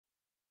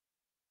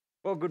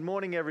Well, good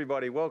morning,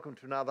 everybody. Welcome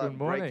to another Good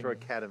Breakthrough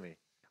morning. Academy.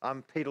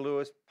 I'm Peter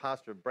Lewis,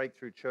 pastor of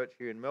Breakthrough Church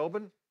here in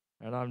Melbourne.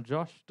 And I'm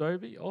Josh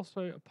Dobie,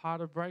 also a part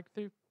of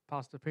Breakthrough.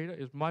 Pastor Peter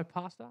is my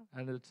pastor,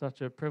 and it's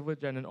such a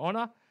privilege and an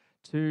honor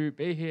to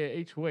be here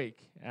each week.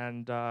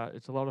 And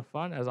it's a lot of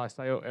fun, as I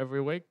say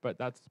every week, but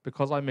that's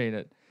because I mean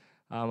it.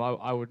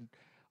 I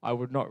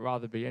would not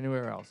rather be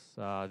anywhere else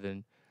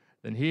than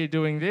here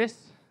doing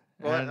this.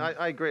 Well, And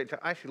I agree.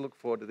 I actually look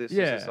forward to this.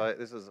 yeah,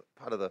 This is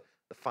part of the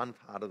fun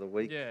part of the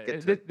week. yeah,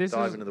 Get to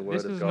dive into the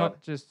this Word of is God,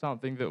 not just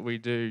something that we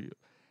do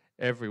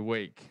every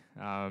week.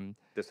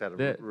 just out of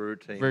The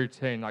routine.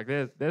 routine, like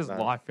there's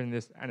No, life in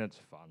this, and it's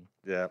fun.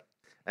 yeah.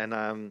 And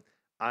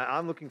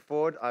I'm looking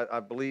forward. I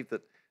believe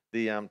that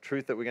the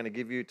truth that we're going to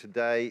give you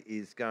today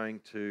is going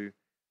to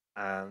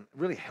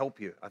really help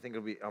you. I think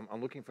it'll be.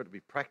 I'm looking for it to be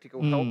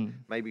practical help, Mm.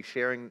 maybe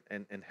sharing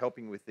and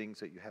helping with things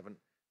that you haven't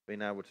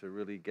been able to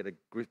really get a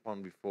grip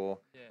on before.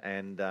 Yeah.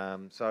 And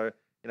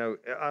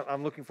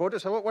I'm looking forward to it.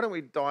 So why don't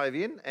we dive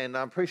in? And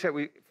I appreciate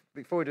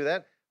before we do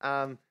that,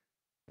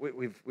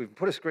 we've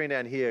put a screen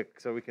down here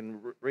so we can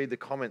read the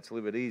comments a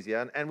little bit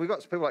easier. And we've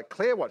got people like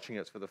Claire watching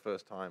us for the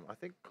first time. I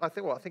think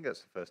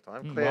that's the first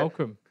time. Claire,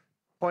 Welcome.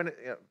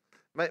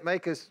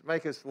 make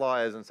us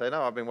liars and say,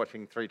 no, I've been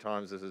watching 3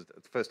 times. This is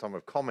the first time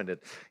I've commented.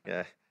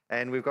 Yeah.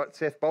 And we've got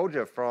Seth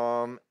Bolger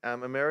from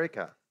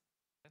America.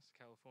 Yes,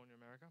 California,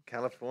 America.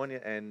 California.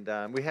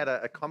 And we had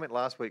a comment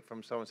last week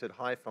from someone said,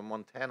 hi from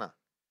Montana.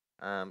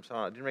 So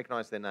I didn't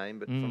recognize their name,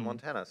 but from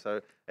Montana. So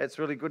it's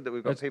really good that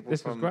we've got people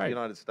from the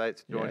United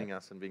States joining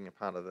us and being a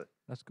part of it.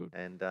 That's good.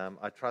 And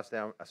I trust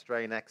our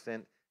Australian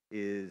accent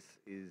is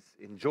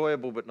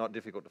enjoyable but not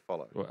difficult to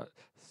follow. Well,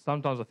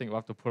 sometimes I think we'll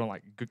have to put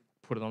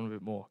it on a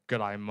bit more.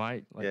 G'day,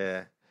 mate.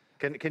 Yeah.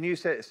 Can you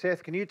say,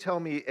 Seth? Can you tell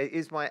me,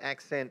 is my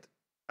accent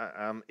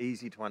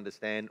easy to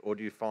understand, or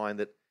do you find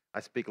that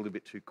I speak a little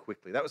bit too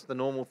quickly? That was the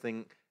normal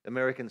thing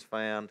Americans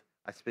found.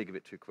 I speak a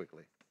bit too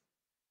quickly.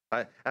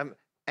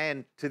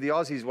 And to the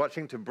Aussies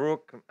watching, to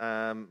Brooke,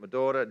 my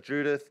daughter,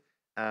 Judith,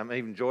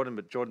 even Jordan,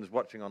 but Jordan's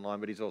watching online,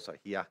 but he's also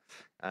here.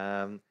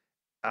 Do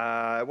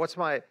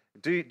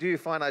you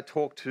find I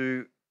talk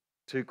too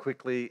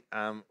quickly,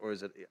 or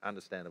is it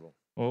understandable?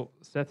 Well,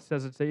 Seth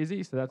says it's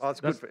easy, so that's It's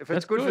good. If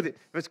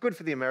it's good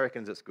for the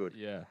Americans, it's good.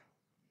 Yeah.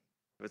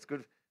 If it's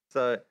good,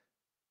 so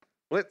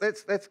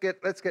let's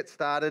get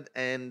started,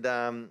 and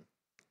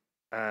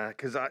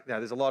because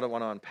there's a lot I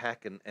want to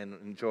unpack and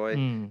enjoy,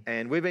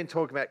 and we've been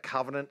talking about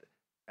covenant.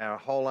 Our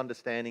whole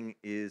understanding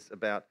is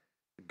about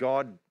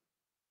God.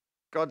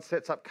 God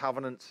sets up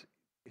covenants.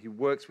 He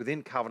works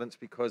within covenants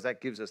because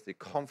that gives us the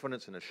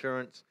confidence and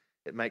assurance.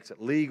 It makes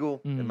it legal.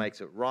 It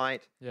makes it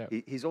right. Yeah.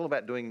 He's all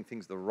about doing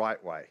things the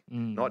right way,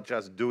 not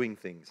just doing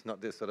things,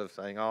 not just sort of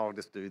saying, oh, I'll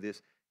just do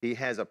this. He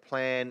has a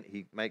plan.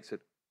 He makes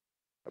it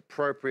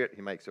appropriate.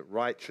 He makes it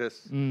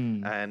righteous.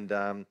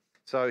 And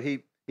so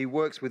he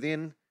works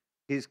within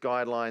his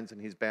guidelines and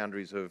his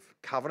boundaries of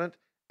covenant.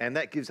 And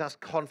that gives us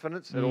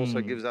confidence. It also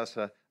gives us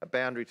a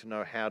boundary to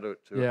know how to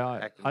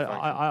act and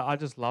function. I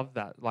just love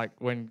that. Like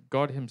when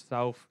God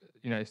Himself,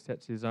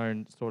 sets His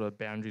own sort of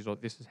boundaries, or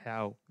this is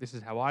how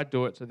I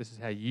do it, so this is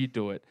how you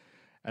do it.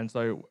 And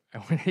so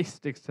when He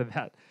sticks to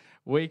that,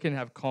 we can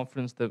have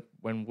confidence that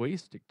when we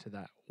stick to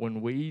that,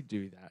 when we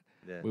do that,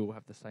 we will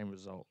have the same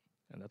result.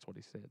 And that's what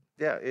He said.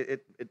 Yeah,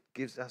 it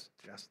gives us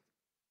just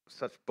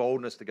such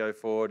boldness to go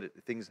forward.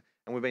 Things,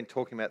 and we've been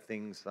talking about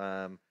things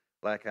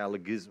like our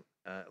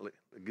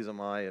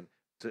legizomai, and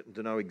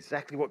to know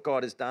exactly what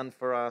God has done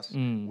for us.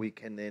 We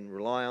can then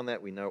rely on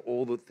that. We know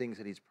all the things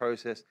that He's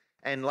processed.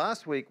 And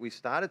last week we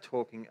started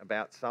talking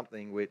about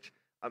something which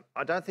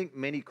I don't think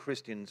many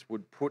Christians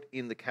would put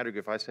in the category.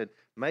 If I said,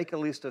 make a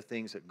list of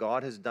things that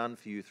God has done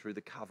for you through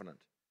the covenant.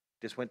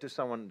 Just went to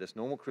someone, this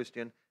normal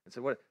Christian, and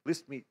said,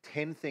 list me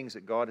 10 things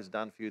that God has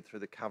done for you through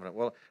the covenant.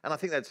 Well, and I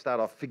think they'd start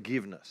off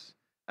forgiveness.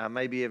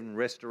 Maybe even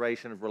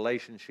restoration of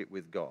relationship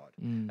with God.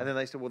 And then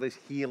they said, well, there's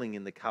healing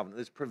in the covenant.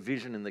 There's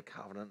provision in the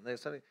covenant.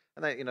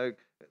 And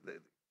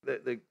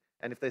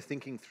if they're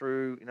thinking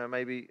through,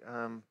 maybe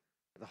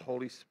the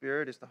Holy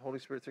Spirit, is the Holy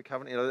Spirit through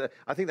covenant?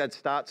 I think they'd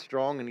start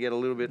strong and get a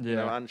little bit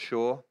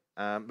unsure.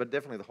 But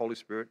definitely the Holy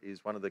Spirit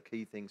is one of the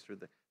key things through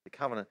the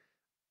covenant.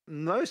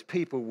 Most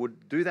people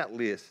would do that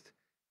list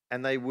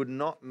and they would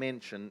not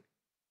mention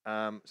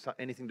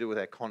anything to do with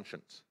our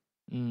conscience.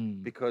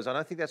 Because I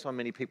don't think that's on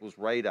many people's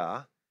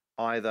radar.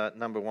 Either,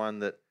 number one,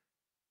 that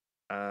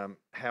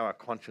how our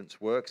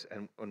conscience works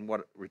and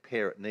what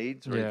repair it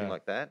needs or anything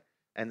like that.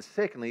 And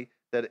secondly,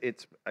 that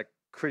it's a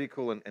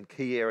critical and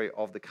key area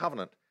of the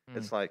covenant.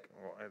 It's like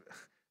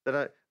they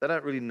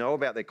don't really know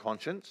about their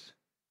conscience.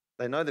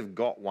 They know they've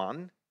got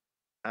one.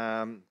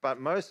 But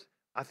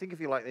I think if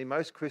you like,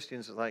 most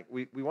Christians are like,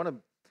 we want to,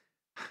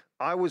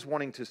 I was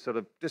wanting to sort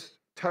of just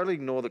totally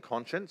ignore the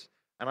conscience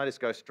and I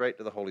just go straight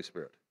to the Holy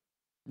Spirit.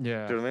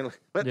 Yeah. Do you know what I mean?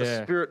 Let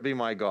the Spirit be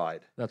my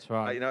guide. That's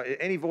right.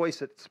 Any voice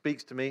that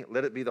speaks to me,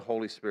 let it be the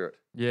Holy Spirit.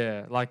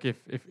 Yeah, like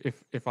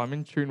if I'm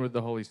in tune with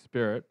the Holy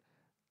Spirit,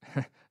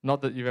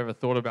 Not that you've ever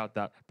thought about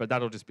that, but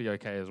that'll just be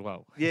okay as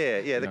well. Yeah,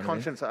 You the know what I mean?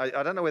 conscience.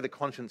 I don't know where the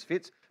conscience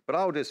fits, but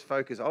I'll just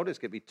focus. I'll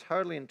just be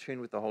totally in tune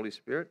with the Holy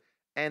Spirit,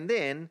 and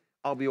then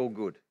I'll be all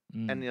good.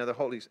 And Mm. the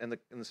Holy and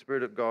the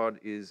Spirit of God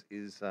is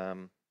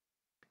so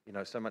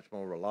much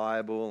more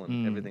reliable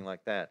and everything Mm.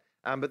 like that.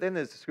 But then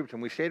there's the scripture,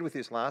 and we shared with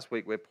this last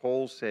week, where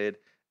Paul said,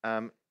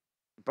 um,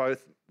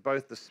 both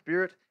the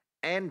Spirit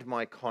and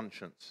my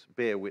conscience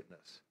bear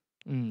witness.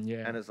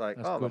 Yeah, And it's like,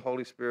 that's oh, the good.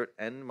 Holy Spirit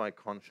and my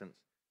conscience.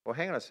 Well,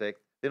 hang on a sec.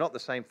 They're not the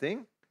same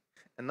thing.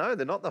 And no,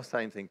 they're not the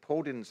same thing.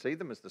 Paul didn't see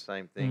them as the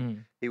same thing.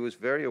 Mm. He was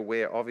very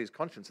aware of his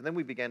conscience. And then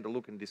we began to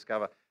look and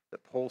discover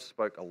that Paul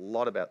spoke a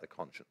lot about the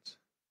conscience.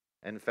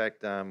 And in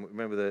fact,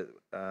 remember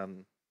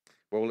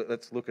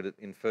let's look at it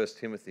in 1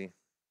 Timothy.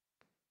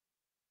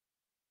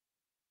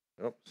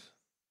 Oops.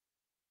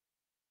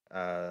 So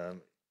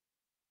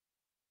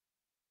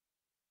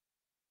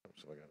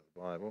I go to the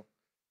Bible.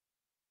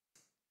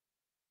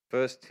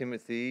 1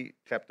 Timothy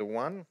chapter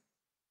 1.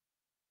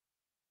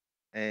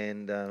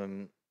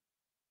 And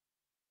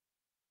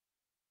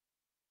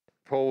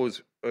Paul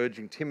was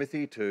urging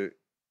Timothy to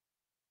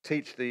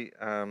teach those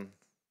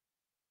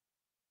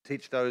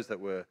that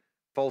were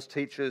false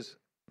teachers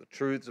the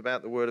truths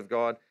about the Word of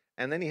God.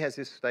 And then he has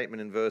this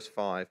statement in verse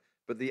 5.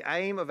 But the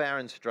aim of our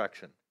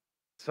instruction.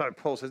 So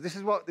Paul says, this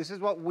is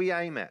what we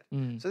aim at.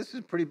 Mm. So this is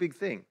a pretty big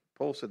thing.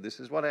 Paul said,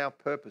 this is what our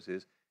purpose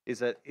is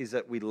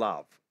that we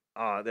love.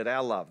 That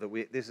our love,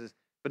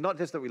 but not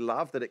just that we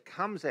love, that it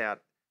comes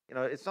out.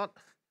 It's not,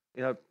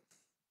 let's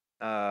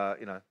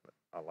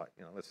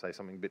say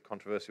something a bit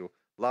controversial.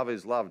 Love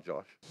is love,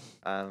 Josh.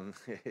 Love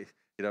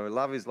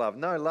is love.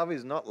 No, love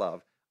is not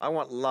love. I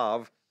want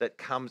love that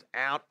comes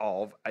out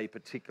of a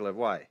particular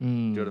way. Do you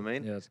know what I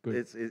mean? Yeah, that's good.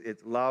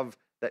 It's love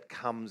that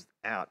comes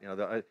out.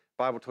 The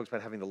Bible talks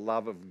about having the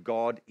love of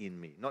God in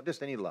me, not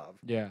just any love,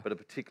 but a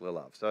particular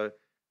love. So,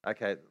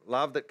 okay,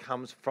 love that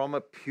comes from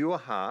a pure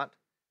heart,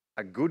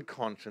 a good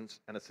conscience,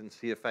 and a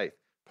sincere faith.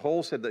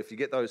 Paul said that if you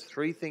get those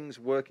three things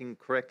working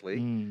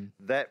correctly,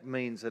 that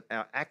means that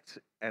our acts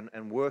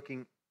and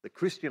working the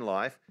Christian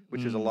life,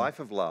 which is a life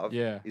of love,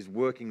 is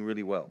working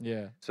really well.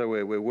 Yeah. So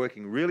we're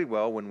working really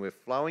well when we're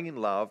flowing in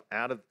love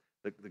out of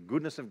the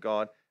goodness of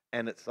God.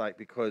 And it's like,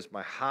 because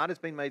my heart has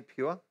been made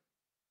pure,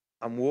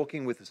 I'm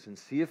walking with a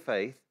sincere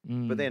faith,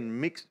 but then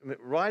mixed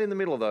right in the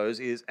middle of those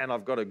and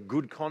I've got a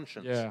good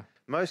conscience. Yeah.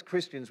 Most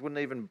Christians wouldn't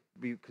even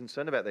be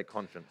concerned about their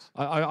conscience.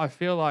 I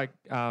feel like,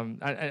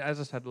 and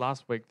as I said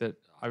last week, that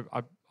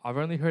I've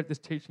only heard this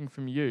teaching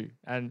from you.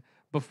 And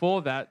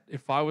before that,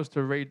 if I was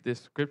to read this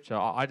scripture,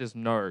 I just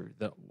know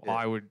that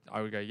I would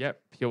go,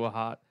 yep, pure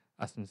heart,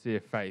 a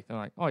sincere faith. And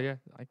I'm like, oh yeah,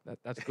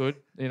 that's good.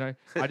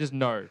 I just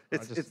know.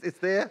 It's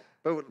there,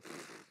 but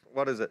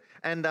what is it?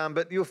 And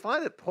but you'll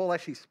find that Paul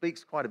actually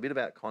speaks quite a bit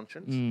about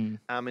conscience.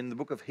 In the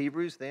book of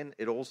Hebrews, then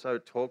it also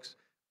talks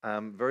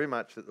very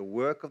much that the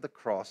work of the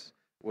cross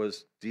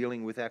was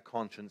dealing with our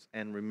conscience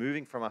and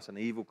removing from us an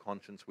evil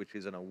conscience, which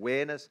is an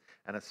awareness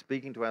and a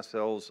speaking to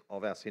ourselves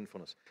of our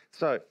sinfulness.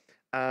 So,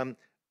 and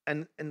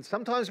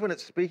sometimes when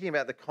it's speaking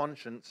about the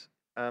conscience,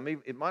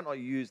 it might not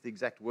use the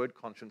exact word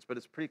conscience, but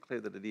it's pretty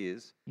clear that it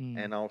is.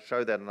 And I'll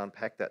show that and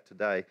unpack that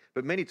today.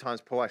 But many times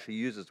Paul actually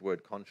uses the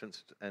word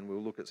conscience, and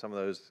we'll look at some of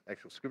those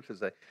actual scriptures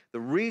there. The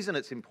reason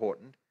it's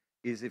important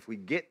is if we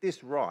get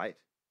this right,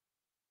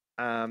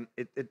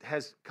 it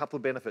has a couple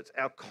of benefits.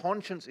 Our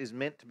conscience is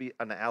meant to be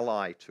an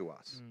ally to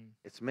us.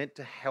 It's meant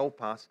to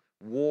help us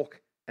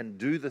walk and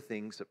do the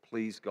things that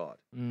please God.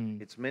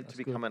 It's meant to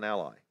become an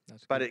ally.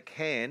 But it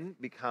can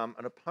become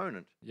an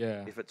opponent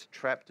if it's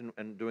trapped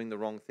and doing the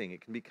wrong thing.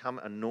 It can become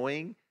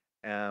annoying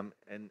and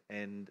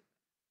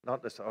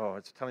not just,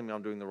 it's telling me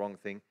I'm doing the wrong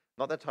thing.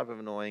 Not that type of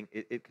annoying.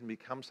 It can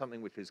become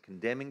something which is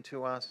condemning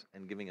to us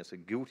and giving us a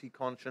guilty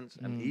conscience,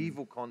 an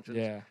evil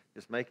conscience,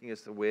 just making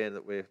us aware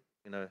that we're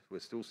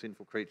still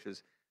sinful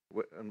creatures,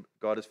 and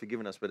God has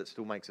forgiven us, but it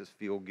still makes us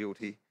feel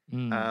guilty.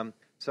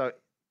 So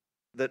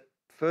that,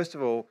 first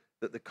of all,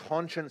 that the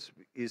conscience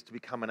is to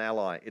become an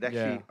ally. It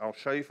actually, I'll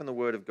show you from the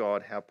Word of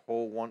God how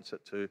Paul wants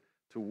it to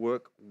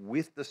work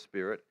with the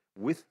Spirit,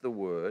 with the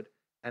Word,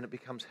 and it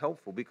becomes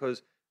helpful.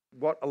 Because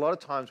what a lot of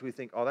times we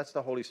think, that's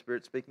the Holy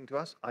Spirit speaking to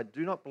us. I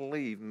do not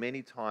believe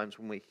many times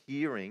when we're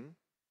hearing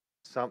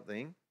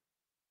something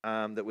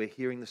that we're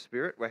hearing the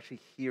Spirit, we're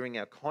actually hearing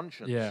our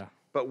conscience.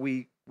 But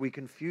we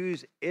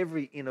confuse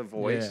every inner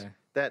voice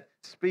that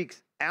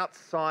speaks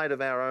outside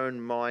of our own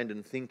mind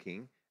and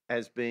thinking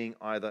as being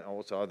either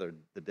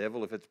the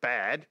devil. If it's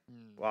bad,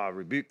 I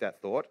rebuke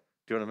that thought.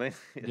 Do you know what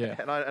I mean?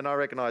 And I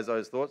recognize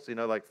those thoughts,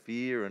 like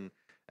fear and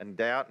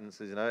doubt, and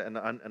says,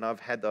 and I've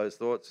had those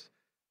thoughts,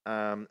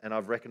 and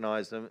I've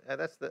recognized them. And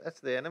that's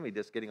the enemy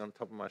just getting on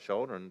top of my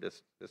shoulder and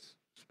just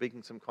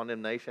speaking some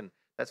condemnation.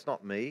 That's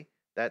not me.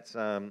 That's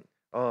and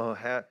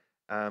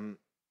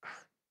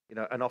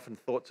often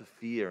thoughts of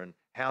fear and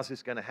how's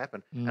this going to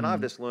happen? And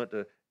I've just learned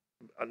to,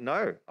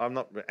 no, I'm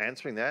not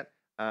answering that.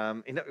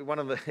 One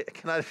of the,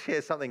 can I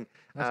share something?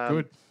 That's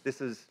good.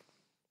 This is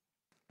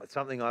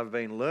something I've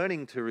been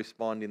learning to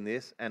respond in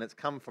this, and it's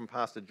come from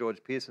Pastor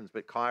George Pearson's,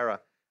 but Kyra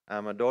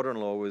my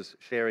daughter-in-law was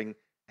sharing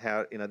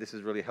how this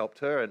has really helped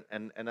her,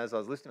 and as I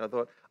was listening, I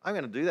thought I'm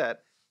going to do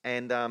that,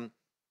 and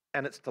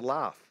it's to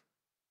laugh.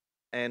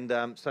 And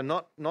so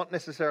not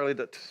necessarily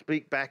to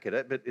speak back at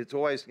it, but it's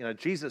always,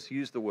 Jesus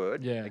used the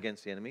word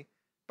against the enemy.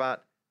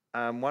 But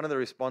one of the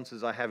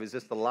responses I have is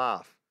just to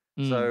laugh.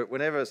 So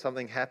whenever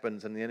something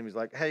happens and the enemy's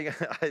like, hey,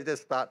 I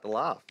just start to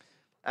laugh.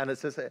 And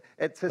it's just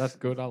That's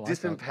good. I like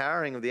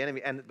disempowering of the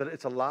enemy, but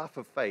it's a laugh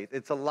of faith.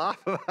 It's a laugh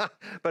of,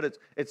 but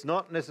it's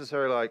not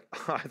necessarily like,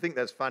 oh, I think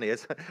that's funny.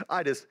 It's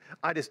I just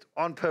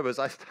on purpose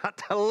I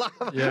start to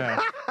laugh. Yeah.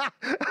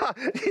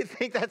 Do you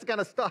think that's going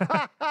to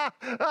stop?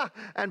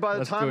 And by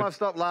the time I've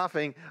stopped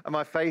laughing,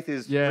 my faith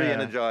is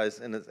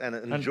re-energized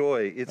and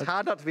joy. It's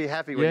hard not to be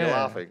happy when you're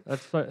laughing.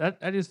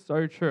 That is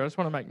so true. I just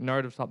want to make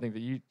note of something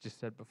that you just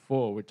said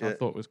before, which I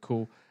thought was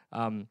cool.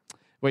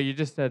 Where you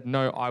just said,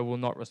 no, I will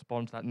not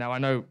respond to that. Now, I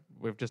know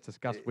we've just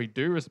discussed we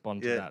do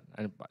respond to that,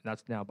 and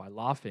that's now by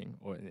laughing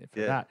or for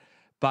that.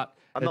 But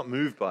I'm not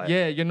moved by it.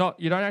 Yeah, you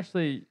don't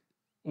actually,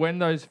 when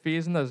those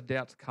fears and those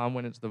doubts come,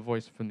 when it's the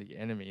voice from the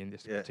enemy in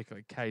this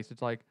particular case,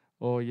 it's like,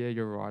 oh, yeah,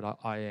 you're right,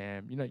 I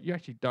am. You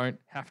actually don't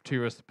have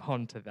to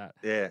respond to that.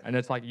 Yeah. And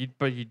it's like,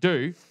 but you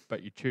do,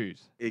 but you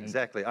choose.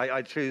 Exactly.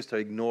 I choose to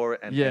ignore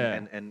it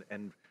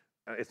and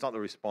it's not the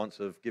response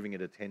of giving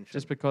it attention.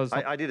 Just because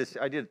I did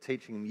a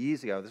teaching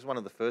years ago. This is one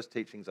of the first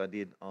teachings I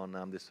did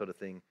on this sort of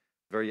thing.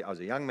 I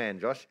was a young man,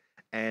 Josh,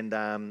 and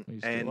I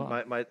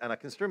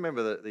can still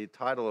remember the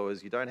title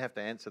was "You Don't Have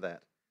to Answer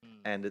That,"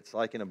 and it's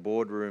like in a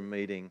boardroom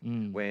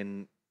meeting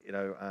when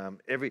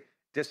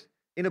just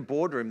in a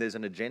boardroom there's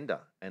an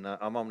agenda, and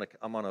I'm on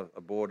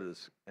a board,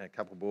 there's a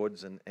couple of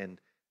boards, and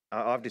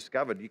I've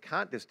discovered you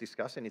can't just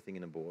discuss anything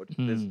in a board.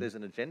 There's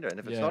an agenda, and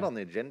if it's not on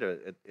the agenda,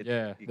 you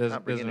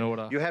can't bring it in.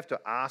 Order. You have to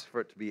ask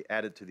for it to be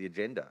added to the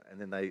agenda, and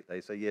then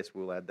they say yes,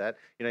 we'll add that.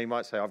 You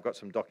might say I've got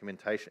some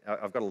documentation.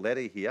 I've got a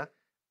letter here.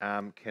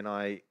 Can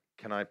I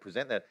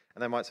present that?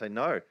 And they might say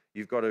no.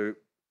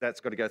 That's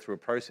got to go through a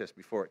process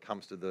before it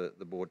comes to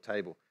the board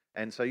table.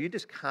 And so you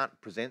just can't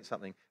present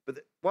something. But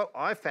what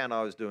I found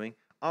I was doing,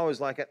 I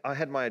was like, I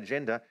had my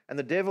agenda, and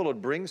the devil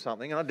would bring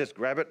something, and I'd just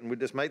grab it, and we'd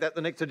just make that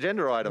the next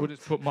agenda item. We'll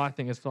just put my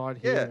thing aside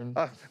here.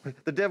 Yeah,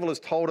 the devil has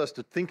told us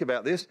to think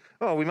about this.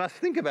 Oh, we must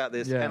think about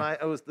this. Yeah. And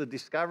it was the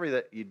discovery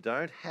that you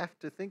don't have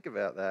to think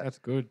about that. That's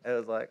good. It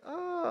was like,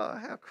 oh,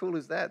 how cool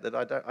is that?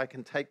 That I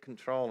can take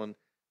control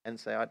and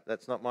say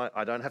that's not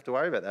I don't have to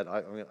worry about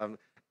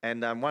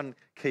that. One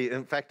key,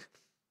 in fact,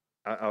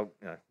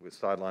 we're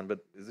sidelined, but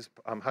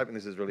I'm hoping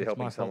this has really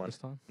helping someone. This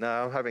time.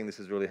 No, I'm hoping this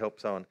has really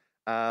helped someone.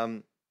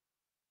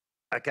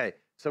 Okay,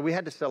 so we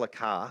had to sell a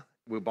car.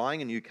 We were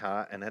buying a new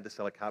car and had to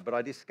sell a car. But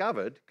I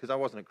discovered, because I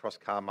wasn't across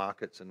car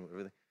markets and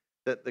everything,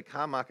 that the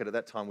car market at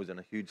that time was in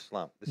a huge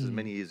slump. This is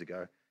many years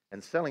ago.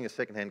 And selling a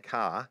second-hand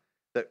car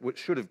which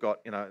should have got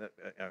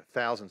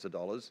thousands of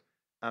dollars.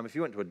 If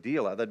you went to a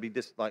dealer, they'd be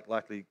just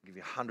likely to give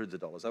you hundreds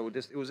of dollars.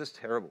 It was just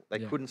terrible. They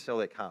couldn't sell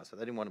their car, so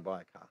they didn't want to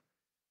buy a car.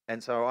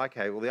 And so,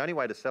 the only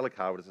way to sell a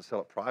car was to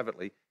sell it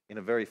privately in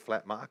a very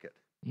flat market.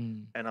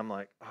 And I'm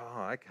like,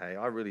 oh, okay,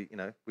 I really,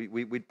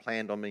 we'd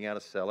planned on being able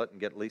to sell it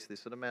and get at least this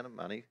sort of amount of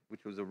money,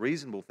 which was a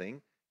reasonable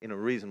thing in a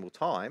reasonable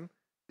time.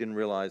 Didn't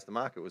realize the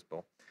market was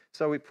bull.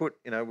 So we're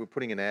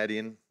putting an ad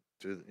in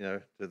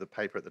to the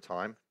paper at the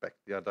time, back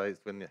the other days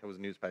when it was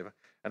a newspaper.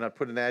 And I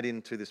put an ad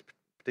into this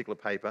particular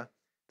paper,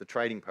 the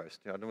Trading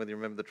Post. I don't know whether you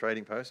remember the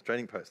Trading Post.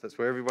 Trading Post. That's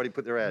where everybody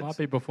put their ads. Might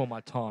be before my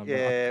time.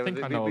 Yeah, I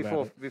think I know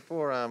about it.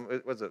 Before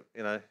was it?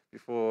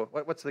 Before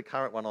what's the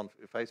current one on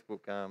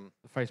Facebook?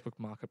 The Facebook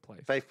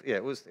Marketplace.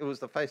 It was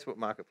the Facebook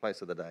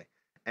Marketplace of the day.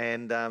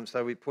 And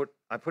so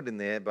I put in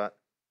there,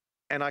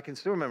 and I can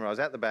still remember I was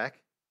at the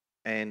back,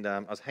 and I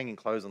was hanging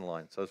clothes on the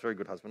line. So I was a very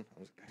good husband. I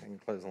was hanging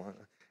clothes on the line,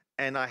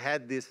 and I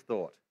had this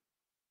thought: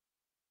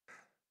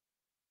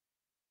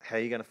 how are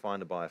you going to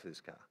find a buyer for this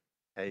car?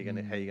 How are you going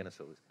to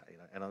sell this car?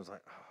 And I was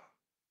like,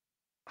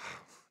 oh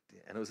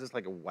dear. And it was just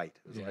like a weight.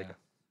 It was like,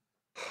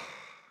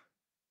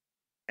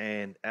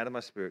 and out of my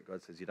spirit,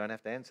 God says, you don't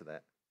have to answer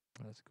that.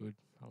 That's good.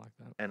 I like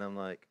that. And I'm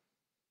like,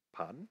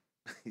 pardon?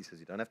 He says,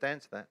 you don't have to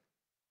answer that.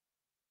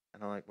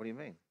 And I'm like, what do you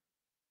mean?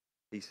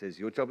 He says,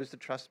 your job is to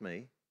trust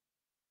me.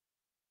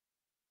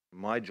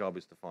 My job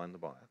is to find the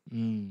buyer.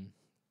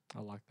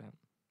 I like that.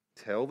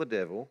 Tell the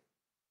devil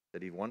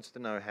that he wants to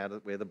know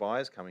where the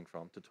buyer's coming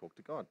from to talk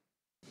to God.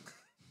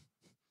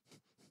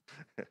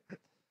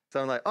 So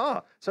I'm like,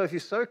 so if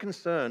you're so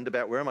concerned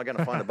about where am I going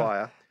to find a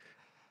buyer,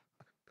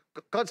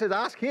 God says,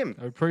 ask him.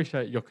 I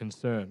appreciate your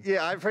concern.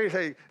 Yeah, I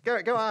appreciate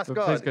it. Go ask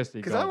God. Please go see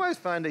God. Because I always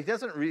find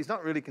he's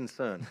not really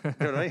concerned.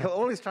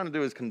 All he's trying to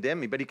do is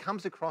condemn me, but he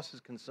comes across as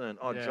concerned.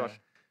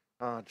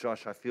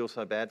 Josh, I feel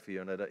so bad for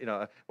you.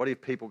 And what are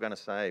people going to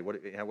say? What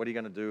are you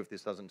going to do if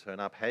this doesn't turn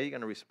up? How are you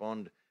going to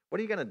respond? What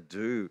are you going to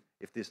do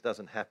if this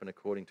doesn't happen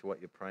according to what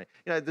you're praying?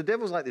 The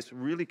devil's like this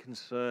really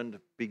concerned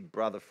big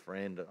brother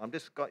friend. I'm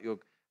just got your,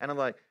 and I'm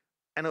like,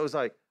 and it was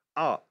like,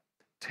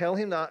 tell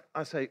him that.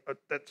 I say,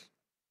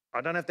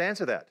 I don't have to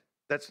answer that.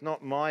 That's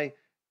not my,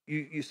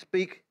 you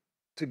speak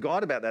to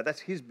God about that.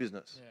 That's his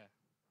business. Yeah.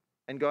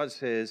 And God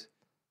says,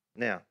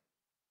 Now,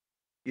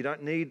 you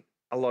don't need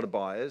a lot of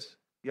buyers.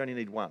 You only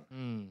need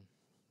one.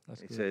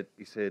 That's He good.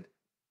 said,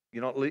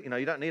 you're not,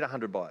 you don't need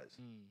 100 buyers.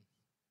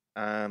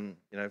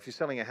 If you're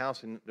selling a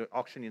house in the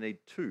auction, you need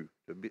two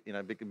to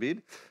big a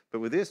bid. But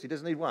with this, you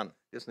just need one.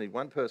 You just need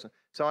one person.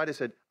 So I just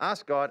said,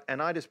 ask God,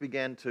 and I just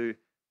began to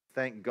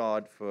thank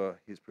God for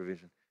His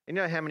provision. And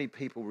you know how many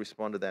people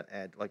respond to that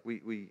ad? Like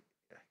we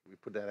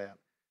put that out.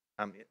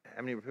 How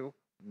many people?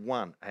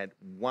 One. I had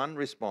one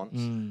response,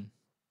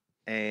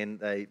 and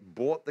they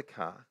bought the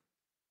car.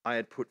 I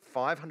had put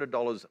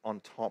 $500 on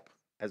top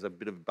as a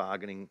bit of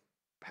bargaining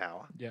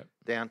power,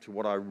 down to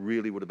what I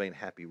really would have been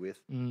happy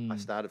with. I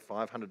started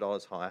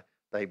 $500 higher.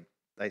 They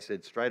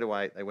said straight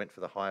away they went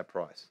for the higher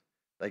price.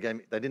 They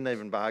didn't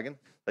even bargain.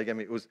 They gave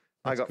me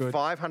I got good.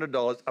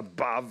 $500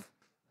 above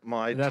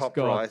my top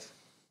price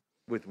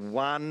with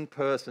one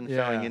person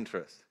showing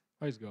interest.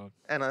 Praise God.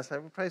 And I say,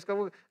 well, praise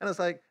God. And it's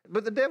like,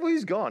 but the devil,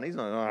 he's gone. He's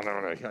not, oh,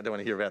 no, I don't want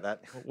to hear about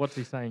that. What's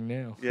he saying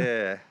now?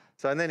 Yeah.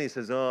 So, and then he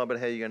says, oh, but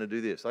how are you going to do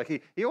this? Like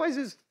he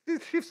always he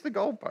shifts the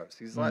goalposts.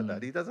 He's like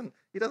that. He doesn't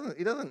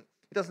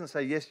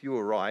say, yes, you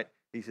were right.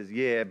 He says,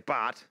 yeah,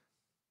 but,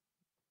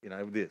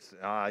 this.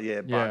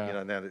 Yeah,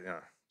 but,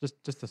 now.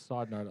 Just a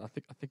side note. I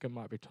think it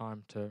might be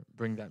time to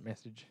bring that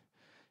message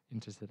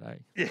into today.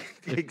 Yeah,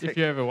 exactly. If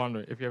you ever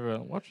wonder,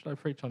 what should I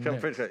preach on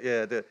next?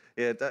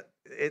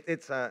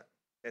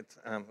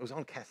 It was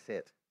on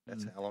cassette.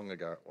 That's how long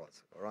ago it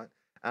was. All right.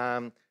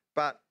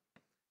 But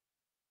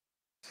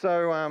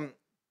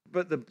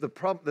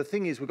the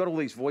thing is, we've got all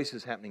these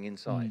voices happening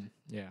inside.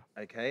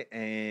 Okay.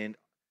 And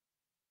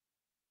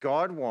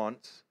God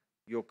wants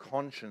your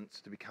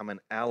conscience to become an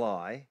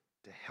ally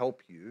to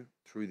help you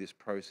through this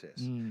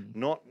process.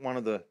 Not one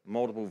of the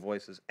multiple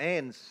voices,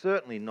 and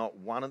certainly not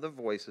one of the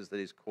voices that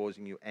is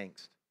causing you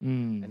angst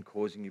and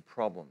causing you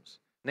problems.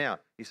 Now,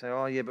 you say,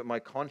 oh, yeah, but my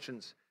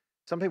conscience,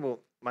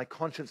 my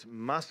conscience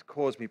must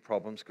cause me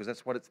problems because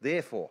that's what it's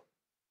there for.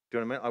 Do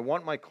you know what I mean? I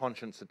want my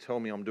conscience to tell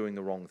me I'm doing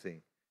the wrong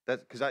thing.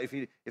 Because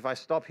if I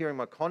stop hearing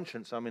my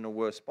conscience, I'm in a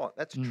worse spot.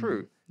 That's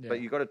true,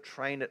 but you've got to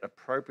train it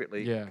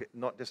appropriately,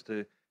 not just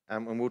to...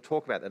 and we'll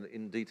talk about that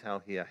in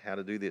detail here, how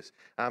to do this.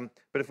 But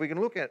if we can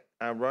look at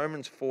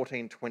Romans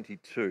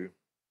 14:22.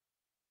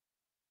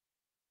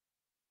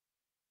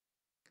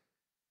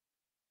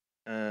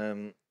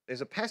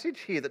 There's a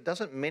passage here that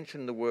doesn't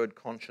mention the word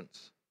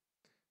conscience.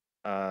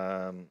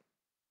 Doesn't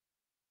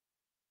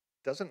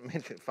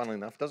mention, funnily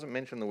enough, doesn't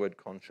mention the word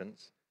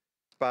conscience,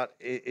 but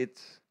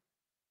it's...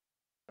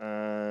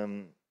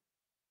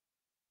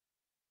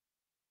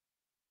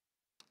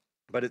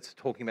 but it's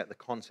talking about the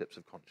concepts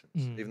of conscience.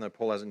 Even though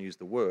Paul hasn't used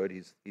the word,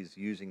 he's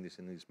using this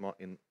in his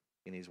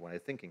way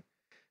of thinking.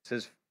 It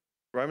says,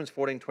 Romans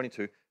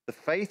 14:22, the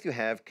faith you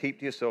have, keep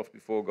to yourself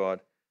before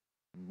God.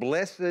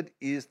 Blessed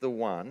is the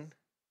one,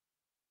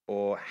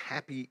 or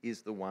happy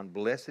is the one,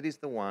 blessed is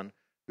the one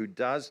who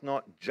does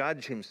not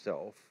judge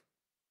himself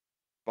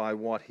by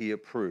what he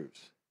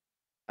approves.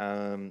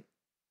 And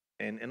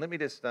let me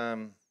just...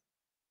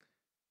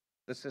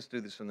 let's just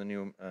do this from the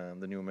New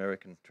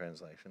American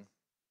Translation.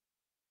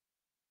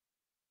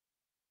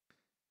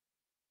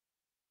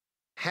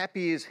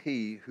 Happy is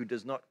he who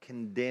does not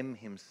condemn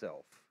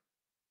himself.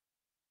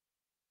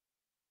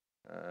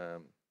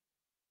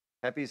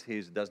 Happy is he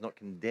who does not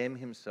condemn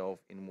himself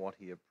in what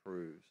he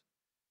approves.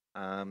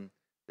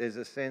 There's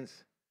a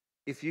sense,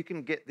 if you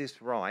can get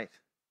this right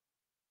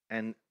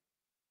and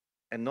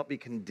not be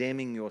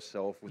condemning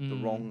yourself with the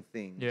wrong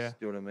things, do you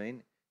know what I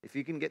mean? If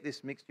you can get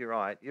this mixture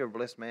right, you're a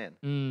blessed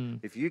man.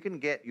 If you can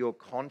get your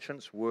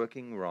conscience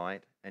working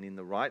right and in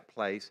the right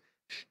place,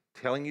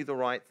 telling you the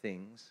right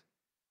things,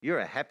 you're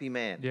a happy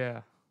man.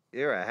 Yeah.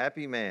 You're a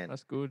happy man.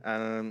 That's good.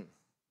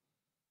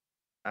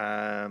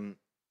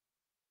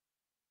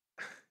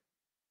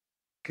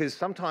 Because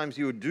sometimes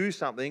you would do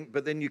something,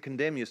 but then you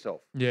condemn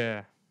yourself.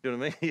 Yeah. Do you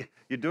know what I mean?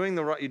 You're doing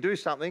the right. You do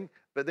something,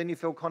 but then you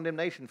feel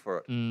condemnation for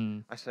it.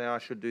 I say I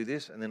should do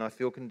this, and then I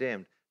feel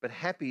condemned. But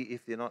happy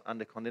if they're not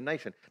under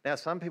condemnation. Now,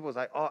 some people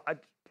say, "Oh,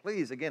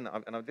 please," again,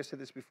 and I've just said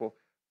this before.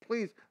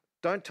 Please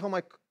don't tell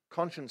my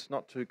conscience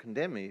not to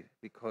condemn me,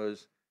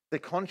 because the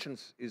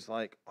conscience is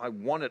like, I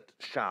want it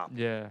sharp.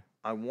 Yeah.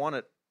 I want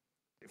it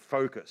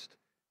focused,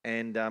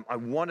 and I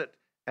want it.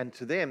 And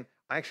to them,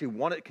 I actually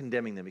want it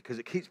condemning them because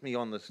it keeps me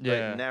on the straight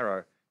and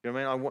narrow. You know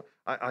what I mean?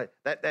 I want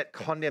that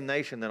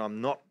condemnation that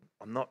I'm not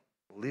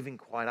living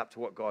quite up to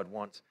what God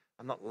wants.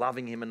 I'm not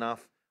loving Him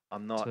enough.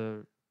 I'm not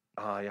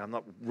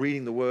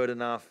reading the Word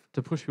enough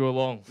to push you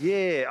along.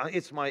 Yeah,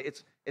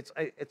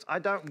 I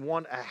don't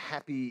want a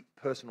happy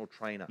personal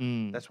trainer.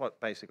 That's what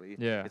basically.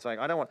 Yeah. It's like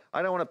I don't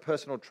want a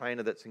personal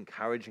trainer that's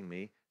encouraging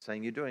me,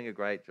 saying you're doing a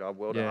great job,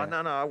 well done.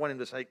 No, I want him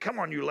to say, come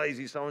on, you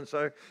lazy so and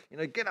so,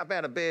 get up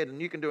out of bed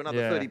and you can do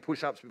another 30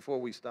 push-ups before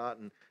we start,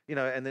 and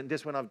and then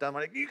just when I've done,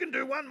 you can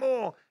do one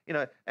more,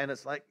 and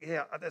it's like,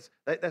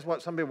 that's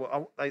what some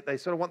people they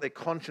sort of want their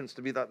conscience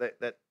to be like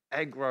that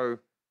aggro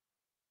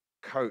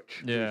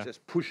coach who's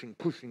just pushing,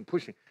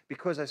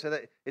 because they say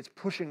that it's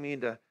pushing me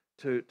into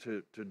to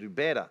do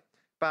better.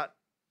 But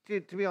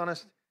to be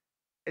honest,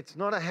 it's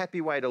not a happy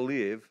way to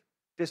live.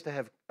 just to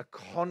have a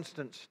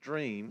constant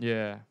stream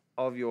Yeah.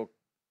 of your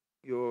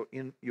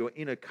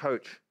inner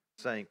coach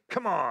saying,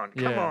 come on,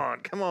 come Yeah. on,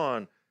 come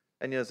on.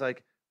 And you're just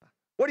like,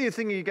 what do you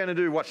think you're going to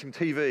do watching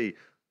TV?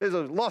 There's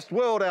a lost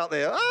world out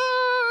there.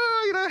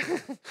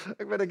 I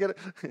better get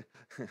it.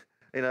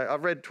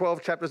 I've read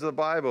 12 chapters of the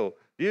Bible.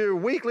 You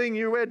weakling,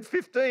 you read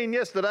 15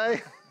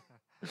 yesterday.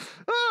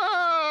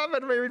 I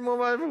better read more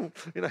Bible.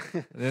 And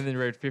then they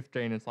read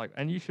 15. It's like,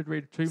 and you should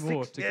read 2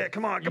 more.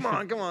 Come on. You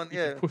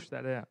Yeah, should push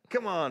that out.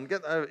 come on.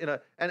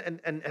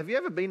 And have you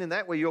ever been in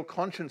that where your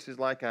conscience is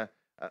like a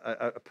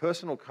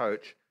personal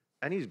coach,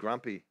 and he's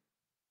grumpy,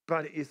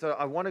 but you thought,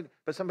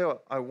 but some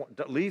people,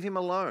 leave him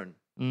alone.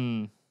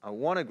 I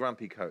want a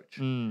grumpy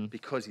coach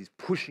because he's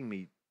pushing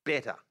me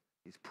better.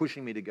 He's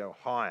pushing me to go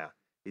higher.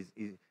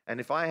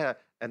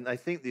 And I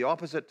think the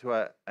opposite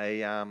to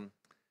a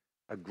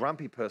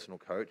grumpy personal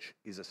coach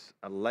is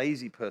a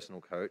lazy personal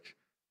coach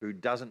who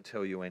doesn't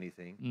tell you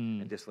anything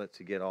and just lets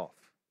you get off.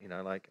 It's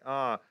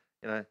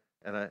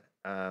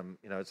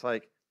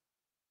like,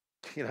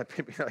 your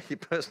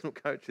personal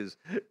coach is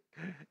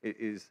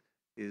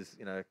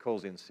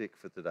calls in sick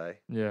for today.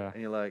 Yeah.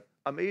 And you're like,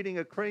 I'm eating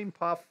a cream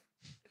puff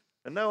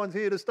and no one's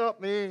here to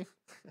stop me.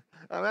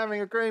 I'm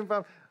having a cream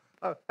puff.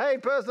 Oh, hey,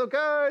 personal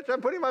coach,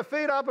 I'm putting my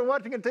feet up and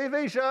watching a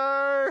TV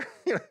show.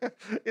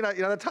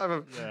 The type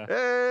of,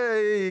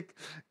 hey,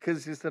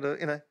 because you sort of,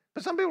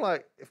 but some people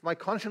like, if my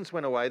conscience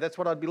went away, that's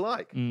what I'd be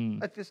like.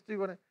 I'd just do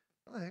what a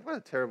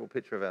terrible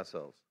picture of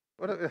ourselves.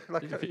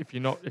 If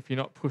you're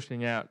not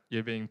pushing out,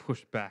 you're being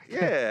pushed back.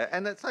 Yeah,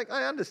 and it's like,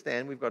 I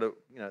understand we've got to,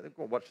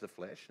 watch the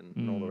flesh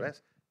and all the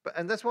rest.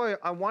 And that's why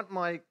I want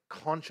my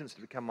conscience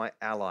to become my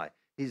ally.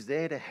 He's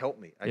there to help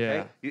me,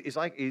 okay? Yeah. It's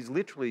like he's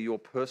literally your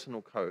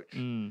personal coach.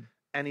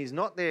 And he's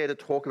not there to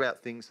talk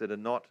about things that are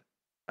not...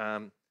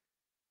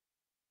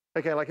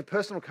 like a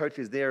personal coach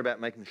is there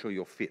about making sure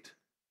you're fit,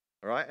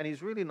 all right? And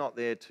he's really not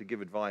there to give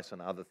advice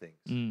on other things.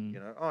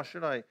 What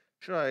should I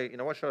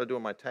do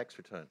on my tax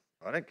return?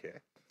 I don't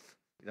care.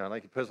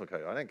 Like a personal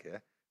coach, I don't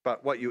care.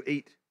 But what you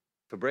eat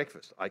for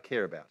breakfast, I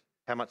care about.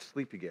 How much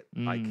sleep you get,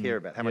 I care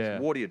about. How much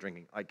water you're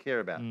drinking, I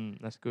care about.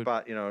 That's good.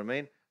 But you know what I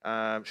mean?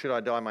 Should I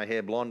dye my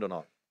hair blonde or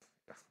not?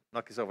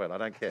 Knock yourself out. I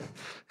don't care.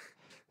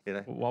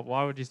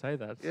 Why would you say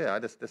that? Yeah,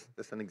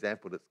 that's an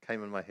example that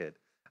came in my head.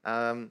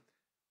 So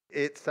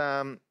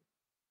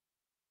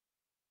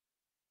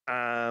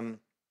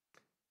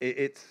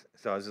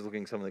I was just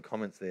looking at some of the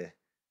comments there.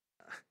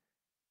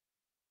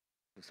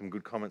 Some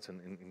good comments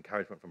and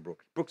encouragement from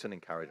Brooks. Brooks an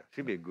encourager.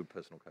 She'd be a good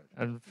personal coach.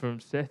 And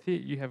from Seth here,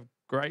 you have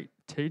great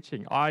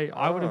teaching.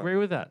 I would agree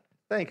with that.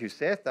 Thank you,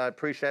 Seth. I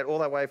appreciate all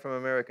that way from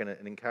America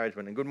and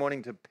encouragement. And good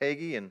morning to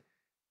Peggy and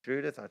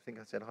Judith. I think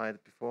I said hi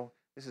before.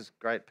 This is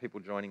great, people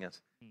joining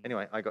us.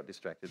 Anyway, I got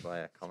distracted by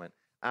a comment.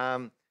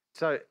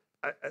 So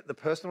the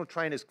personal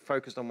trainer is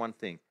focused on one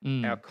thing.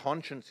 Our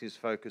conscience is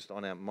focused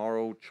on our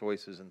moral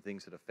choices and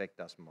things that affect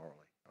us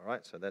morally. All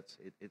right? So that's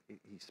it.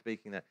 He's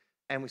speaking that.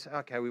 And we say,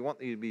 okay, we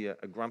want you to be a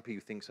grumpy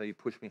thing, so you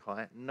push me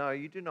higher. No,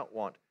 you do not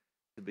want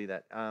to be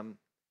that. And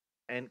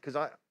because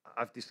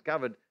I've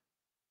discovered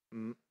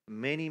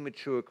many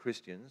mature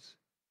Christians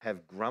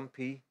have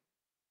grumpy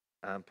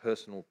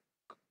personal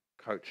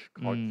coach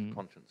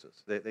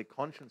consciences. Their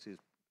conscience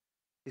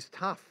is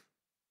tough,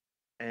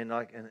 and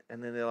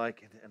then they're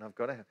like, and I've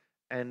got to have,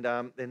 and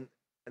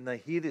they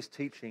hear this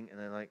teaching, and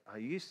they're like, are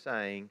you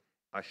saying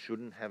I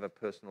shouldn't have a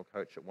personal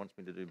coach that wants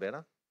me to do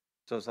better?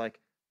 So it's like,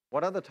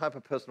 what other type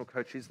of personal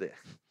coach is there?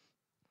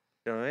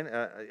 You know what I mean?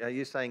 Are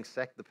you saying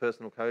sack the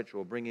personal coach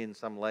or bring in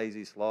some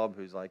lazy slob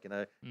who's like,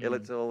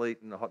 let's all eat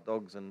hot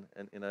dogs and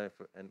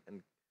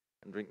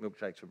drink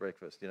milkshakes for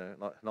breakfast?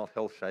 Not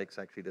health shakes,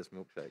 actually just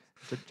milkshakes.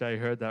 But Jay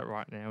heard that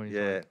right now. And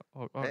he's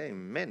like,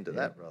 amen to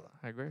that, brother.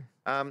 I agree.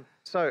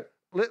 So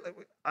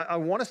I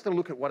want us to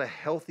look at what a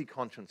healthy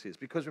conscience is,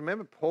 because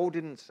remember, Paul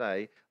didn't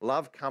say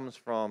love comes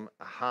from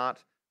a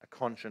heart, a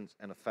conscience,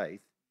 and a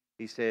faith.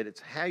 He said it's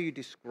how you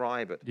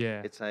describe it.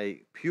 Yeah. It's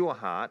a pure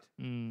heart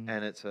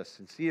and it's a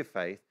sincere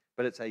faith,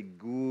 but it's a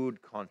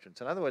good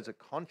conscience. In other words, a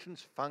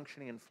conscience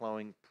functioning and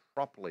flowing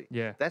properly.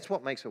 Yeah. That's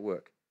what makes it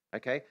work.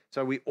 Okay?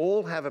 So we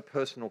all have a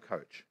personal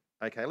coach.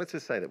 Okay? Let's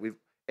just say that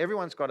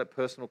everyone's got a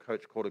personal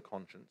coach called a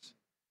conscience.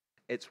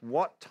 It's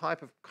what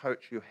type of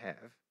coach you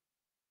have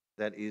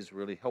that is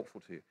really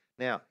helpful to you.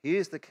 Now,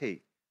 here's the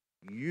key.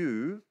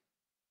 You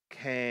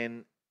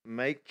can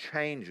make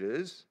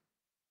changes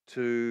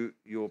to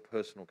your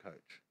personal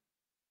coach.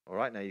 All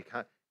right? Now you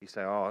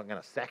say, oh, I'm going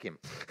to sack him.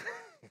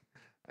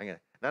 No,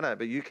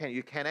 but you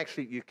can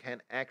actually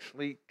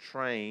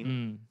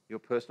train your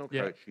personal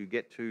coach. You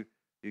get to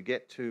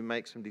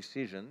make some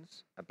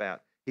decisions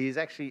about, he is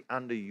actually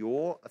under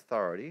your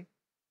authority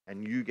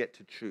and you get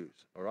to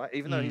choose. All right?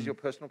 Even though he's your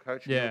personal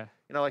coach. Yeah.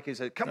 Like he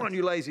said, come on,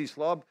 you lazy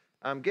slob,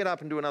 get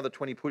up and do another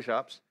 20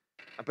 push-ups.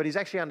 But he's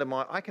actually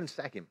I can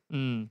sack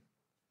him.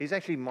 He's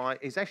actually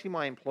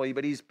my employee,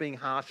 but he's being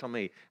harsh on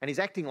me. And he's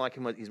acting like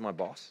he's my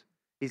boss.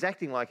 He's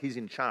acting like he's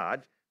in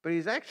charge, but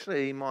he's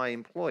actually my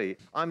employee.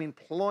 I'm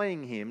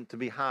employing him to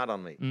be hard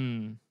on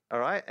me. All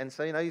right. And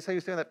so, you say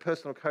you're doing that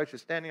personal coach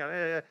is standing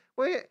on,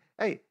 well,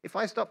 hey, if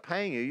I stop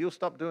paying you, you'll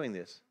stop doing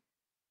this.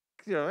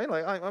 You know what I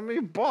mean? Like, I'm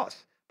your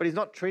boss, but he's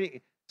not treating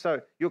you.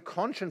 So your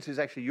conscience is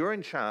actually, you're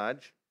in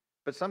charge,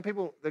 but some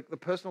people,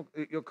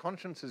 your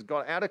conscience has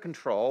got out of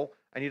control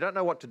and you don't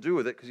know what to do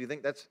with it because you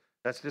think that's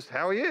just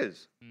how he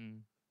is.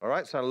 All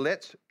right. So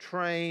let's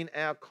train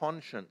our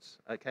conscience.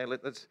 Okay.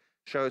 Let's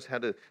show us how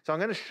to. So I'm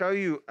going to show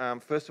you,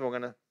 first of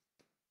all,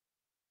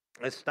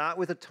 let's start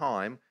with a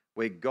time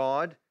where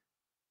God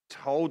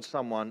told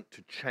someone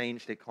to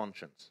change their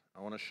conscience.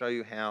 I want to show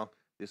you how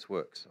this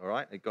works, all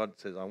right? And God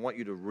says, I want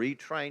you to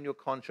retrain your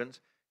conscience.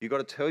 You've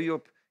got to tell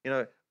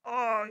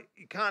oh,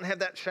 you can't have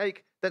that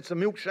shake. That's a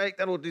milkshake.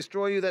 That'll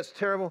destroy you. That's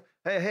terrible.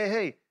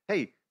 Hey,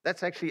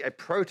 that's actually a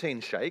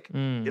protein shake.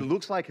 It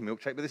looks like a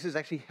milkshake, but this is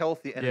actually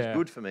healthy and it's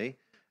good for me.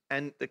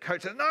 And the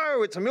coach says,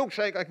 no, it's a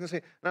milkshake. I can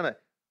say, no,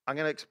 I'm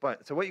going to explain.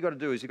 So what you've got to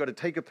do is you've got to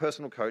take a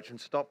personal coach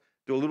and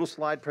do a little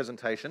slide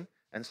presentation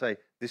and say,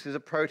 this is a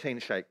protein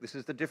shake. This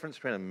is the difference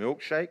between a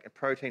milkshake and a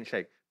protein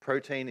shake.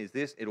 Protein is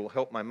this. It'll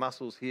help my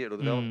muscles here. It'll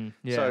develop.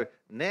 So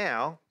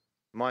now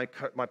my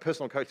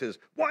personal coach says,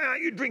 why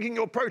aren't you drinking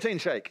your protein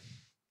shake?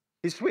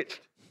 He's switched.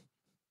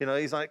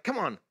 He's like, come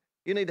on,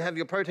 you need to have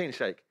your protein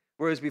shake.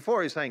 Whereas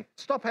before he's saying,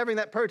 stop having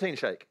that protein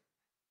shake.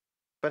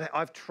 But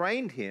I've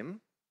trained him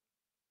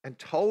and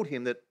told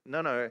him that,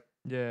 no,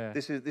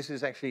 this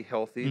is actually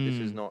healthy. This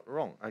is not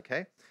wrong,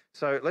 okay?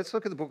 So let's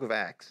look at the book of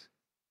Acts.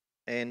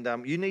 And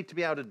you need to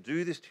be able to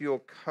do this to your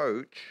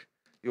coach,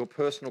 your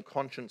personal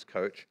conscience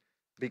coach,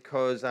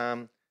 because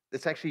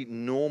it's actually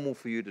normal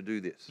for you to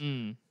do this.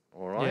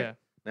 All right? Yeah.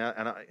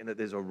 Now, and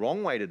there's a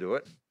wrong way to do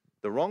it.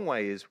 The wrong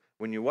way is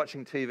when you're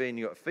watching TV and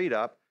you got feet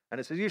up and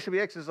it says, you should be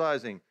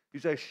exercising. You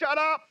say, shut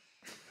up.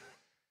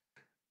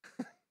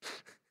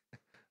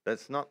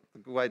 That's not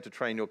the way to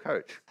train your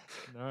coach.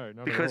 No,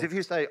 not because at all. If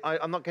you say,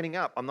 I'm not getting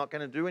up, I'm not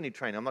going to do any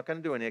training, I'm not going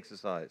to do any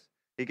exercise,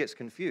 he gets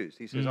confused.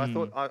 He says, I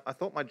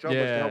thought my job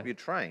was to help you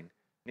train. And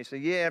you say,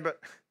 yeah, but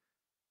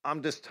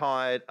I'm just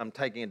tired. I'm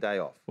taking a day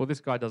off. Well, this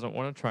guy doesn't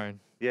want to train.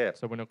 Yeah.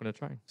 So we're not going to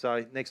train.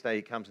 So next day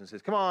he comes and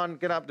says, come on,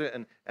 get up.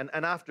 And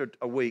after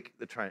a week,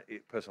 the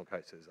personal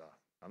coach says,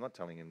 I'm not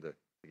telling him to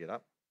get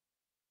up.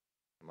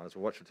 I might as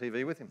well watch the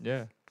TV with him.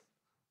 Yeah.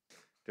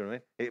 Do you know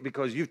what I mean?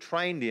 Because you've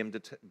trained him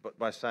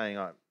by saying,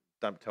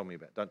 don't talk to me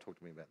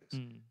about this.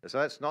 So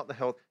that's not the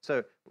health.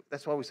 So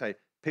that's why we say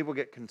people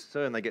get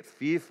concerned. They get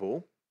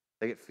fearful.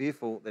 They get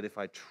fearful that if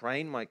I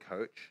train my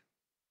coach,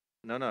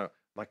 no,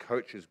 my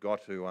coach has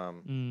got to,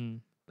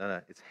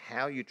 no, it's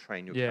how you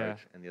train your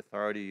coach and the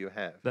authority you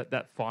have.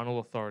 That final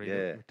authority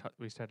that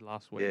we said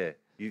last week. Yeah,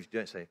 you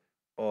don't say,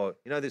 oh,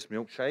 this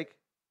milkshake?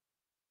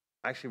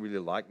 I actually really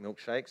like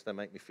milkshakes. They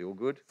make me feel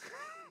good.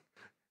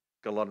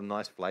 Got a lot of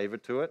nice flavor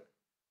to it.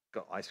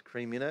 Got ice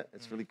cream in it.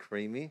 It's really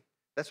creamy.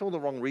 That's all the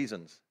wrong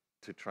reasons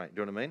to train.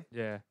 Do you know what I mean?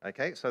 Yeah.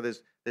 Okay, so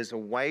there's a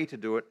way to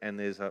do it and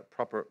there's a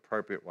proper,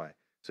 appropriate way.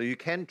 So you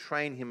can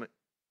train him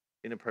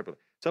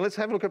inappropriately. So let's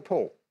have a look at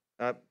Paul.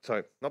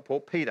 Not Paul,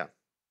 Peter.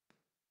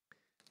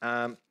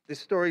 This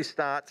story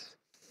starts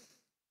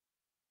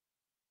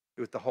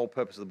with the whole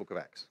purpose of the book of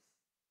Acts.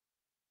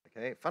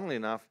 Okay, funnily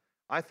enough,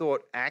 I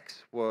thought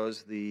Acts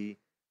was the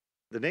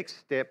next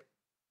step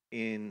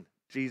in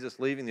Jesus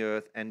leaving the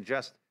earth and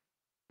just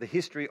the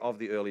history of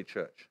the early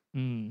church.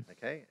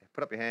 Okay,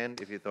 put up your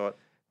hand if you thought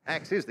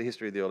Acts is the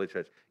history of the early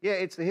church. Yeah,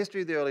 it's the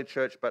history of the early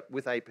church, but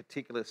with a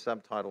particular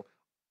subtitle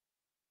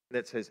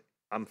that says,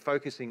 I'm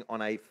focusing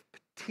on a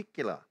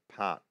particular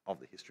part of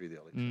the history of the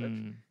early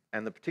church.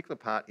 And the particular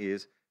part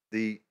is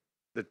the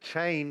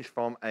change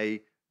from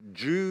a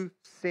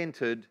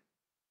Jew-centered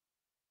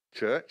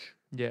church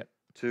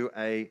to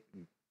a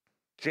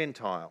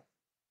Gentile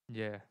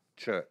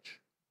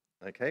church.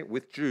 Okay,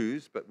 with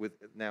Jews, but with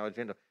now a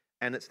Gentile.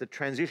 And it's the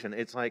transition.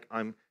 It's like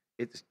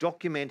it's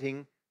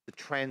documenting the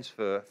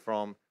transfer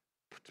from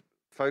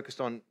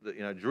focused on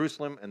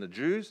Jerusalem and the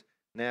Jews.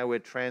 Now we're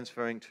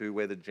transferring to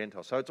where the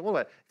Gentiles. So it's all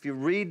about, if you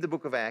read the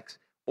book of Acts,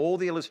 all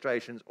the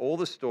illustrations, all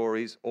the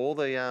stories, all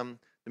the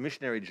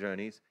missionary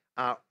journeys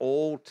are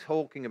all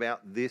talking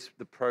about the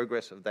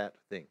progress of that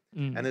thing.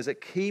 And there's a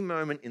key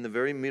moment in the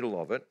very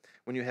middle of it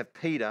when you have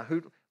Peter,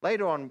 who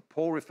later on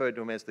Paul referred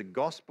to him as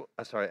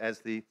as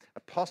the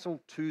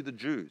apostle to the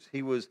Jews.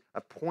 He was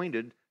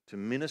appointed to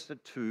minister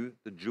to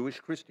the Jewish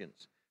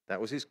Christians.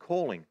 That was his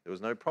calling. There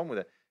was no problem with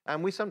it.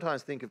 And we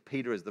sometimes think of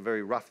Peter as the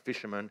very rough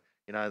fisherman,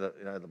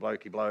 the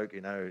blokey bloke,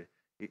 he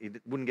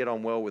wouldn't get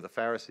on well with a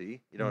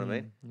Pharisee, you know what I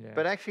mean? Yeah.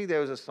 But actually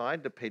there was a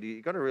side to Peter.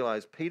 You've got to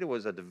realize Peter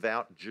was a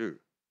devout Jew.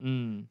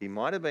 He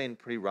might have been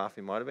pretty rough.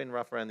 He might have been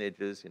rough around the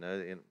edges,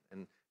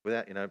 and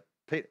without,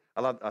 Pete,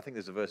 I think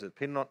there's a verse that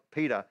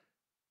Peter,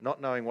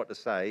 not knowing what to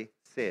say,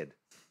 said.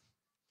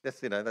 That's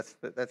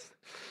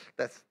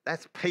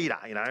Peter,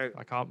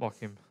 I can't mock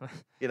him.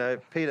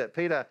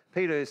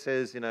 Peter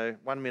says,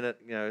 1 minute,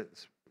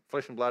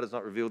 flesh and blood has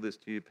not revealed this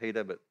to you,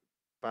 Peter, but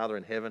Father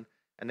in heaven.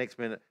 And next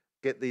minute,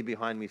 get thee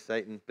behind me,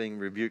 Satan, being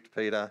rebuked,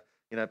 Peter.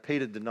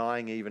 Peter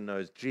denying he even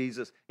knows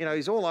Jesus.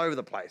 He's all over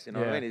the place.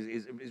 What I mean?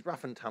 He's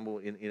rough and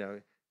tumble.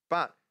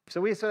 But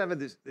So we sort of have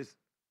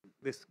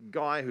this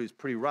guy who's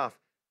pretty rough,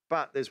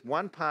 but there's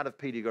one part of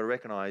Peter you got to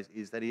recognize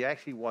is that he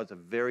actually was a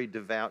very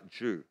devout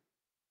Jew.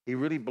 He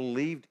really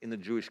believed in the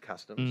Jewish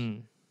customs.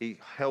 Mm. He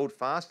held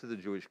fast to the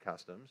Jewish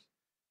customs,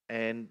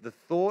 and the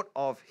thought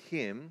of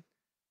him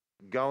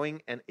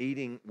going and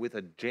eating with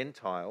a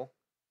Gentile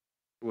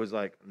was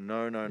like,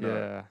 no.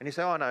 Yeah. And you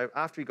say, oh no,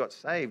 after he got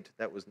saved,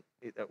 that would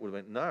have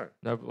been no.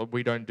 No,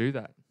 we don't do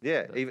that.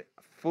 Yeah, even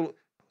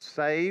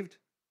saved,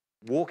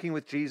 walking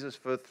with Jesus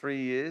for 3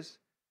 years,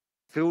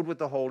 filled with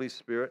the Holy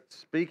Spirit,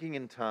 speaking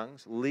in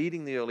tongues,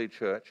 leading the early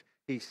church,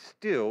 he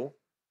still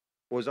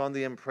was on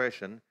the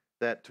impression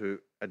that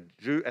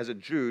as a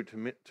Jew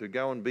to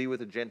go and be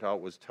with a Gentile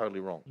was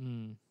totally wrong.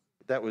 Mm.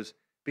 That was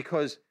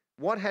because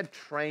what had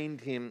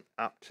trained him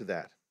up to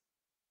that?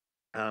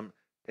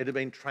 It had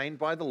been trained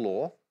by the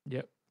law.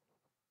 Yep.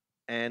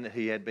 And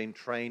he had been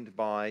trained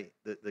by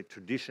the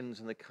traditions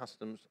and the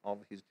customs of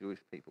his Jewish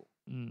people.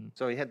 Mm.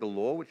 So he had the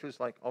law, which was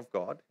like of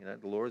God.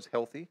 The law is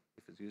healthy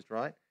if it's used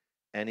right.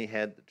 And he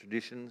had the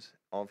traditions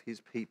of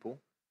his people.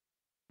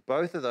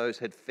 Both of those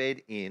had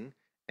fed in.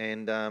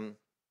 And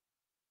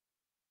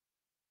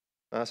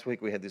last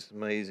week we had this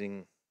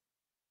amazing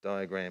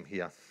diagram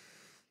here.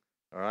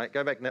 All right,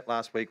 go back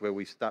last week where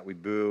we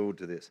build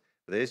to this.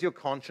 There's your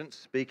conscience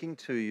speaking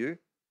to you.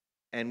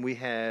 And we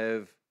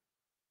have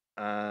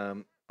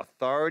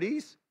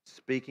authorities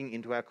speaking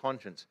into our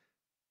conscience.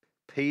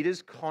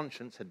 Peter's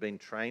conscience had been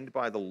trained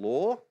by the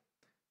law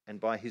and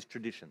by his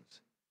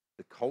traditions.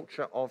 The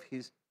culture of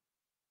his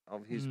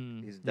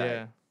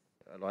day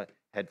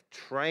had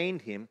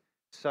trained him.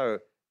 So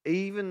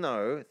even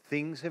though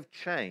things have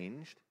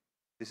changed,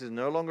 this is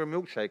no longer a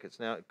milkshake. It's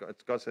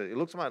God said it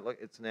looks like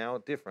it's now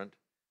different.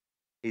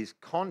 His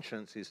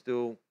conscience is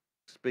still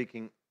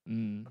speaking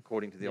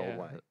according to the old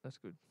way. That's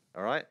good.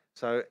 All right.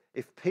 So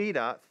if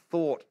Peter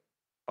thought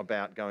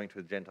about going to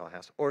a Gentile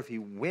house, or if he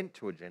went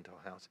to a Gentile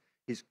house,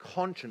 his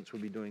conscience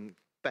would be doing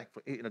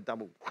backflip in a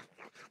double.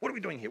 What are we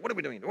doing here? What are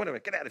we doing?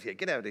 Get out of here!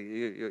 Get out of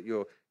here!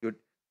 You're.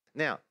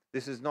 Now,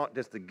 this is not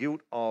just the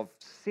guilt of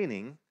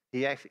sinning.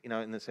 He actually,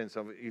 in the sense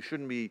of you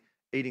shouldn't be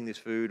eating this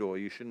food or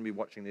you shouldn't be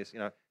watching this.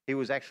 He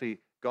was actually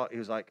He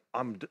was like,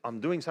 I'm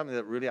doing something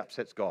that really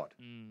upsets God.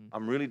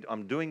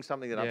 I'm doing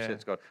something that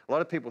upsets God. A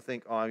lot of people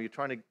think, oh, you're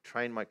trying to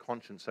train my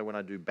conscience so when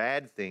I do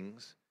bad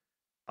things,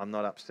 I'm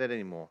not upset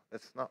anymore.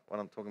 That's not what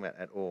I'm talking about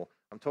at all.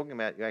 I'm talking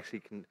about you actually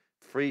can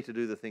free to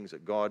do the things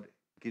that God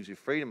gives you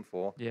freedom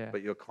for,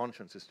 but your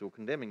conscience is still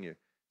condemning you.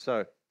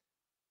 So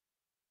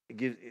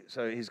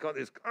he's got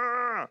this.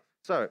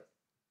 So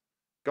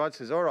God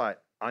says, all right,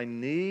 I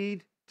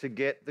need to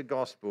get the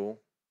gospel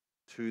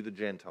to the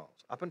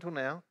Gentiles. Up until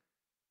now,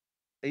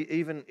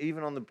 even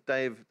on the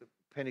day of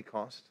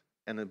Pentecost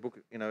and the book,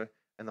 and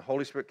the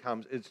Holy Spirit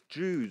comes, it's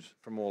Jews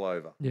from all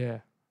over. Yeah.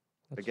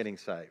 Are getting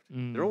saved.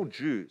 They're all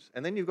Jews,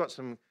 and then you've got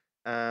some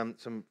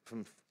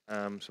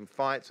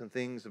fights and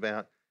things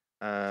about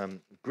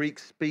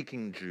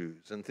Greek-speaking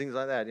Jews and things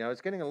like that.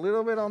 It's getting a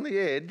little bit on the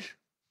edge.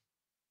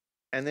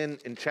 And then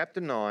in chapter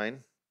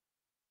 9,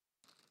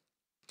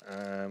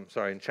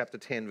 in chapter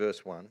 10,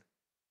 verse 1.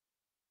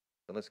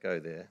 So let's go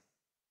there.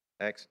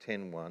 Acts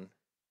 10:1.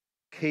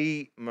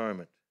 Key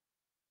moment.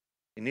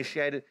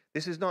 Initiated.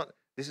 This is not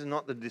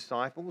the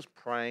disciples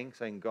praying,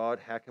 saying, God,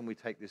 how can we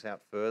take this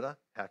out further?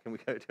 How can we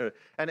go to it?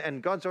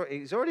 And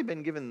he's already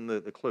been given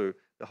the clue.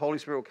 The Holy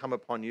Spirit will come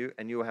upon you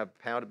and you will have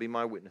power to be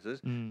my witnesses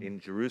in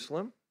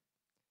Jerusalem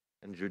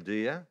and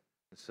Judea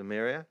and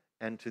Samaria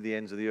and to the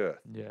ends of the earth.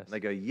 Yes. And they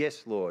go,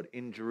 yes, Lord,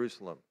 in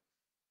Jerusalem.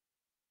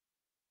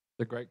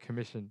 The Great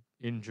Commission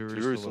in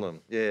Jerusalem.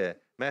 Jerusalem, yeah.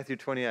 Matthew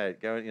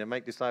 28, go and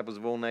make disciples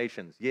of all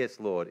nations. Yes,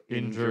 Lord,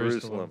 in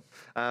Jerusalem.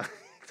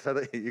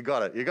 So you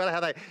got it.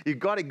 You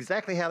got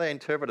exactly how they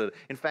interpreted it.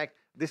 In fact,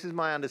 this is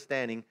my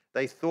understanding.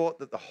 They thought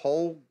that the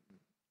whole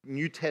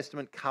New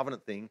Testament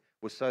covenant thing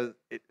was so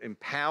it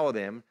empower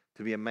them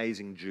to be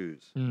amazing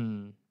Jews.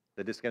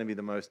 They're just going to be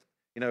the most,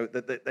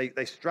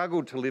 they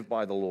struggled to live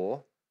by the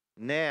law.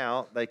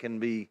 Now they can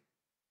be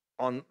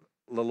on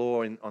the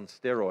law on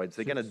steroids.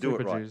 They're going to do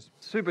it right. Jews.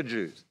 Super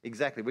Jews.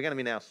 Exactly. We're going to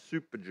be now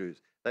super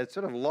Jews. They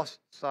sort of lost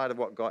sight of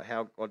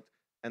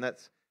and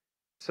that's,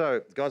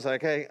 so God's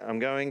like, okay, I'm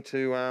going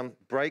to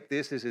break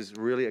this. This is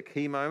really a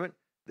key moment.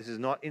 This is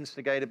not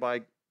instigated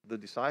by the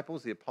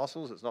disciples, the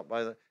apostles. It's not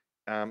by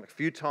a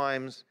few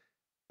times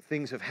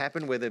things have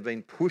happened where they've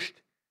been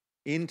pushed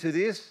into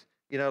this.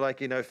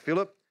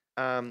 Philip,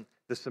 the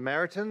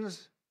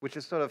Samaritans, which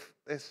is they're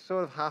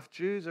sort of half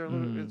Jews, or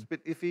it's a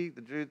bit iffy.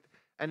 The Jews,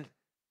 and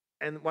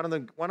one of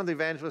the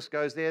evangelists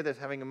goes there. They're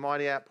having a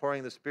mighty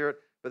outpouring of the Spirit,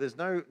 but there's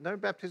no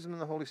baptism in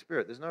the Holy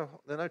Spirit. There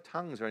are no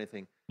tongues or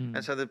anything.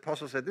 And so the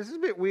apostle said, this is a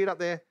bit weird up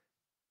there.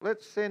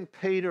 Let's send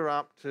Peter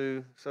up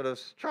to sort of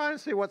try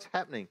and see what's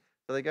happening.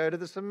 So they go to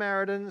the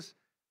Samaritans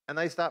and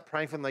they start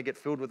praying for them. They get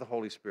filled with the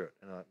Holy Spirit.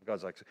 And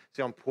God's like,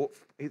 see,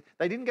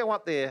 they didn't go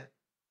up there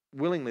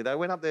willingly. They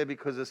went up there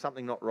because there's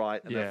something not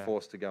right and they're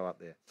forced to go up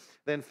there.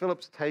 Then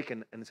Philip's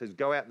taken and says,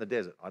 go out in the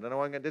desert. I don't know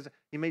why I'm going to the desert.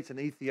 He meets an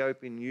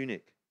Ethiopian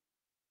eunuch,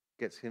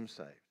 gets him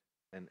saved.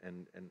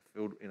 and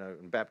filled,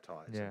 and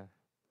baptized. Yeah.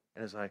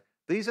 And it's like,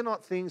 these are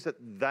not things that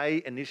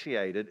they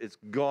initiated. It's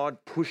God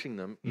pushing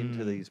them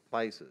into these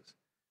places.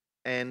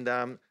 And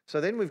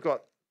so then we've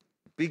got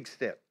big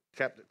step,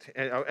 chapter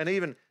 10, and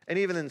even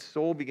then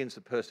Saul begins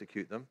to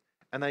persecute them,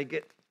 and they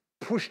get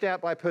pushed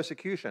out by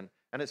persecution.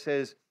 And it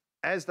says,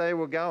 as they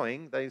were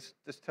going, they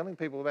just telling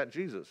people about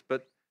Jesus,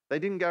 but they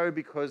didn't go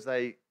because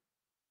they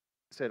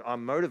said,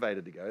 I'm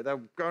motivated to go. They've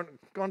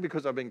gone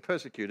because they're being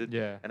persecuted.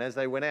 Yeah. And as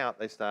they went out,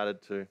 they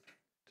started to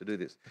do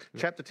this.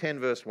 Chapter 10,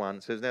 verse 1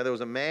 says, now there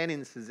was a man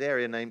in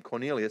Caesarea named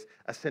Cornelius,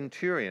 a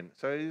centurion.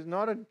 So he's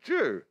not a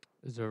Jew.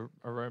 He's a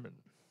Roman.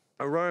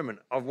 A Roman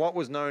of what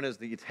was known as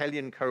the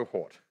Italian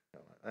cohort.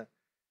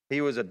 He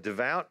was a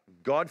devout,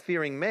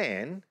 God-fearing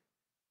man,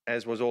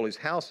 as was all his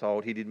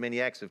household. He did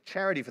many acts of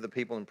charity for the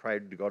people and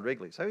prayed to God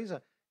regularly. So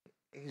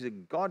he's a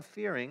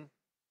God-fearing,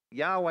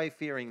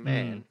 Yahweh-fearing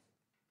man,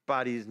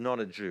 but he's not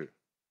a Jew.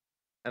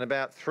 And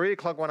about 3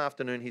 o'clock one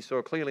afternoon, he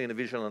saw clearly in a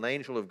vision an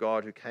angel of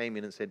God who came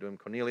in and said to him,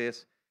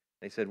 Cornelius.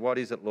 And he said, what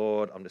is it,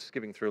 Lord? I'm just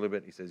skipping through a little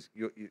bit. He says,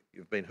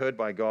 you've been heard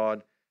by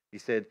God. He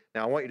said,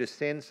 now I want you to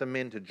send some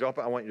men to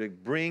Joppa. I want you to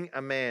bring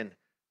a man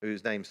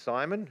whose name's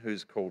Simon,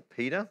 who's called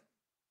Peter,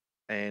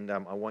 and I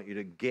want you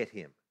to get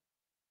him.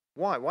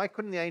 Why? Why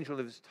couldn't the angel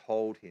have just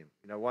told him?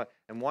 Why?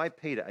 And why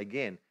Peter?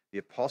 Again, the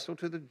apostle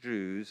to the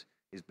Jews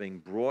is being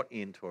brought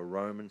into a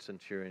Roman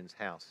centurion's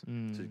house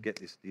to get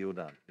this deal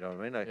done. You know what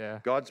I mean? Yeah.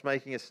 God's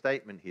making a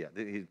statement here.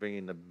 He's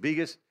bringing the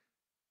biggest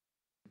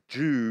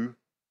Jew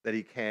that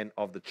he can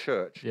of the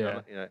church,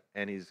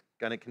 and he's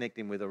going to connect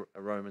him with a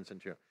Roman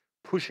centurion,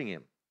 pushing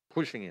him.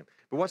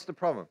 But what's the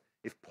problem?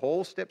 If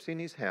Paul steps in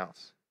his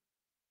house,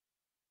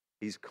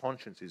 his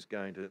conscience is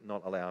going to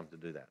not allow him to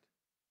do that.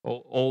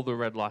 All the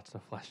red lights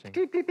are flashing.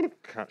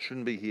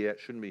 Shouldn't be here.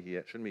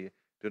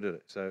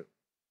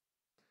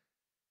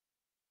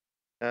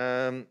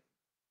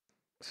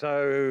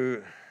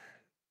 So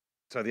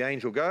the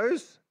angel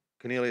goes.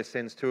 Cornelius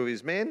sends 2 of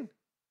his men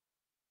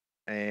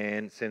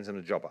and sends them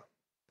to Joppa.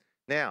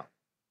 Now,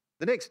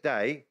 the next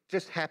day,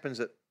 just happens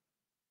that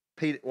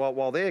Peter,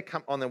 while they're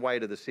on their way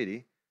to the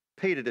city,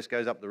 Peter just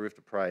goes up the roof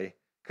to pray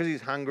because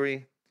he's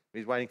hungry.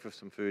 He's waiting for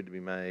some food to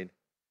be made.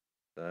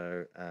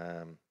 So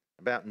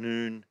about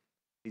noon,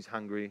 he's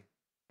hungry.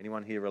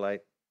 Anyone here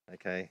relate?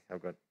 Okay,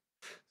 I've got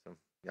some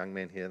young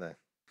men here.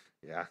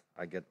 Yeah,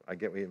 I get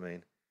what you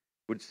mean.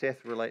 Would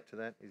Seth relate to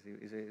that? Is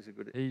he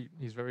good?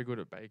 He's very good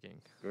at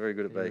baking. Very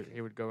good at baking.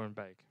 He would go and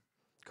bake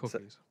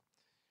cookies.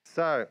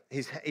 So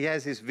he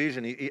has this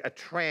vision. A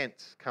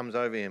trance comes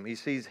over him. He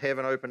sees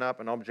heaven open up,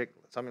 an object,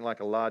 something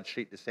like a large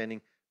sheet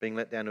descending, being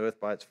let down to earth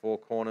by its 4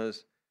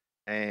 corners.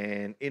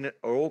 And in it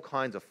are all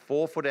kinds of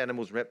 4-foot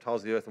animals,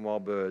 reptiles of the earth, and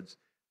wild birds.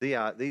 These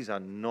are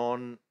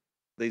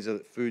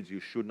foods you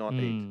should not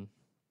eat.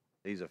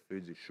 These are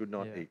foods you should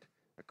not eat.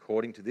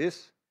 According to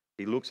this,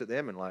 he looks at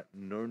them and like,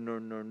 no.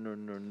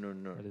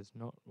 That is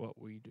not what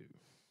we do.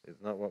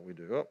 It's not what we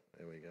do. Oh,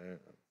 there we go.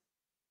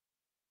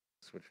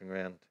 Switching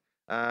around.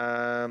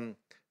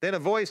 Then a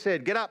voice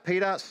said, get up,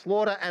 Peter,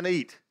 slaughter and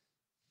eat.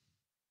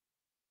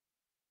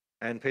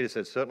 And Peter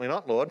said, certainly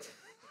not, Lord.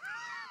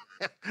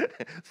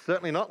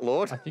 Certainly not,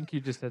 Lord. I think you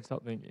just said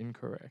something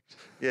incorrect.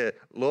 Yeah,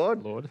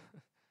 Lord.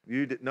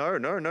 You did no.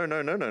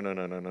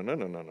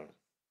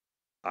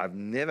 I've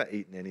never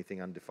eaten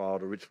anything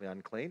undefiled or ritually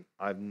unclean.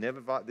 I've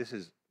never. This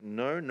is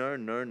no.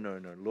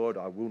 Lord,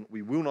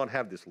 we will not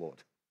have this,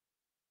 Lord.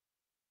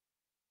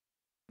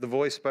 The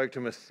voice spoke to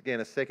him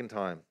again a second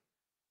time.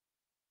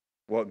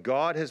 What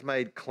God has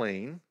made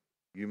clean,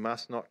 you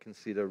must not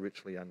consider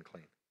ritually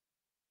unclean.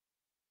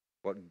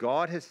 What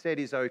God has said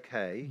is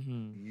okay,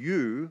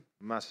 you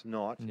must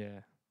not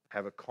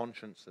have a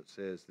conscience that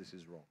says this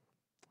is wrong.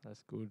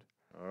 That's good.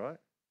 All right?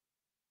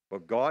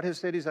 What God has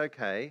said is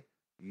okay,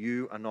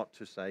 you are not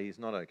to say is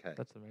not okay.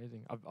 That's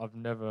amazing. I've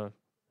never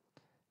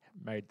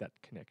made that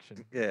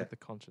connection with the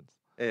conscience.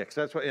 Yeah,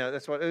 because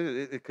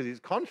because his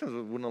conscience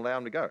wouldn't allow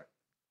him to go.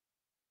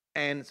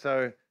 And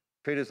so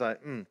Peter's like,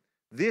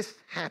 this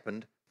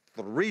happened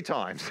 3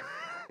 times,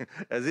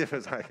 as if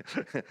it's like,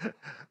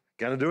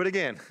 gonna do it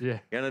again. Yeah.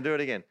 Gonna do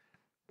it again.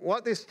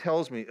 What this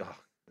tells me,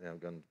 now I've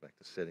gone back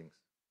to settings.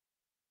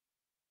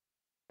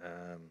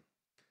 Let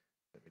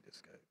me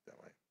just go that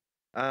way.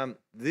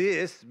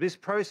 This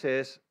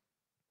process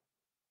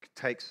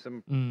takes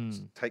some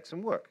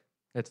work.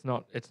 It's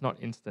not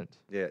instant.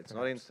 Yeah, it's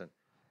not instant.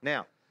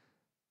 Now,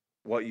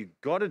 what you've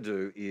got to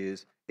do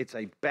is it's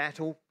a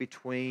battle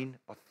between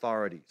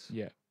authorities.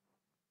 Yeah.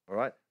 All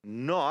right?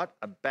 Not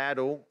a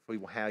battle for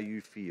how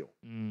you feel.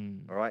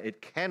 All right?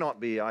 It cannot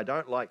be, I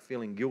don't like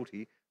feeling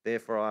guilty,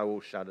 therefore I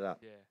will shut it up.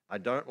 Yeah. I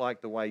don't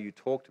like the way you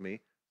talk to me,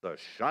 so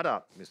shut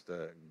up,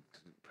 Mr.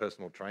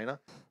 Personal Trainer.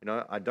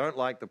 I don't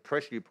like the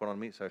pressure you put on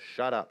me, so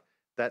shut up.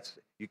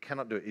 You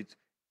cannot do it.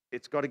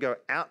 It's got to go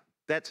out.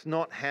 That's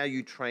not how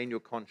you train your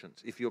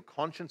conscience. If your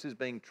conscience is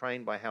being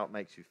trained by how it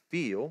makes you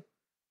feel,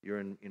 you're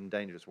in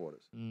dangerous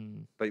waters.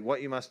 But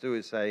what you must do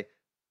is say,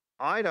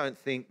 I don't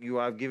think you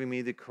are giving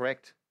me the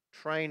correct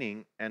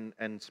training and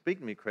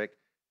speaking to me correct.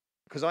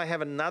 because I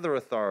have another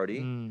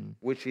authority, Mm.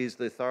 which is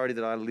the authority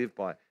that I live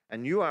by.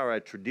 And you are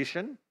a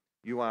tradition,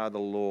 you are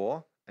the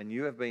law, and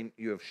you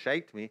have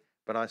shaped me.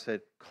 But I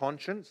said,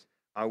 conscience,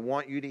 I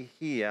want you to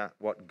hear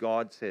what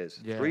God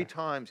says. Yeah. 3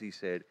 times he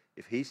said,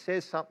 if he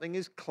says something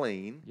is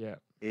clean, Yeah.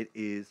 it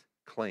is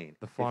clean.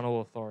 The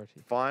final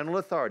authority. Final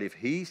authority. If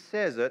he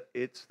says it,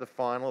 it's the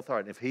final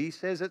authority. If he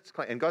says it's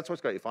clean, and God's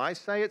what's great. If I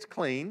say it's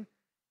clean,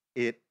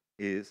 it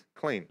is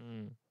clean.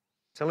 Mm.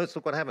 So let's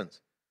look what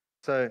happens.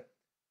 So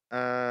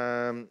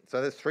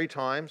there's 3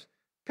 times.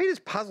 Peter's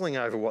puzzling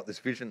over what this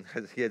vision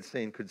he had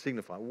seen could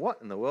signify.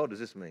 What in the world does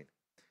this mean?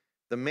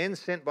 The men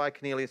sent by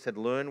Cornelius had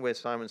learned where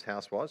Simon's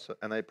house was,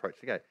 and they approached.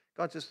 Okay,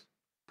 God's just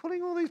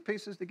putting all these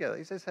pieces together.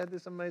 He's just had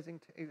this amazing.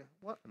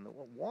 What?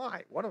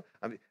 Why? What?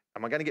 Am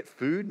I going to get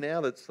food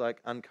now that's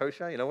like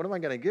unkosher? What am I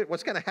going to get?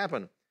 What's going to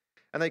happen?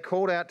 And they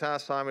called out to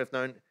ask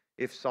Simon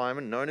if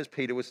Simon, known as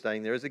Peter, was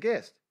staying there as a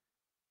guest.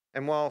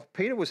 And while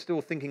Peter was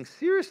still thinking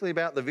seriously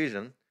about the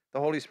vision, the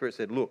Holy Spirit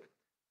said, "Look,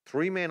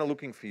 3 men are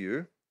looking for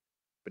you,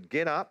 but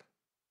get up,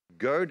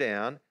 go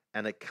down,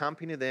 and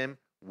accompany them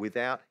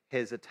without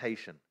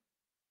hesitation.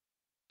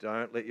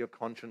 Don't let your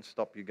conscience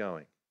stop you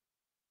going,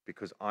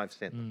 because I've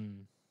sent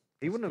them."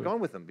 He wouldn't have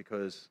gone with them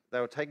because they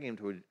were taking him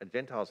to a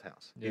Gentile's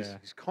house. Yeah.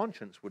 His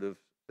conscience would have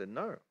said,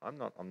 "No, I'm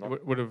not.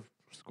 Would have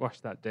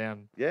squashed that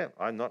down. Yeah,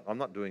 I'm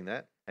not doing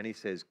that." And he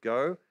says,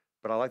 "Go,"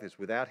 but I like this,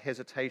 without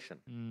hesitation.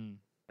 Mm.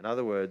 In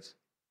other words,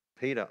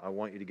 Peter, I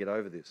want you to get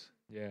over this.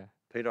 Yeah.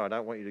 Peter, I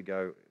don't want you to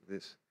go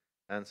this.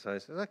 And so he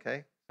says,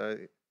 okay. So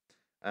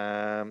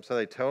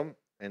they tell him,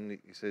 and he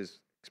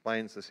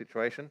explains the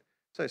situation.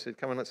 So he said,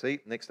 come on, let's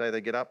eat. Next day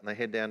they get up and they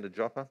head down to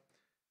Joppa.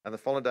 And the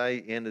following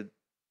day,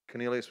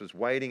 Cornelius was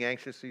waiting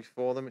anxiously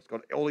for them. He's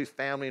got all his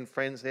family and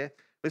friends there.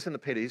 Listen to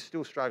Peter. He's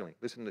still struggling.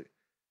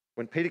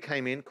 When Peter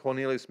came in,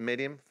 Cornelius met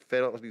him,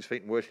 fell at his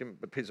feet and worshipped him.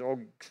 But Peter said, "Oh,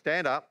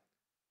 stand up.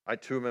 I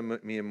too am a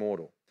mere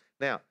mortal."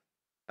 Now,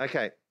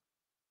 okay,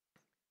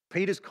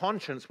 Peter's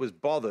conscience was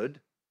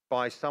bothered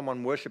by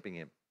someone worshipping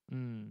him.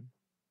 Mm.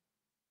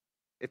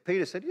 If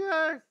Peter said,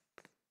 "Yeah,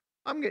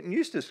 I'm getting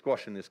used to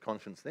squashing this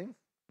conscience thing.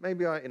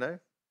 Maybe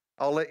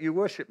I'll let you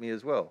worship me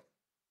as well.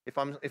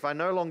 If I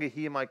no longer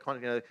hear my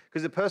conscience,"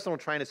 because the personal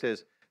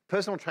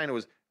trainer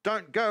was,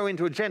 don't go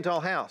into a Gentile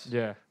house.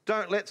 Yeah.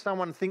 Don't let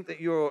someone think that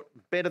you're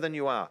better than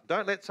you are.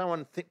 Don't let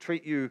someone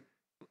treat you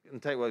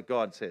and take what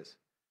God says.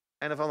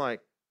 And if I'm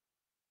like,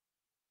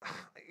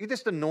 you're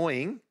just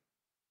annoying,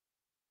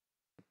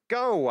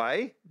 go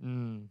away.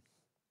 Mm.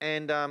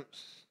 And,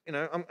 in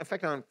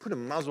fact, I'm going to put a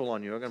muzzle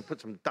on you. I'm going to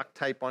put some duct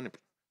tape on you.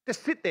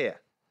 Just sit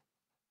there.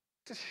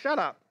 Just shut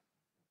up.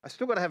 I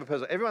still got to have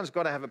everyone's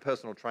got to have a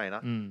personal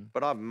trainer,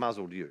 but I've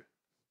muzzled you.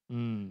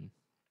 Mm.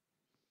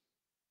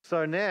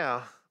 So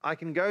now I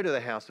can go to the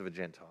house of a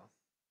Gentile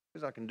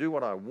because I can do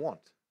what I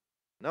want.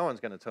 No one's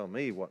going to tell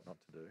me what not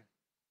to do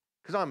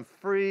because I'm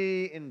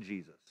free in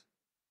Jesus.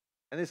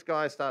 And this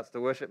guy starts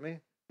to worship me.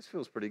 This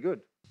feels pretty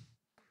good.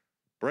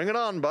 Bring it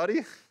on,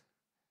 buddy.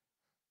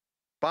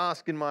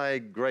 Bask in my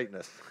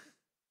greatness.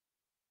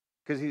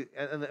 Because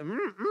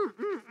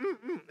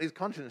his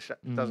conscience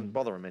doesn't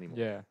bother him anymore.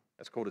 Yeah.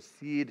 It's called a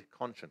seared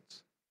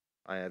conscience.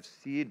 I have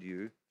seared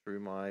you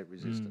through my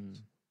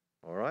resistance.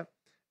 All right?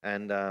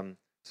 And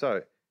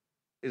so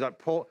he's like,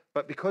 Paul,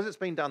 but because it's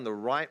been done the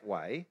right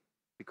way,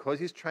 because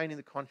he's training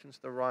the conscience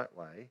the right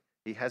way,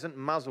 he hasn't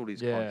muzzled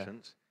his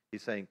conscience.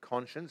 He's saying,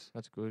 conscience,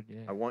 that's good.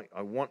 Yeah.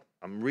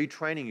 I'm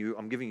retraining you.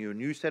 I'm giving you a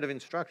new set of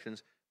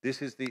instructions.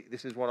 This is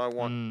what I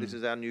want. This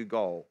is our new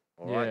goal.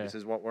 All right? This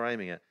is what we're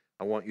aiming at.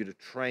 I want you to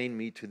train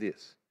me to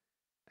this.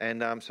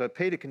 And so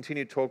Peter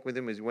continued to talk with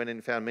him as he went in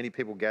and found many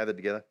people gathered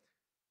together.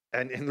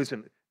 And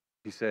listen,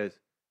 he says,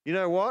 you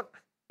know what?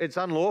 It's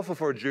unlawful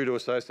for a Jew to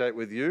associate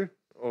with you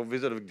or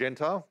visit a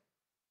Gentile.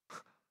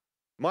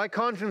 My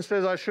conscience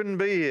says I shouldn't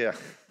be here.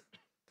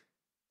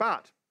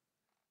 But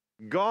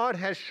God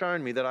has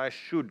shown me that I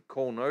should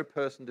call no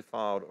person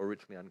defiled or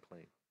ritually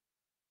unclean.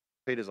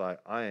 Peter's like,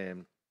 I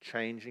am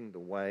changing the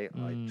way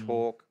I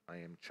talk. I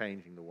am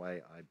changing the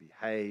way I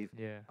behave.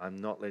 Yeah.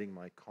 I'm not letting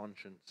my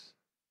conscience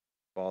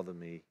bother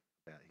me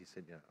about it. He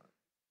said,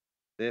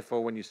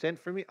 therefore, when you sent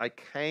for me, I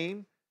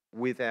came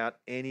without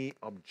any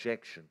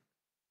objection.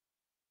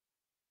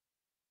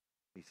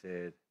 He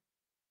said,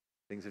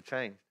 things have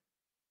changed.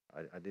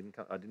 I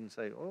didn't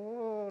say,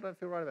 oh, I don't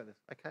feel right about this.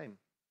 I came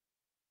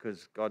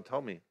because God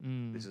told me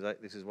this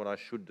is what I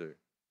should do.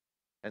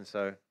 And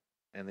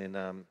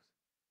then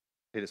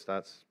Peter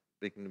starts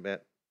speaking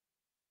about,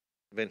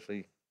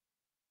 eventually,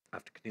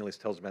 after Cornelius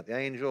tells him about the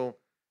angel,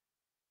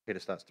 Peter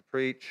starts to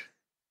preach.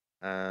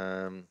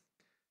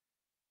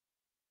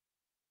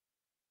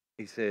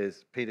 He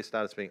says, Peter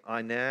started speaking,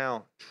 I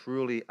now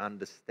truly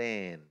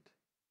understand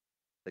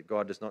that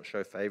God does not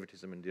show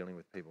favoritism in dealing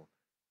with people.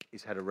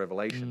 He's had a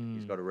revelation.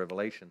 He's got a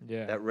revelation.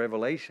 Yeah. That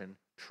revelation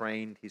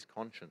trained his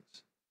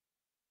conscience.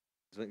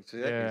 See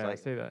that? Yeah, He's like, I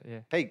see that, yeah.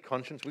 hey,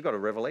 conscience, we got a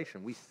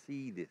revelation. We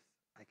see this.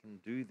 I can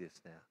do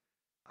this now.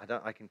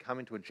 I can come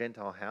into a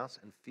Gentile house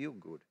and feel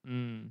good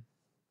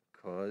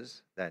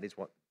because that is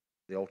what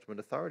the ultimate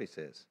authority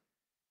says.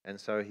 And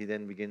so he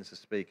then begins to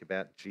speak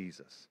about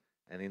Jesus.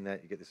 And in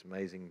that, you get this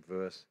amazing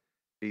verse,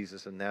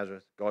 Jesus of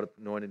Nazareth, God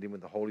anointed him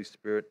with the Holy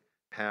Spirit,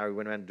 power. He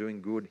went around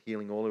doing good,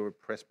 healing all who were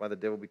oppressed by the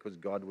devil because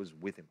God was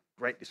with him.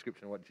 Great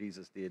description of what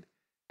Jesus did.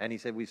 And he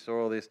said, we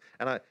saw all this.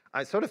 And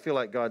I sort of feel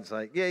like God's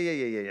like,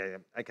 yeah.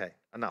 Okay,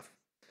 enough.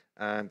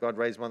 God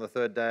raised him on the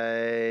third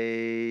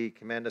day,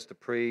 command us to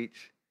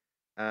preach.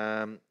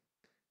 And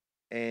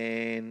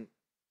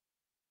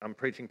I'm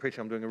preaching,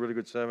 I'm doing a really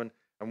good sermon.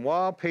 And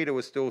while Peter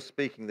was still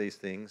speaking these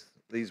things,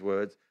 these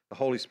words, the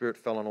Holy Spirit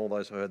fell on all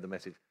those who heard the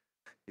message.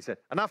 He said,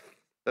 enough.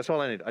 That's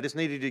all I need. I just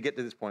needed you to get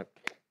to this point.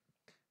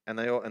 And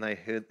they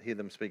hear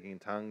them speaking in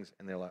tongues,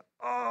 and they're like,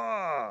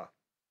 oh,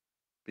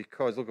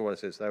 because look at what it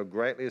says. They were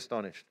greatly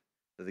astonished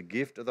that the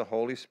gift of the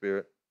Holy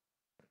Spirit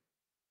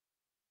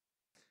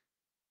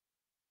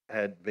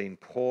had been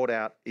poured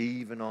out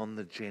even on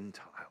the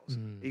Gentiles,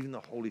 even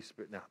the Holy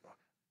Spirit. Now,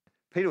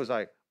 Peter was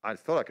like, I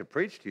thought I could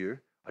preach to you.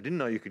 I didn't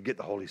know you could get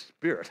the Holy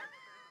Spirit.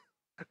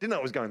 I didn't know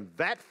it was going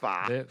that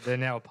far. They're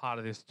now a part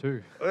of this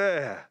too.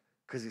 Yeah,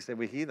 because he said,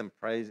 we hear them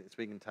praise,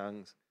 speak in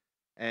tongues.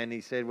 And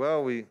he said,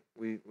 well, I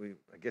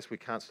guess we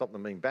can't stop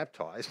them being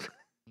baptized.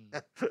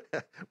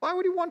 Why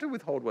would he want to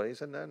withhold what? He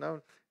said,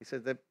 no. He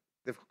said, they've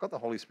got the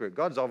Holy Spirit.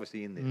 God's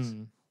obviously in this.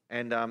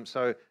 And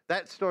so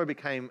that story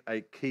became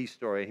a key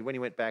story. When he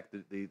went back,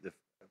 the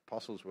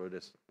apostles were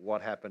just,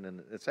 what happened?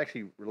 And it's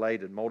actually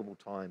related multiple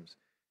times,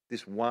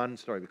 this one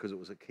story, because it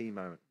was a key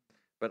moment.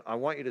 But I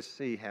want you to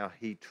see how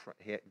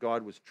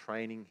God was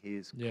training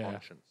his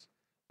conscience,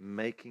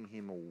 making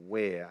him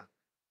aware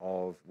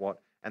of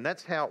what, and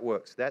that's how it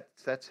works.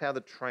 That's how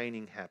the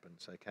training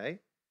happens, okay?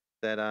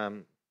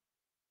 That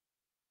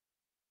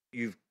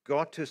you've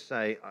got to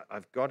say,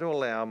 I've got to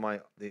allow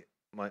my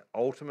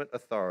ultimate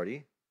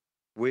authority,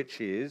 which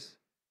is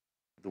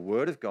the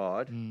Word of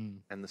God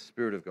and the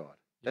Spirit of God.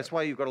 That's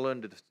why you've got to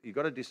learn you've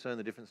got to discern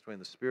the difference between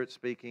the Spirit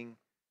speaking,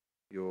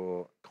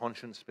 your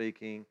conscience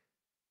speaking,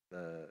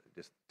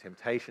 just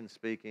temptation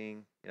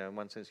speaking, in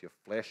one sense, your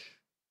flesh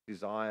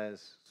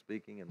desires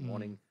speaking and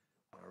wanting,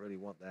 I really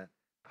want that.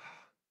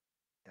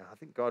 I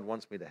think God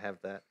wants me to have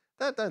that.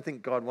 I don't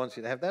think God wants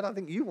you to have that. I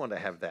think you want to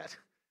have that.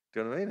 Do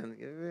you know what I mean? And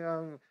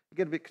you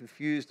get a bit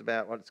confused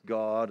about what's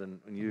God and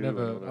you.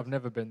 I've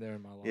never been there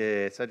in my life.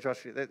 Yeah, so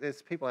Josh,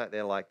 there's people out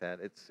there like that.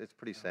 It's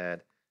pretty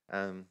sad.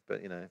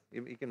 But,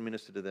 you can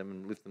minister to them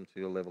and lift them to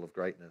your level of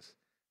greatness.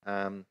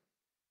 But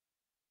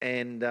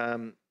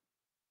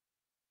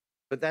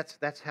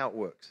that's how it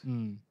works.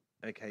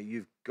 Okay,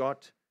 you've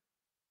got.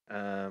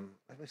 Let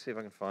me see if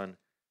I can find.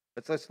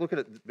 Let's look at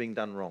it being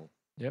done wrong.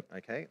 Yep.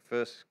 Okay.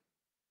 First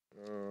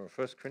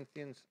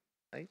Corinthians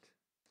 8.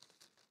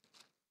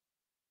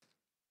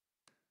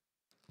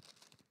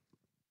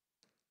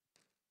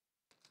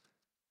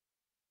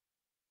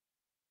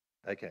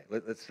 Okay.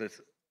 Let's.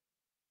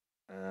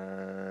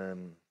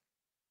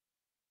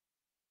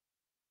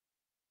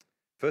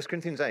 1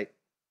 Corinthians 8.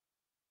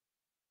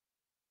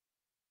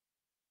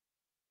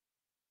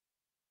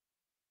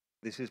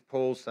 This is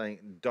Paul saying,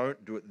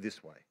 don't do it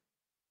this way.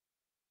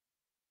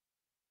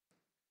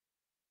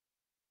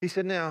 He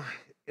said, now,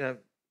 a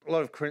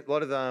lot of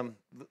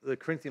the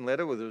Corinthian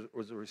letter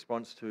was a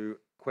response to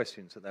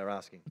questions that they were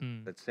asking.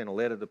 They'd sent a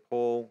letter to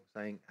Paul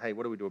saying, hey,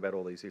 what do we do about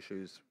all these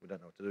issues? We don't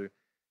know what to do.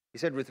 He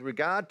said, with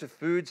regard to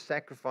food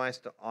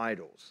sacrificed to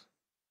idols.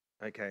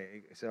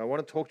 Okay, so I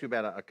want to talk to you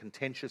about a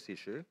contentious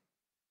issue,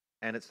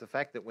 and it's the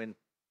fact that when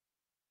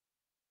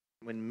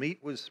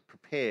meat was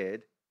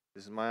prepared,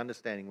 this is my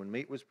understanding, when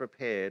meat was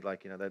prepared,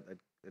 like, they'd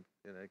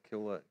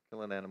kill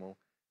an animal,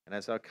 and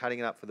as they were cutting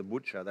it up for the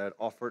butcher, they would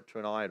offer it to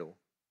an idol,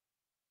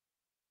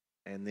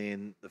 and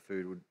then the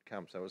food would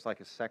come. So it was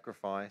like a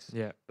sacrifice,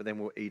 but then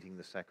we're eating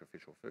the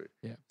sacrificial food.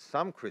 Yeah.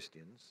 Some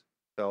Christians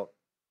felt,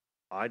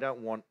 I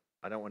don't want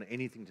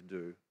anything to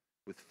do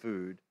with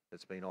food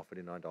that's been offered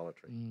in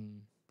idolatry.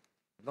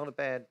 Not a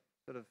bad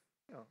sort of,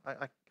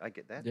 I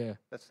get that. Yeah.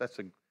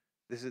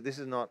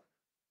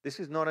 This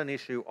is not an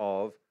issue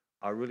of,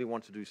 I really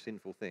want to do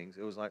sinful things.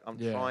 It was like, I'm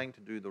trying to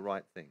do the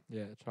right thing.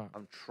 Yeah, that's right.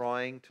 I'm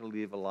trying to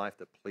live a life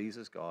that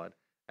pleases God.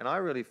 And I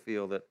really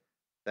feel that,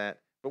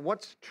 but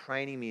what's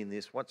training me in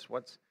this? What's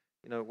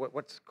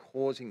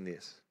causing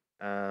this?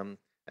 And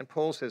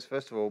Paul says,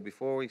 first of all,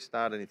 before we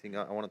start anything,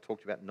 I want to talk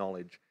to you about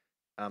knowledge.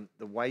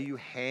 The way you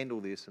handle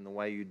this and the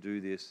way you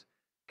do this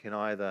can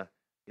either,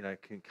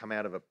 can come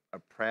out of a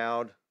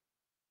proud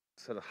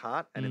sort of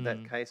heart, and in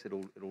that case,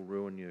 it'll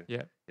ruin you.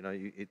 Yeah.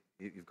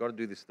 You've got to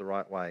do this the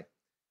right way.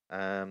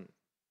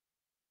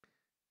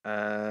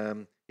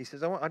 He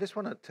says, I just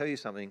want to tell you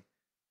something.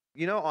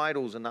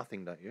 Idols are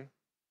nothing, don't you?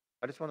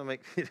 I just want to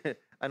make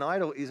an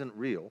idol isn't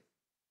real.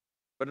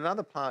 But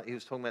another part he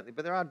was talking about,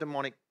 but there are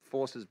demonic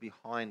forces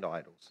behind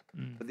idols.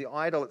 But the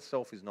idol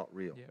itself is not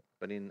real. Yep.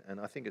 But and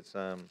I think it's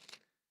rather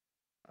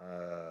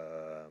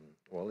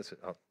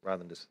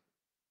than just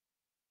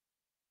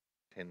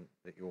 10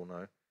 that you all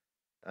know,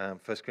 1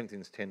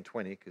 Corinthians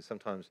 10:20, because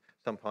sometimes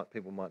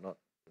people might not.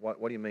 What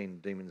do you mean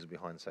demons are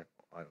behind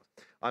idols?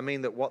 I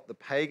mean that what the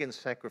pagans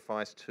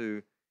sacrifice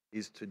to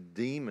is to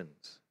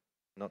demons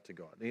not to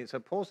God. So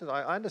Paul says,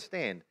 I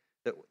understand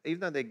that even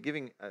though they're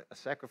giving a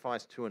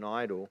sacrifice to an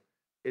idol,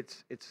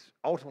 it's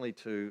ultimately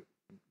to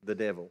the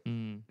devil.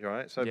 Mm.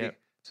 Right? So Yep.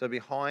 so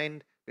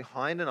behind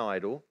an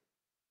idol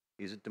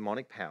is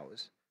demonic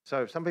powers.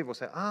 So some people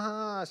say,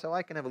 so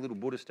I can have a little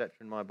Buddha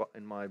statue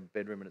in my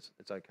bedroom and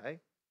it's okay.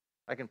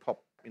 I can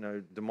pop,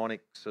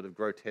 demonic sort of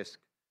grotesque,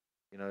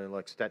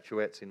 like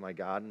statuettes in my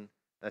garden.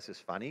 That's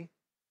just funny.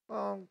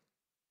 Well,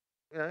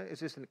 is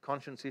this a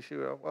conscience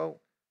issue?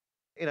 Well,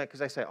 because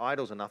they say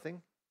idols are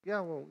nothing. Yeah,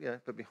 well, yeah,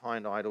 but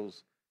behind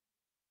idols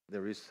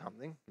there is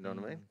something. You know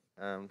what I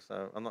mean?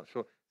 So I'm not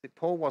sure.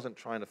 Paul wasn't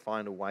trying to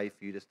find a way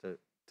for you just to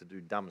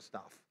do dumb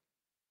stuff.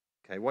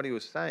 Okay, what he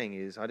was saying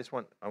is, let's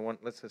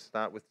just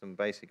start with some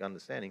basic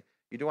understanding.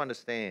 You do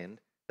understand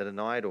that an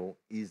idol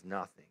is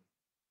nothing.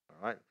 All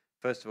right.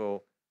 First of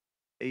all,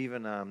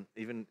 even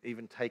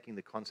taking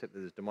the concept that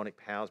there's demonic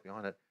powers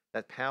behind it,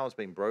 that power's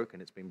been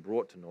broken. It's been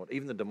brought to naught.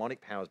 Even the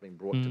demonic power's been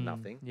brought to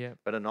nothing. Yep.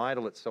 But an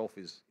idol itself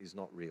is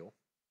not real.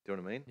 Do you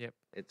know what I mean? Yep.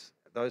 It's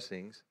those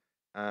things.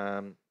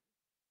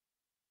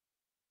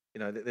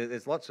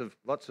 There's lots of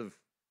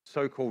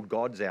so-called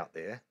gods out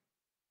there,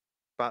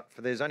 but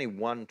there's only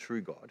one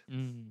true God.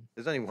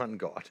 There's only one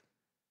God.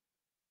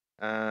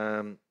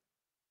 Now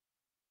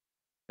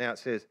it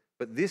says,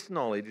 but this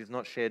knowledge is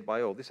not shared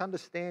by all. This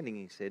understanding,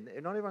 he said,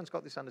 not everyone's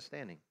got this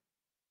understanding.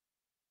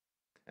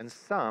 And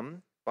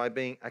some by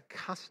being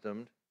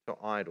accustomed to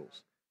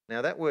idols.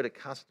 Now that word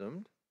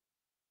accustomed,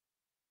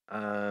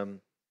 let's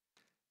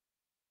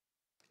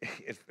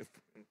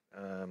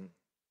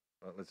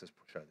just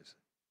show this.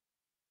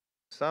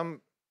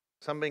 Some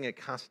being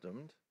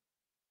accustomed.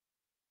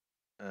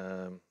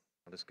 I'll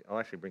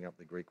actually bring up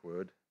the Greek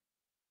word.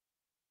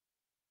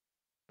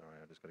 Sorry,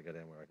 I just got to go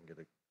down where I can get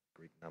a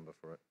Greek number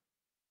for it.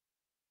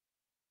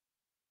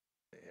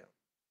 Yeah,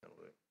 that'll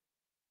do.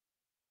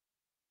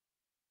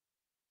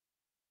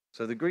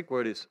 So the Greek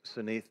word is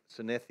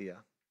synethia.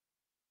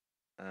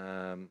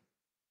 Do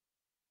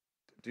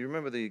you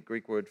remember the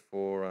Greek word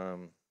for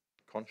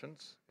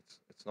conscience?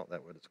 It's not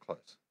that word. It's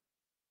close.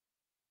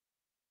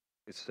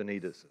 It's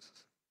synedesis.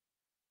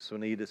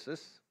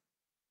 Synedesis,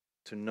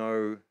 to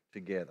know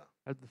together.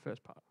 That's the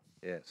first part.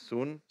 Yeah,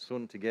 sun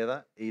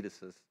together,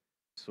 eidesis.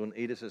 Sun,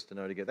 eidesis, to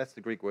know together. That's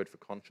the Greek word for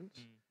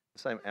conscience.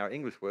 The same, our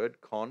English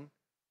word, con,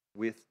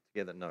 with,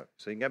 together, know.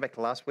 So you can go back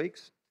to last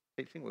week's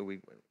teaching where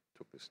we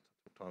took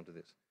time to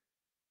this.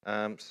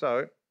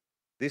 So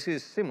this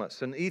is similar.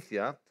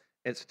 Synethia,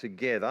 it's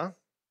together,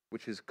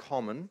 which is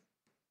common,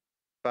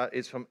 but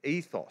it's from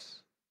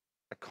ethos,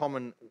 a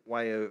common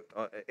way of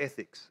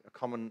ethics, a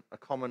common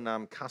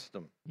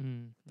custom.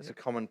 It's a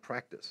common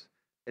practice.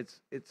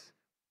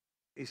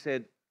 He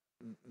said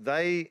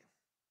they're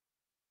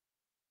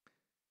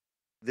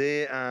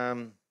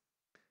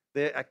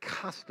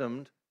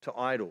accustomed to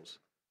idols.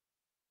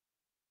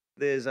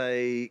 There's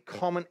a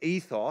common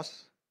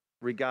ethos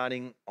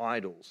regarding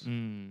idols,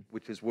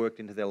 which has worked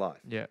into their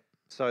life. Yeah.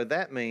 So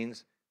that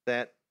means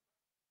that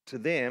to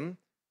them,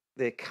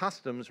 their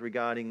customs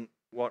regarding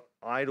what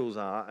idols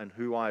are and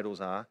who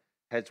idols are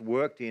has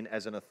worked in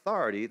as an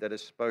authority that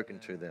has spoken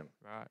to them.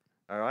 Right.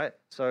 All right.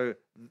 So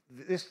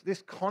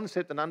this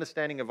concept and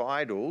understanding of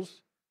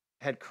idols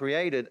had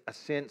created a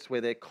sense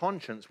where their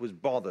conscience was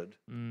bothered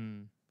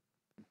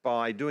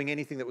by doing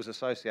anything that was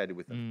associated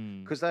with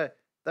them, because they're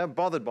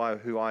bothered by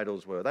who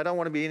idols were. They don't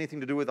want to be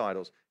anything to do with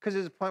idols, because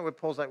there's a point where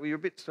Paul's like, well,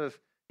 you're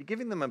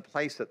giving them a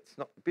place that's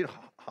not a bit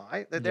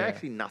high. They're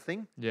actually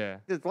nothing. Yeah.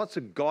 There's lots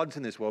of gods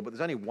in this world, but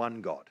there's only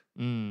one God.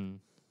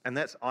 And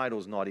that's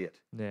idols, not it.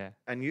 Yeah.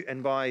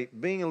 And by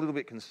being a little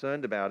bit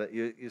concerned about it,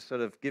 you're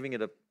sort of giving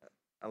it a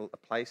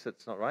place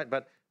that's not right.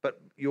 But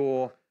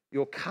your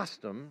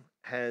custom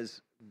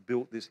has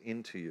built this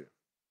into you.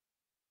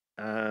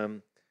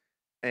 And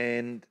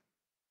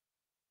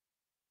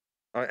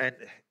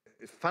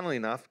funnily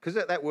enough, because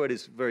that word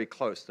is very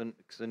close, and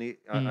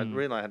I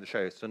really had to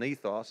show you,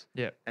 synethos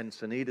and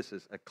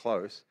synedesis are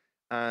close.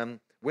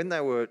 When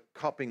they were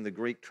copying the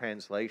Greek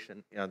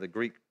translation, the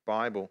Greek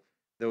Bible,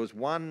 there was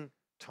one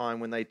time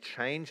when they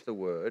changed the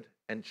word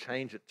and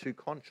changed it to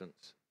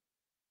conscience.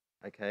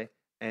 Okay,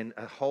 and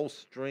a whole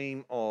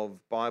stream of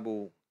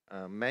Bible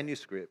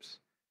manuscripts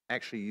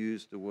actually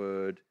used the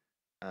word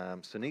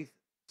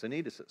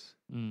synedesis,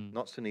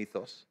 not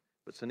synethos,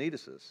 but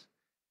synedesis.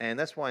 And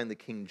that's why in the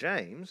King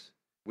James,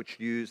 which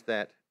used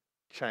that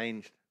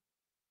changed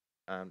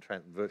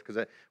verse,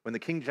 because when the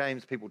King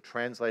James people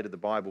translated the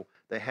Bible,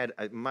 they had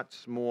a much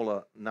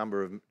smaller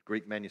number of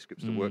Greek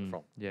manuscripts to work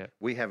from. Yeah.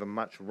 We have a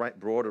much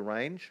broader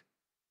range,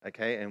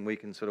 okay, and we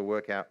can sort of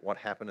work out what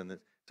happened.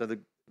 So they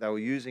were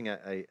using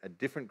a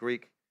different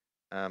Greek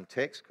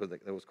text, because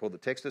that was called the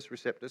Textus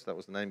Receptus. That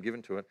was the name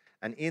given to it.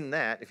 And in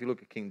that, if you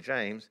look at King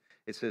James,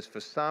 it says, for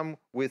some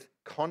with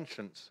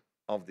conscience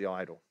of the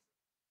idol.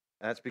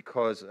 And that's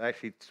because I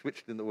actually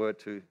switched in the word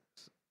to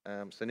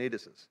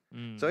synedesis.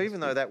 So even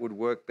though that would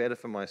work better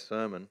for my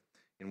sermon,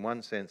 in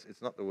one sense,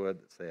 it's not the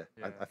word that's there.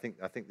 Yeah. I think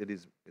that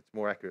it's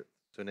more accurate,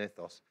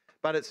 synethos.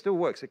 But it still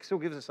works. It still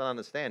gives us an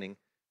understanding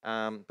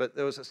But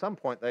there was at some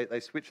point they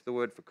switched the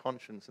word for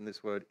conscience and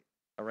this word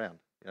around.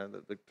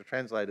 The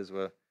translators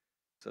were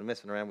sort of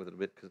messing around with it a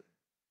bit because,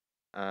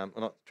 well,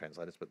 not the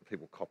translators, but the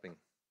people copying.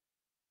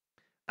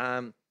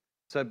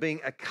 So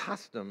being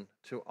accustomed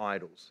to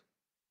idols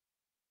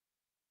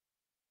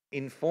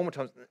in former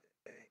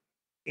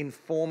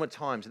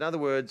times. In other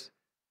words,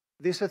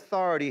 this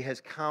authority has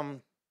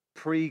come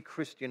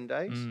pre-Christian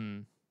days.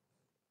 Mm.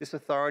 This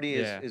authority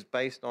Yeah. is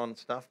based on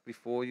stuff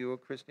before you were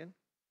Christian.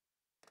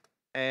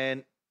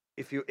 And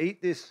if you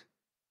eat this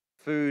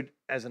food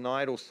as an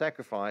idol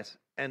sacrifice,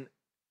 and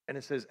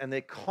it says, and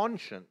their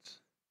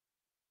conscience,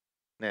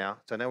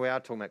 now we are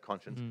talking about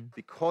conscience,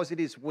 because it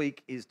is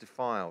weak, is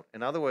defiled.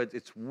 In other words,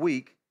 it's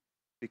weak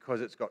because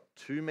it's got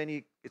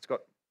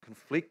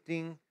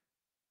conflicting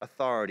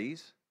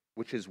authorities,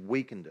 which has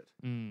weakened it.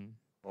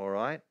 All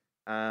right?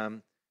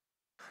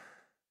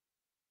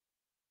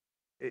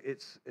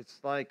 It's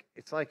like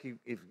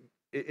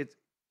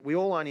we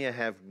all only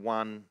have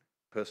one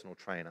personal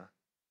trainer.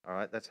 All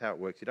right, that's how it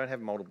works. You don't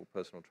have multiple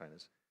personal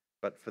trainers.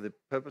 But for the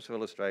purpose of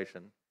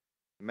illustration,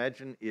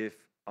 imagine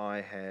if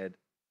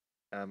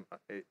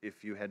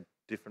if you had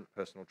different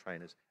personal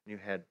trainers and you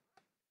had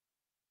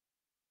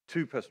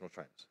two personal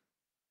trainers.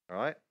 All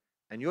right,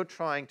 and you're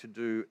trying to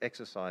do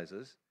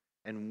exercises,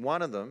 and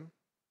one of them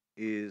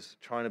is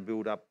trying to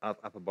build up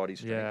upper body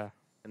strength,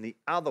 and the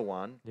other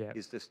one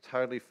is just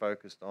totally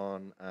focused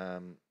on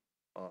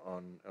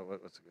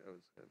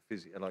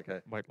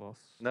weight loss.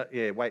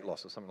 Weight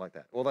loss or something like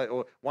that.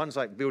 Or one's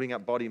like building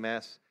up body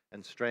mass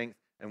and strength,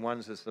 and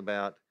one's just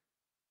about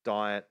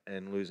diet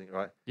and losing,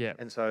 right? Yeah.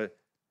 And so,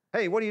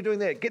 hey, what are you doing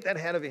there? Get that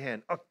out of your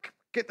hand. Oh,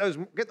 get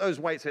those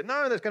weights out.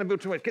 No, that's going to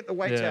build too much. Get the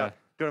weights out.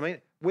 Do you know what I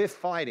mean? We're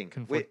fighting.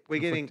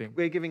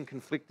 We're giving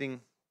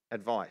conflicting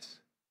advice.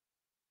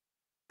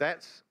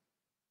 That's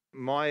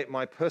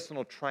my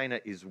personal trainer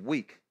is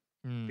weak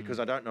because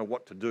I don't know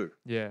what to do.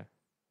 Yeah.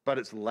 But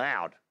it's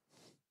loud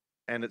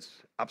and it's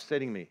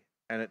upsetting me.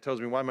 And it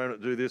tells me 1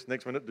 minute do this,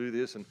 next minute do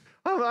this, and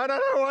I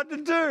don't know what to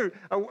do.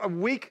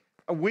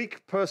 A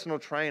weak personal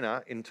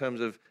trainer in terms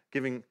of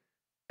giving,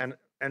 and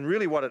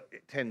really what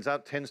it tends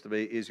to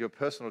be is your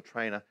personal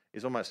trainer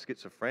is almost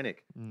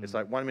schizophrenic. It's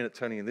like 1 minute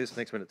telling you this,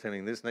 next minute telling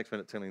you this, next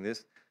minute telling you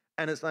this,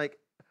 and it's like,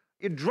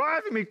 you're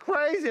driving me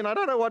crazy, and I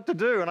don't know what to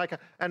do.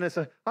 I'm just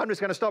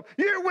going to stop.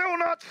 You will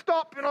not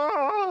stop.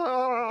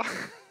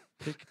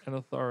 Pick an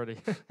authority.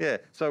 Yeah.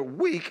 So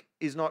weak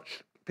is not.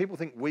 People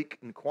think weak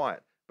and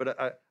quiet, but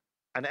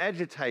an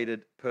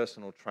agitated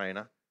personal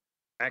trainer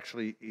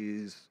actually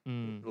is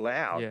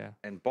loud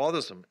and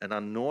bothersome and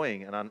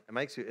annoying, and it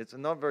makes you. It's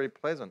not very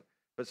pleasant.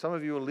 But some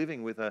of you are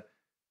living with a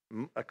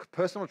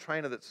personal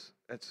trainer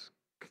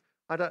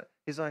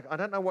He's like, I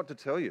don't know what to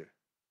tell you.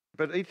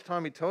 But each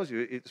time he tells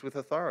you, it's with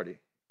authority,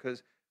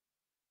 because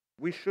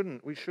we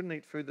shouldn't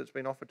eat food that's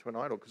been offered to an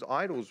idol, because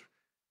idols,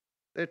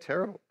 they're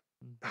terrible.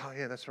 Oh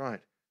yeah, that's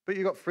right. But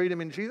you got freedom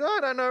in Jesus. I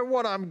don't know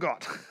what I've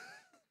got.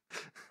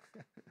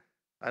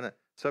 I know.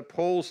 So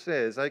Paul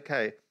says,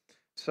 okay,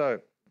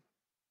 so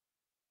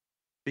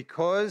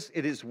because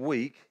it is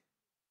weak,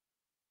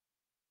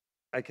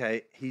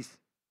 okay, he's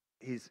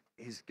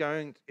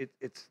going.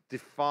 It's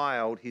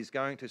defiled. He's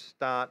going to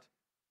start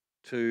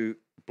to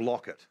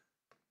block it.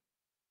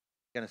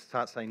 Going to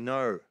start saying,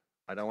 no,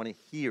 I don't want to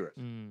hear it.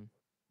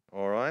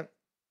 All right?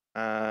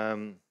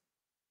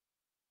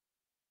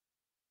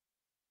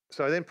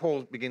 So then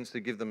Paul begins to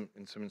give them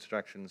some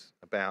instructions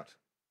about,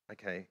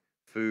 okay,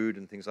 food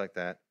and things like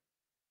that.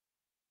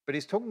 But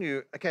he's talking to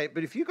you, okay,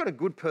 but if you've got a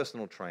good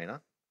personal trainer,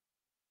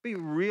 be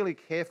really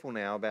careful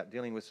now about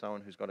dealing with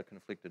someone who's got a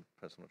conflicted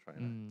personal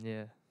trainer.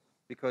 Yeah.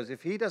 Because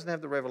if he doesn't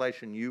have the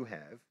revelation you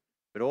have,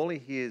 but all he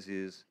hears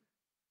is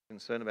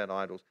concern about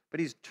idols,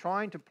 but he's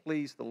trying to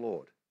please the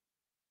Lord.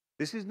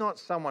 This is not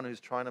someone who's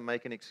trying to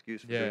make an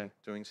excuse for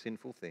doing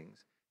sinful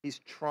things. He's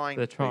trying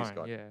to please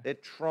God. Yeah. They're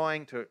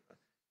trying to.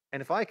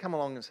 And if I come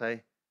along and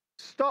say,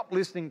 stop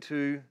listening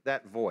to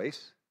that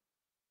voice,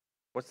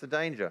 what's the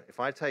danger? If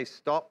I say,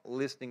 stop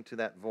listening to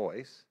that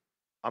voice,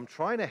 I'm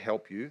trying to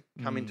help you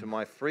come into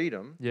my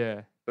freedom.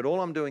 Yeah. But all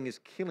I'm doing is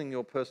killing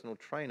your personal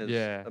trainer's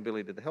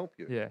ability to help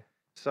you. Yeah.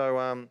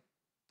 So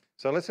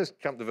let's just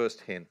jump to verse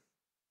 10.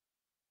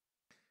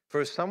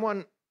 For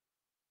someone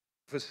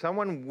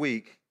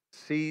weak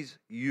sees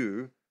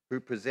you who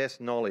possess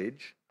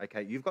knowledge,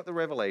 okay, you've got the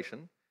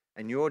revelation,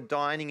 and you're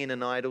dining in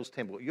an idol's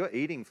temple. You're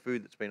eating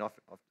food that's been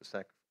offered to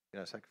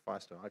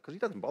sacrificed to an idol, because he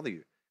doesn't bother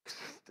you.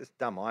 Just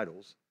dumb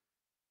idols.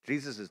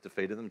 Jesus has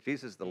defeated them.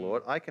 Jesus is the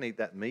Lord. I can eat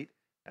that meat,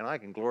 and I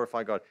can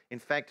glorify God. In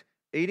fact,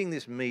 eating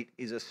this meat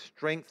is a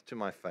strength to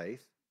my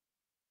faith,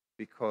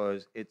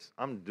 because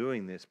I'm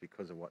doing this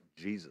because of what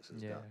Jesus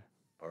has done.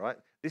 All right?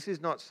 This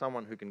is not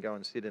someone who can go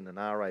and sit in an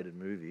R-rated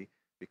movie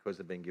because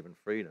they've been given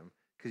freedom.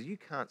 Because you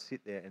can't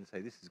sit there and say,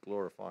 this is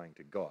glorifying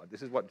to God.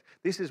 This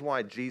is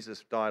why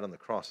Jesus died on the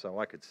cross, so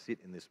I could sit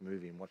in this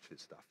movie and watch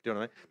this stuff. Do you know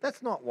what I mean?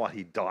 That's not what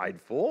he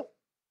died for.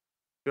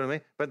 Do you know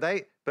what I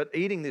mean? But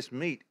eating this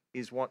meat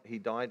is what he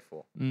died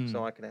for.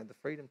 So I can have the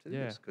freedom to do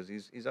this, because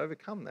he's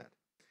overcome that.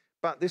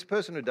 But this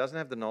person who doesn't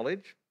have the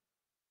knowledge,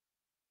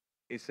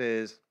 he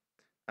says,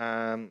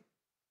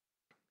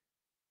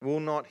 will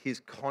not his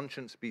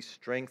conscience be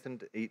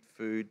strengthened to eat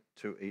food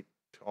to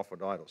offer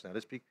to idols? Now,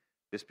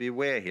 just be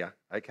aware here.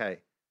 Okay,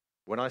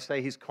 when I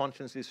say his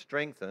conscience is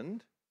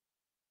strengthened,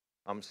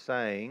 I'm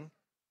saying,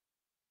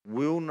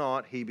 will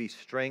not he be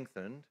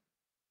strengthened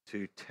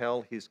to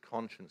tell his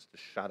conscience to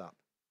shut up?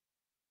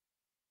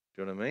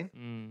 Do you know what I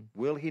mean?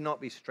 Will he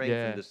not be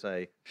strengthened to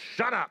say,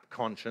 shut up,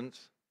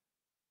 conscience,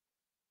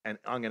 and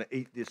I'm going to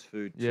eat this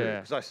food too?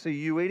 Because I see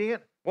you eating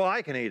it. Well,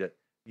 I can eat it.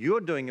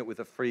 You're doing it with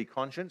a free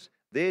conscience.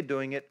 They're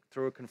doing it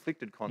through a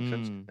conflicted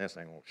conscience. They're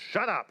saying, well,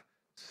 shut up.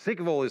 Sick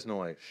of all this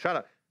noise. Shut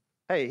up.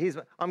 Hey,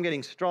 I'm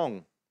getting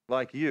strong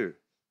like you.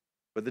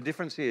 But the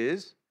difference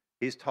is,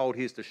 he's told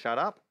his to shut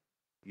up.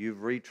 You've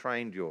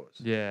retrained yours.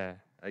 Yeah.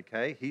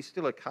 Okay? He's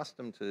still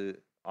accustomed to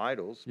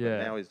idols, but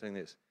now he's doing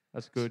this.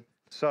 That's good.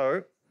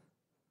 So,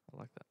 I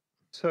like that.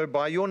 So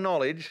by your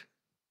knowledge,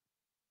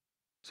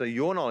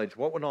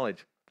 what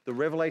knowledge? The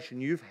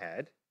revelation you've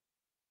had,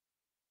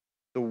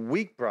 the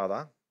weak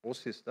brother or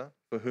sister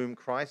for whom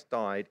Christ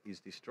died is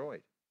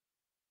destroyed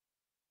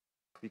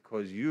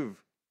because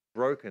you've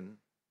broken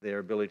their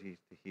ability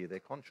to hear their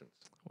conscience.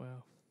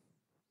 Wow.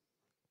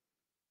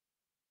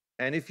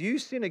 And if you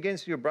sin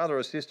against your brother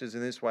or sisters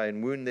in this way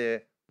and wound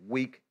their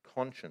weak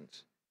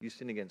conscience, you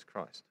sin against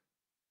Christ.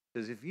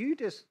 Because if you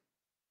just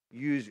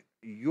use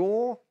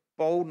your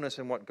boldness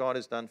in what God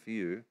has done for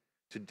you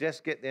to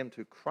just get them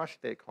to crush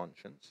their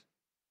conscience,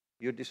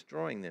 you're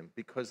destroying them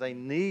because they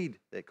need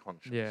their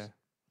conscience. Yeah.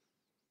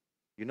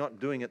 You're not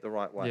doing it the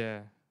right way. Yeah.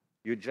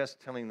 You're just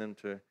telling them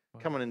to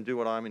come on and do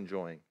what I'm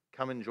enjoying.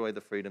 Come enjoy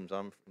the freedoms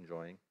I'm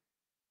enjoying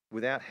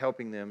without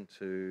helping them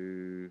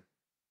to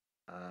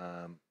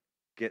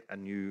get a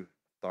new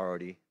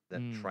authority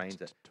that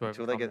trains it.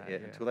 Until they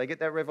get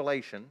that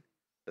revelation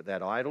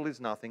that idol is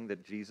nothing,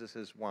 that Jesus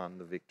has won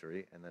the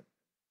victory, and that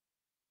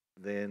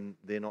then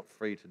they're not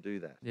free to do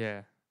that.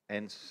 Yeah.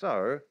 And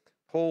so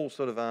Paul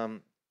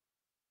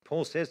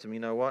says to me, you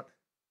know what?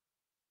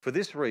 For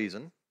this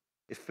reason,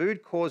 if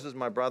food causes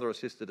my brother or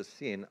sister to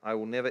sin, I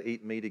will never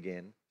eat meat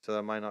again, so that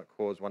I may not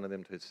cause one of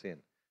them to sin.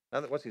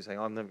 Now, what's he saying?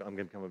 I'm going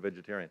to become a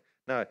vegetarian.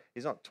 No,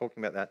 he's not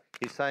talking about that.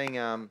 He's saying,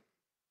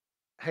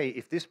 hey,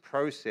 if this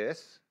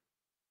process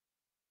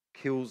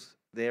kills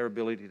their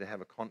ability to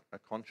have a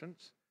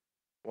conscience,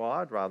 well,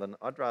 I'd rather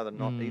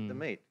not eat the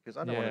meat because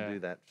I don't want to do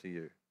that to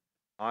you.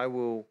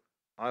 I'll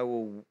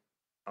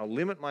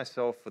limit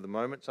myself for the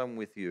moments I'm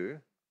with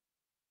you.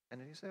 And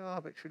then you say, oh,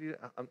 but should you?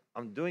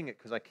 I'm doing it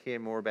because I care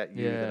more about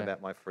you than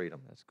about my freedom.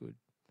 That's good.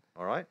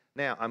 All right.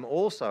 Now, I'm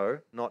also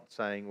not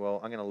saying, well,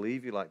 I'm going to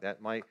leave you like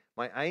that. My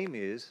aim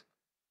is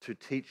to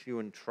teach you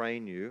and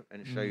train you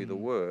and show you the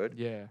word.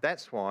 Yeah.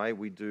 That's why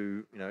we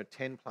do,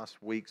 10 plus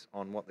weeks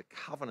on what the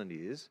covenant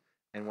is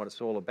and what it's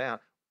all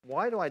about.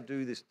 Why do I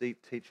do this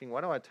deep teaching? Why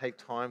do I take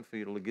time for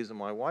you to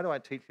legizomai? Why do I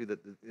teach you that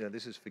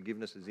this is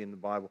forgiveness is in the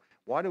Bible?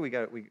 Why do we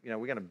go? We're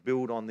going to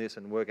build on this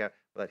and work out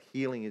that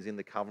healing is in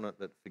the covenant,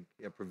 that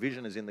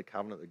provision is in the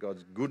covenant, that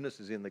God's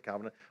goodness is in the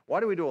covenant. Why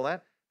do we do all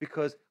that?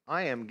 Because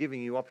I am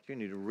giving you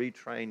opportunity to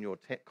retrain your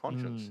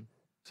conscience,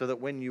 so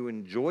that when you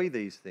enjoy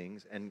these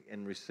things and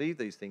receive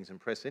these things and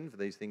press in for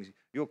these things,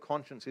 your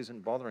conscience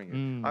isn't bothering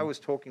you. I was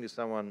talking to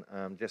someone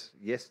just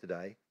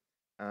yesterday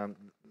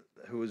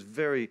who was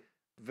very,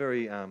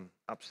 very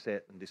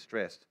upset and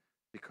distressed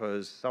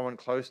because someone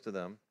close to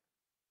them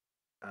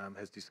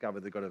has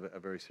discovered they've got a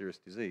very serious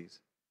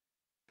disease.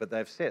 But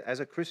they've said, as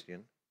a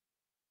Christian,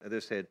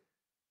 they've said,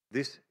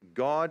 this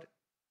God,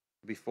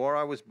 before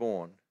I was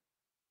born,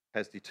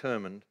 has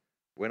determined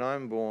when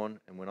I'm born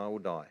and when I will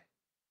die.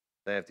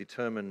 They have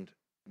determined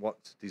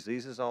what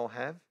diseases I'll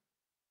have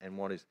and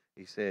what is.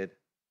 He said,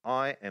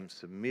 I am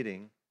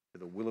submitting to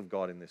the will of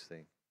God in this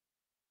thing.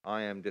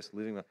 I am just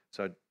living.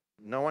 So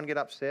no one get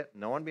upset.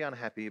 No one be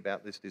unhappy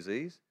about this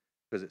disease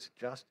because it's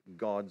just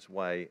God's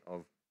way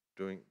of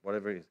doing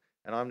whatever it is.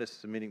 And I'm just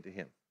submitting to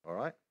him. All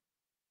right?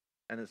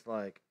 And it's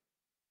like,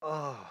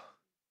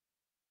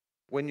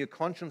 when your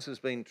conscience has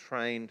been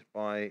trained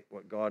by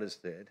what God has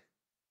said,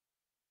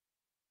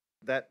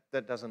 that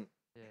doesn't.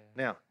 Yeah.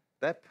 Now,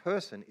 that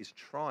person is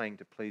trying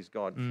to please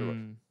God through it.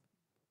 You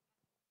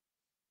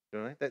know what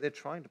I mean? They're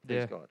trying to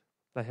please God.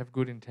 They have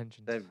good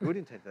intentions. They have good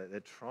intentions. They're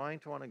trying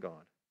to honor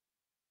God,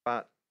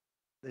 but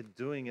they're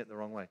doing it the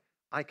wrong way.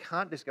 I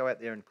can't just go out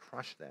there and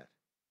crush that.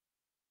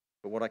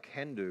 But what I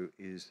can do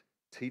is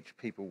teach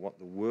people what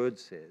the Word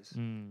says,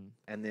 and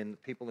then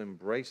people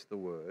embrace the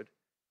Word,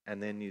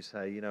 and then you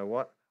say, you know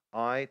what?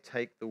 I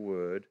take the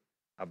Word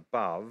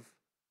above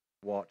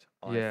what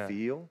I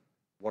feel,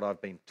 what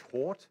I've been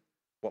taught,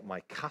 what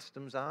my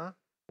customs are,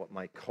 what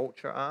my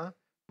culture are,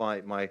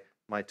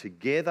 my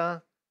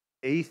together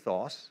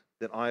ethos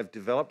that I've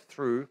developed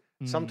through,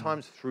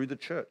 sometimes through the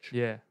church.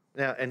 Yeah.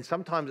 Now, and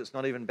sometimes it's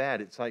not even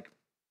bad. It's like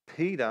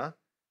Peter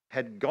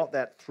had got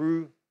that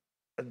through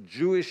a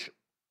Jewish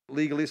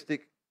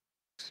legalistic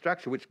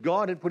structure, which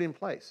God had put in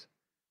place.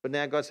 But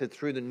now God said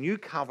through the new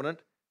covenant,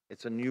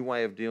 it's a new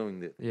way of dealing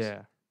with this.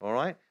 Yeah. All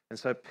right? And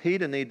so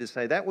Peter needed to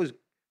say, that was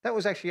that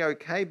was actually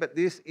okay, but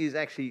this is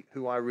actually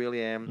who I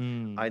really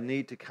am. I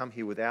need to come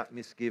here without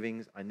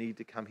misgivings. I need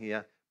to come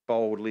here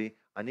boldly.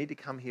 I need to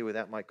come here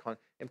without my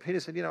And Peter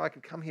said, I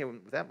could come here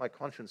without my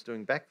conscience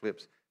doing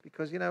backflips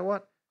because you know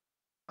what?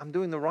 I'm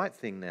doing the right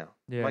thing now.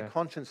 Yeah. My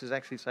conscience is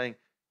actually saying,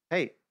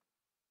 hey,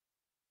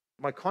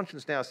 my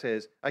conscience now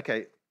says,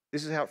 okay,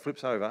 this is how it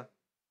flips over.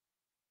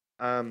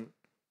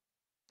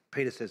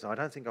 Peter says, I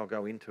don't think I'll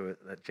go into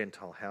that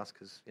Gentile house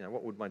because,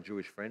 what would my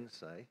Jewish friends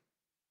say?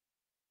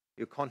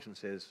 Your conscience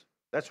says,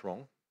 that's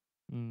wrong.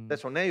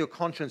 That's wrong. Now your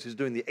conscience is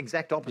doing the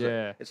exact opposite.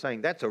 Yeah. It's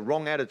saying, that's a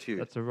wrong attitude.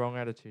 That's a wrong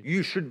attitude.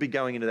 You should be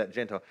going into that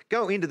Gentile.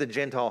 Go into the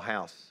Gentile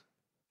house.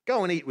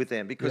 Go and eat with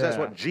them because that's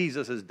what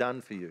Jesus has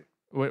done for you.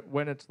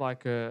 When it's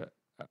like a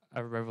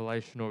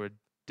revelation or a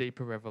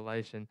deeper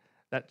revelation,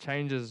 that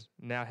changes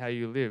now how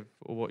you live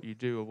or what you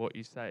do or what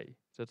you say.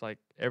 So it's like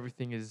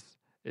everything is,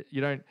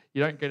 you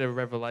don't get a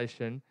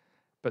revelation,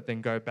 but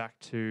then go back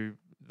to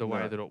the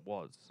way that it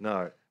was.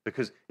 No,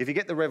 because if you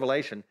get the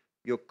revelation,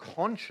 your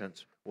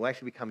conscience will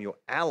actually become your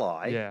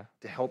ally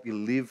to help you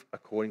live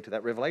according to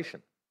that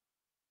revelation.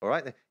 All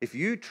right? If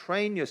you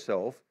train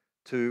yourself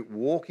to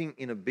walking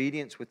in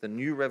obedience with the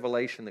new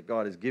revelation that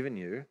God has given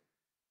you,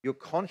 your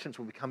conscience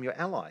will become your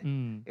ally.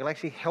 It'll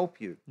actually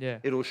help you. Yeah.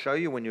 It'll show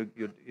you when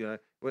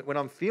when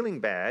I'm feeling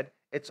bad,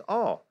 it's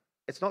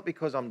not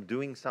because I'm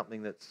doing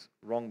something that's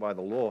wrong by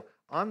the law.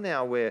 I'm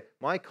now where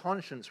my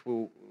conscience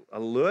will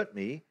alert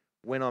me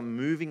when I'm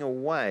moving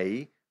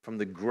away from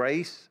the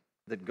grace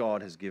that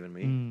God has given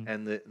me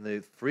and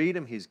the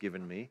freedom He's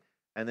given me,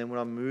 and then when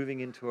I'm moving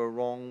into a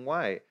wrong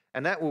way.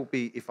 And that will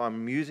be if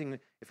I'm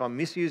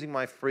misusing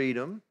my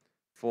freedom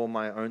for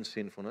my own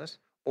sinfulness,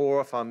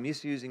 or if I'm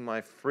misusing my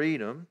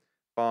freedom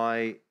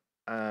by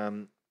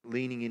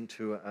leaning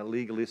into a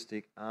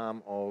legalistic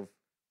arm of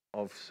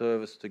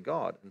service to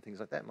God and things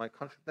like that. My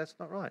conscience, that's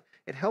not right.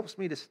 It helps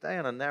me to stay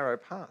on a narrow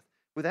path.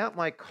 Without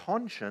my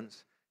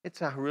conscience,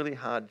 it's a really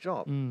hard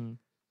job.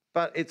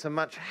 But it's a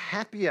much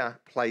happier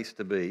place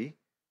to be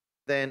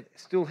than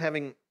still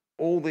having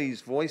all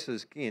these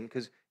voices in.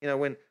 Because,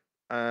 when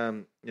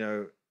I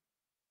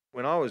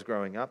was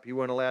growing up, you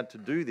weren't allowed to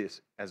do this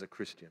as a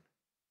Christian.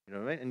 You know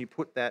what I mean? And you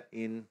put that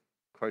in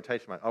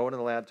quotation marks. I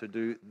wasn't allowed to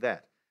do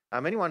that.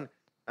 Anyone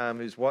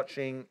who's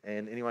watching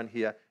and anyone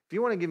here, if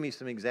you want to give me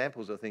some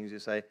examples of things, you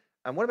say,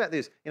 what about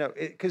this?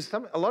 Because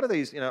a lot of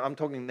these, I'm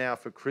talking now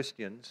for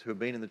Christians who have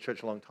been in the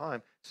church a long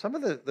time. Some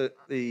of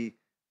the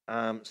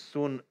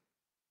sun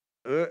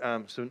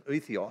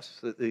ethos,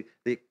 the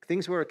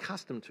things we're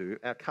accustomed to,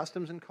 our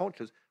customs and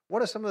cultures.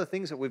 What are some of the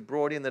things that we've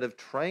brought in that have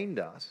trained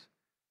us,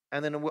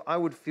 and then I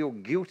would feel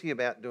guilty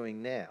about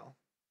doing now?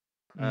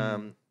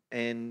 So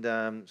it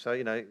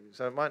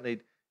might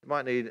need.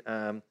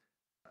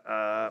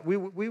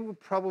 We were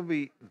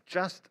probably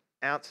just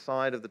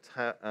outside of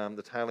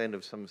the tail end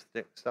of some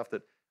stuff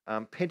that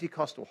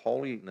Pentecostal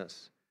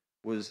holiness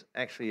was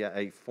actually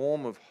a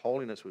form of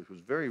holiness which was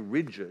very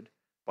rigid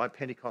by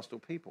Pentecostal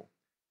people.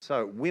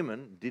 So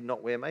women did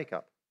not wear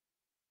makeup.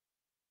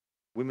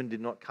 Women did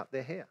not cut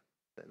their hair.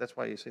 That's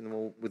why you see them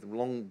all with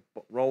long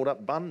rolled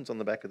up buns on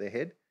the back of their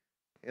head.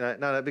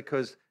 No,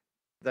 because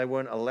they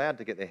weren't allowed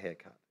to get their hair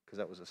cut because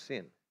that was a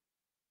sin.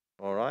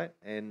 All right,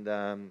 and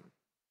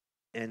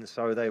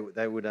so they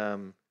would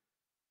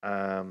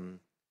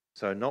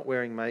so not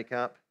wearing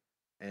makeup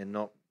and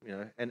not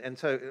and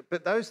so,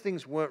 but those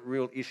things weren't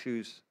real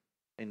issues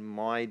in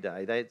my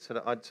day. I'd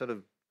sort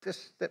of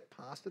just stepped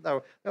past it. They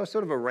were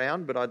sort of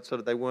around, but I'd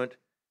sort of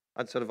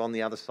on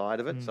the other side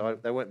of it. So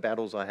they weren't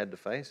battles I had to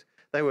face.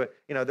 They were,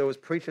 there was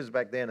preachers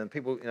back then and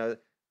people,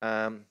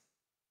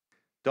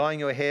 dyeing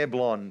your hair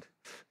blonde.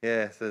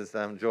 Yeah, says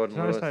Jordan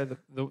Lewis. Can I say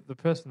the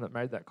person that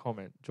made that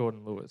comment,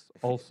 Jordan Lewis,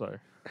 also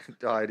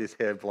dyed his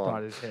hair blonde.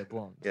 Dyed his hair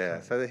blonde.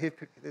 Yeah, so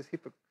there's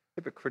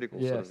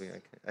hypocritical sort of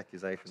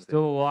accusations.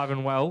 Still alive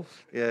and well.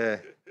 Yeah.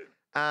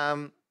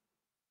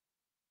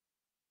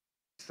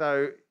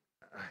 So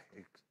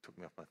it took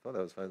me off my thought.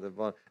 That was the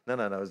blonde. No,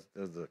 it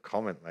was a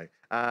comment, mate.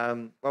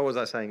 What was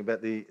I saying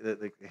about the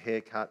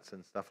haircuts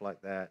and stuff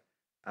like that?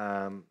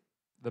 The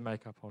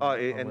makeup on.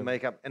 And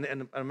makeup. And I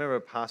remember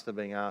a pastor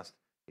being asked.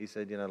 He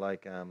said,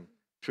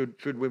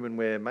 should women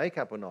wear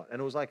makeup or not? And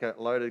it was like a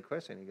loaded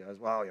question. He goes,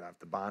 well, if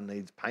the barn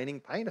needs painting,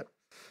 paint it.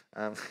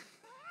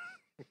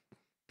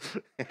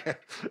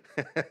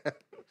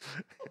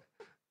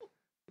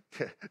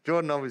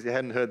 Jordan obviously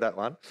hadn't heard that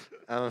one.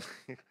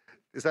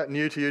 Is that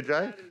new to you,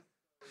 Jay?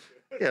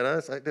 Yeah, no,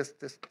 it's like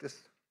just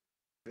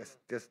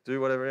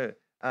do whatever it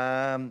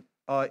is.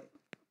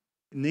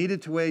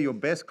 Needed to wear your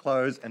best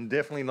clothes and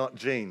definitely not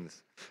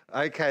jeans.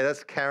 Okay,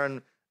 that's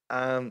Karen.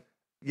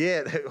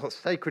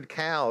 Sacred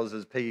cows,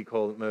 as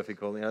Murphy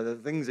called it. The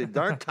things that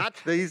don't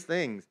touch these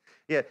things.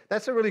 Yeah,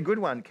 that's a really good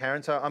one,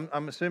 Karen. So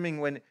I'm assuming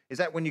when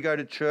you go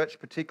to church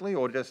particularly,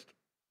 or just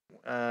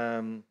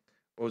or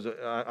was it?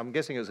 I'm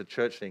guessing it was a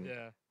church thing.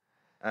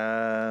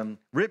 Yeah.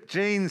 Ripped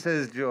jeans,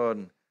 says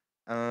Jordan.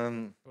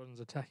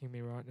 Jordan's attacking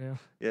me right now.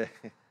 Yeah.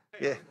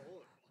 Yeah.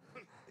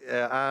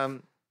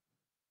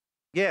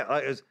 Yeah.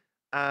 It was.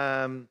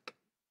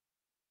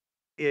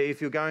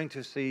 if you're going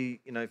to see,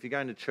 if you're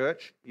going to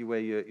church, you wear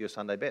your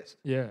Sunday best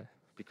Yeah.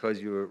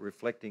 because you're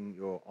reflecting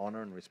your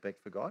honor and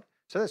respect for God.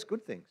 So that's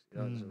good things,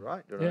 that's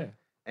right. Yeah.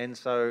 And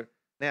so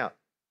now,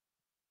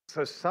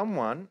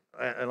 someone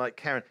like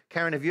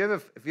Karen, have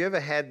you ever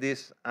had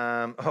this?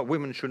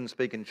 Women shouldn't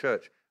speak in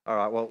church. All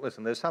right, well,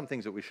 listen, there's some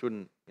things that we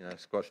shouldn't,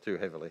 squash too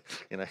heavily,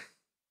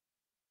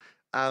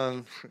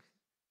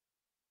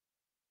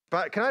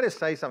 But can I just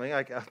say something?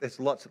 There's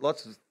lots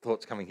of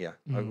thoughts coming here.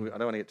 I don't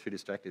want to get too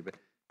distracted, but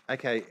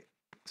okay.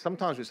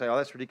 Sometimes we say, "Oh,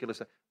 that's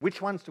ridiculous."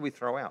 Which ones do we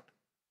throw out?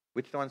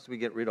 Which ones do we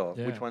get rid of?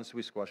 Yeah. Which ones do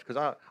we squash?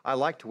 Because I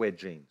like to wear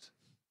jeans.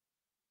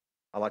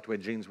 I like to wear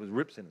jeans with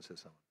rips in it,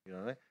 says someone. You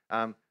know what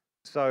I mean?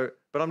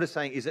 But I'm just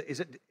saying, is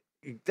it?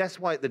 That's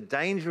why the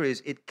danger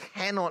is it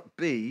cannot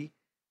be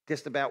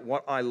just about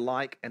what I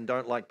like and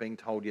don't like being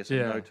told yes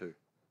or no to,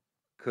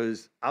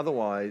 because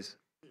otherwise.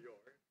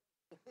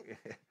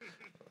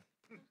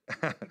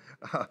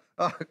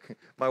 Oh,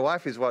 my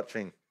wife is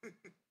watching.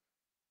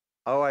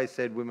 I always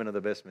said women are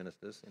the best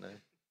ministers,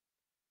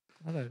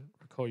 I don't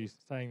recall you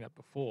saying that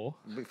before.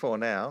 Before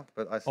now,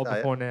 but I say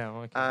before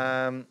now.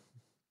 Okay.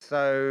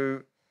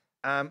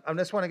 I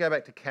just want to go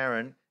back to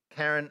Karen.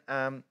 Karen,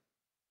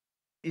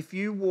 if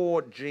you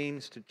wore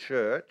jeans to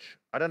church,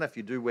 I don't know if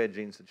you do wear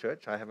jeans to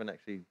church. I haven't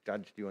actually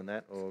judged you on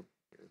that or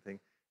anything.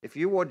 If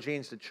you wore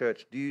jeans to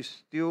church, do you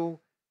still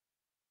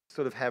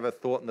sort of have a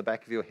thought in the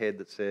back of your head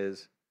that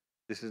says,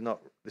 "This is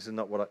not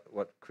what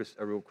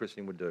a real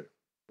Christian would do,"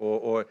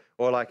 or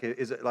like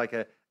is it like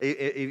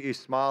you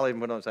smile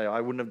even when I say I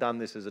wouldn't have done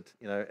this as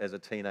a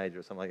teenager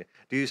or something like that?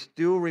 Do you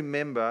still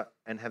remember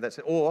and have that,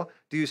 or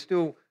do you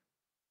still?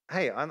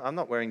 Hey, I'm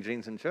not wearing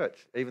jeans in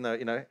church, even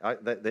though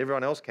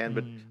everyone else can,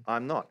 but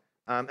I'm not.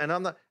 And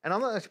I'm not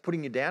actually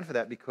putting you down for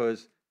that,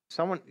 because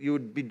you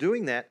would be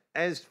doing that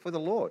as for the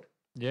Lord.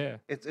 Yeah.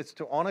 It's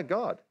to honor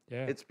God.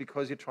 Yeah. It's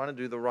because you're trying to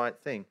do the right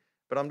thing.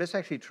 But I'm just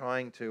actually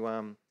trying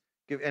to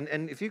give,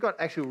 and if you've got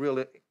actual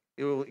real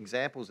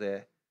examples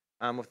there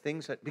of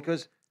things that,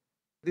 because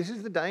this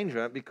is the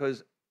danger,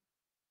 because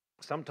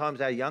sometimes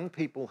our young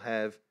people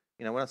have,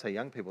 when I say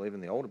young people, even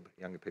the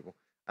younger people,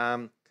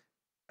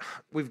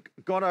 we've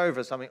got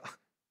over something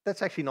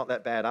that's actually not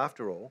that bad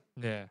after all.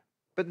 Yeah.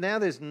 But now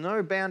there's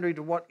no boundary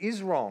to what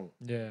is wrong.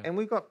 Yeah. And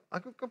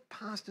I've got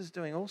pastors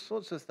doing all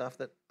sorts of stuff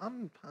that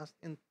in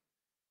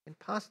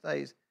past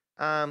days.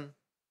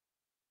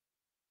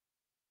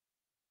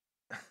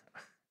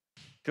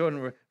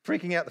 Jordan,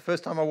 freaking out the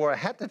first time I wore a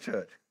hat to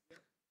church.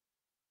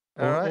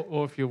 All right.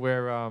 Or if you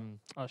wear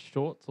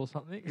shorts or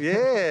something.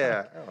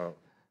 Yeah. Oh.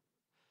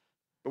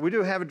 But we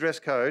do have a dress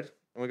code,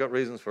 and we've got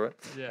reasons for it.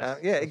 Yeah.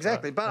 Yeah,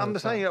 exactly. Right. But I'm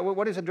just saying,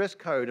 what is a dress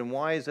code, and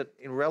why is it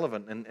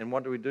irrelevant, and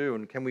what do we do,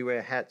 and can we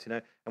wear hats,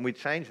 and we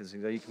change things.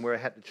 You can wear a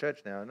hat to church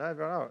now.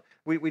 No.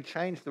 We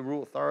change the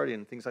rule authority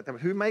and things like that.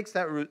 But who makes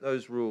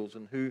those rules,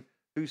 and who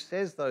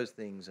says those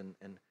things,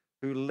 and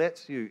who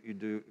lets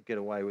you get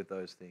away with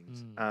those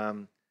things?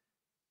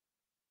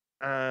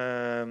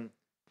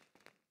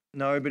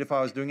 No, but if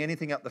I was doing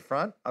anything up the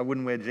front, I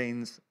wouldn't wear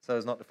jeans so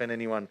as not to offend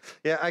anyone.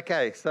 Yeah,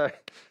 okay. So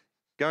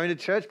going to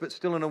church, but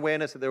still an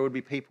awareness that there would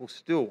be people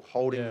still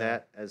holding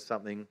that as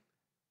something.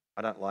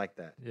 I don't like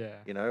that. Yeah.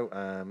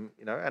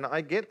 And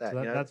I get that.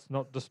 So that's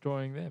not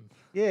destroying them.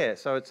 Yeah.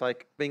 So it's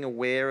like being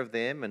aware of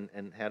them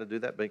and how to do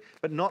that, but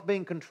not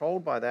being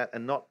controlled by that,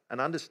 and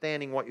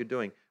understanding what you're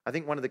doing. I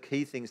think one of the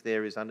key things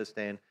there is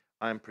understand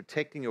I am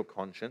protecting your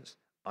conscience.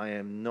 I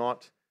am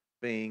not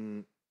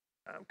being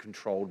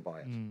controlled by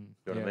it. You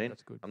know what I mean?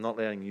 That's good. I'm not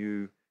letting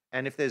you.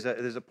 And if there's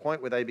a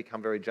point where they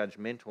become very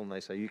judgmental and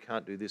they say you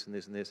can't do this and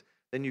this and this,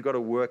 then you've got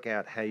to work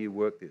out how you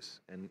work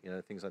this, and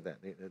things like that.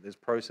 There's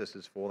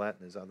processes for that,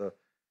 and there's other,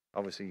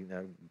 obviously,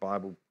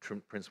 Bible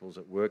principles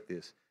that work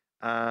this.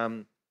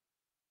 But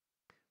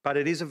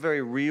it is a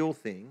very real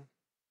thing,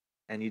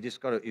 and you've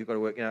got to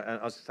work. And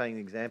I was saying an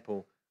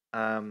example.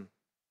 Jordan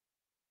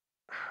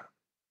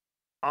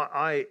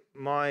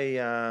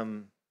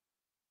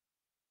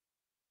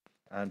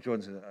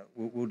says,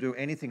 we'll do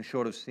anything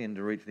short of sin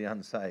to reach the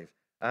unsaved.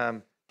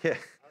 Talking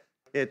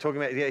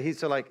about, he's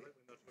so like,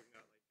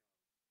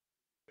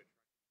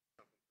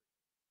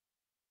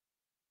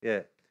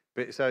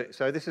 but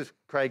so this is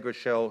Craig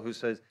Rochelle, who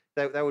says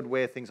they would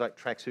wear things like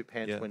tracksuit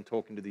pants when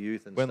talking to the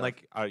youth and when stuff.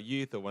 like our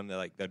youth, or when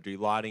they do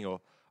lighting, or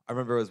I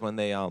remember it was when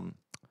they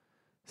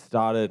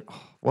started,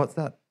 what's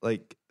that,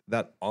 like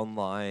that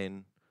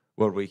online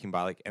world where you can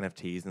buy like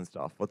NFTs and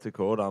stuff. What's it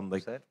called?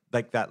 Like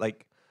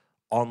that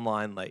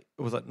online, like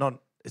it was like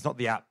it's not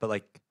the app, but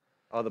like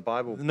the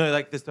Bible. No,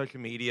 like the social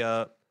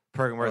media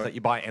program where it's like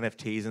you buy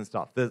NFTs and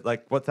stuff. There's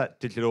like, what's that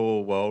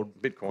digital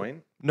world?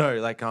 Bitcoin? No,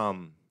 like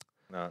no,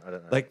 I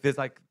don't know. Like there's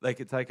like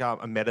it's like a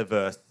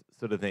metaverse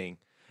sort of thing,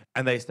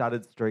 and they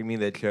started streaming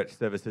their church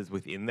services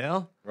within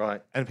there.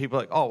 Right. And people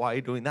are like, oh, why are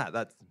you doing that?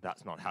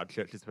 That's not how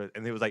church is supposed.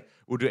 And it was like,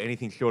 we'll do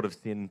anything short of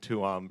sin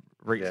to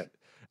reach. Yeah.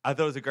 I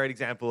thought it was a great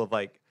example of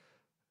like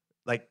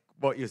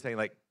what you're saying,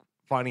 like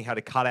finding how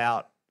to cut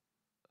out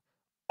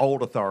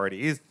old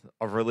authorities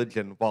of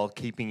religion while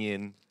keeping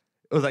in.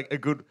 It was like a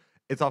good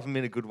it's often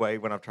been a good way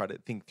when I've tried to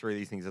think through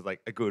these things as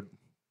like a good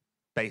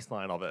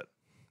baseline of it.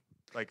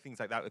 Like things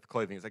like that with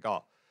clothing. It's like,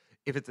 oh,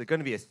 if it's going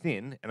to be a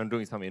sin and I'm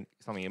doing something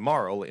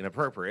immoral,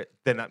 inappropriate,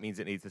 then that means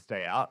it needs to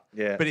stay out.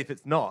 Yeah. But if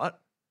it's not,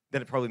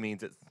 then it probably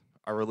means it's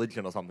a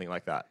religion or something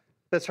like that.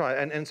 That's right,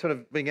 and sort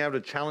of being able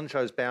to challenge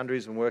those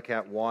boundaries and work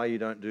out why you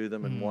don't do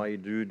them and why you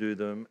do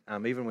them.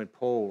 Even when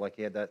Paul, like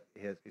he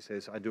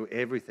says, I do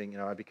everything.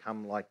 I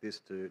become like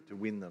this to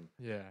win them.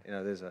 Yeah.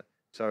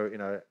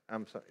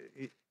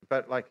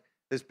 But like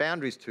there's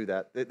boundaries to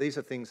that. These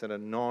are things that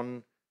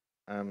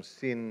are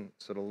sin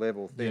sort of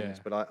level things.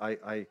 Yeah.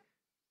 But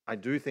I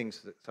do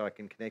things so I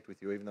can connect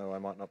with you, even though I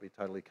might not be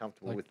totally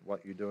comfortable with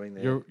what you're doing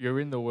there. You're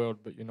in the world,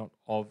 but you're not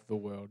of the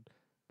world.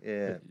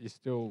 Yeah. But you're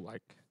still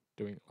like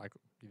doing like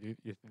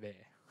you're there.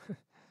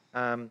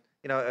 An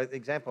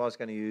example I was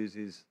going to use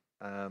is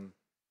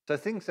so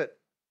things that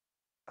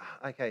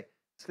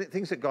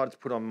things that God's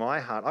put on my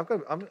heart. I've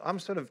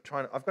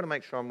got to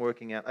make sure I'm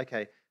working out.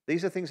 Okay,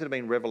 these are things that have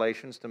been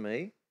revelations to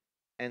me,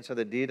 and so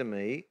they're dear to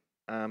me.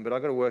 But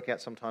I've got to work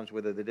out sometimes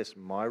whether they're just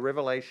my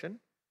revelation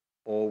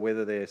or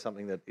whether they're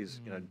something that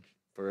is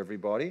for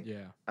everybody.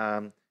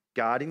 Yeah.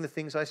 Guarding the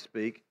things I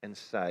speak and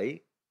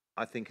say,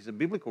 I think is a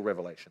biblical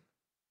revelation.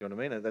 You know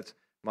what I mean? That's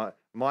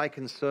my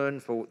concern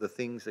for the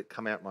things that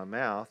come out my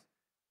mouth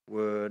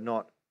were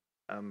not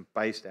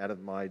based out of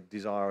my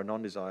desire or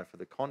non-desire for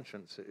the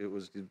conscience. It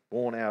was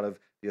born out of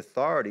the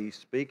authority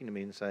speaking to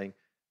me and saying,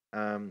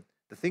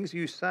 the things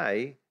you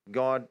say,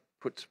 God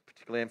puts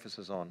particular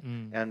emphasis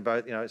on. And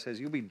both, it says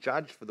you'll be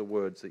judged for the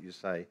words that you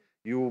say.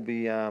 You will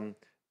be,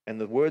 and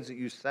the words that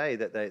you say,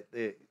 that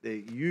they're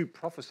you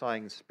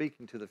prophesying and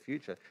speaking to the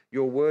future.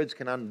 Your words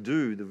can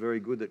undo the very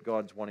good that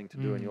God's wanting to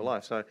do in your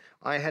life. So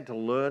I had to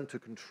learn to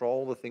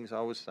control the things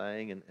I was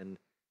saying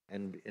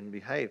and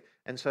behave.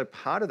 And so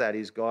part of that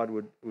is God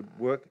would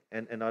work,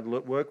 and I'd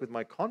work with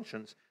my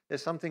conscience.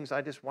 There's some things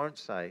I just won't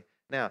say.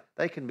 Now,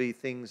 they can be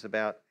things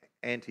about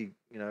I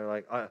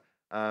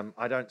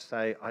don't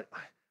say,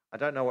 I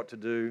don't know what to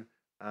do.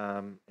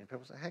 And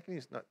people say, how can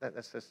you not?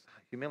 That's just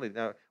humility.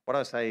 No, what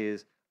I say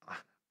is,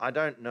 I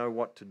don't know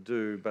what to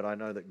do, but I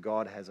know that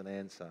God has an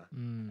answer.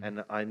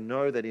 And I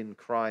know that in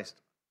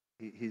Christ,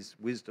 his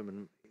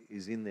wisdom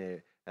is in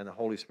there, and the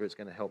Holy Spirit's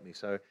going to help me.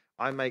 So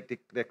I make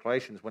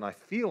declarations when I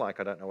feel like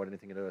I don't know what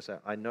anything to do. I say,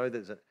 I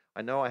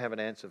know I have an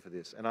answer for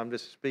this, and I'm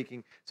just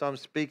speaking. So I'm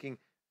speaking,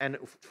 and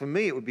for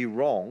me, it would be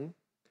wrong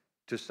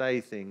to say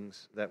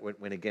things that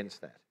went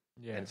against that.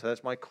 Yeah. And so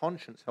that's my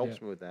conscience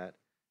helps me with that.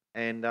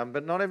 And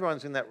but not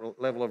everyone's in that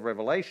level of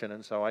revelation,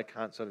 and so I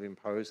can't sort of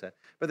impose that.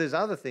 But there's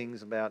other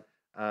things about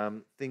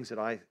things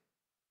that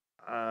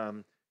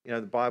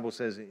the Bible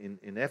says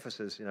in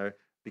Ephesus,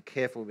 be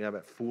careful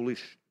about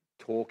foolish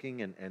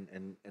talking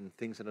and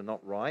things that are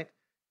not right.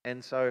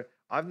 And so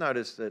I've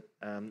noticed that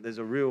there's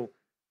a real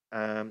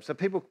so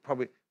people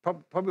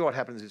probably what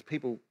happens is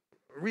people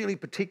are really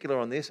particular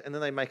on this, and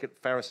then they make it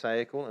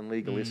pharisaical and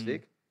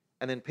legalistic,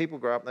 and then people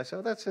grow up and they say,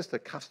 oh, that's just a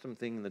custom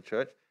thing in the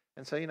church.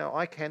 And so,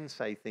 I can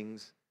say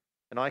things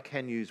and I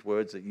can use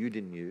words that you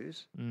didn't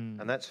use,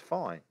 and that's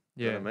fine.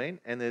 You know what I mean?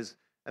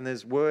 And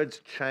there's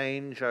words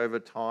change over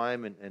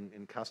time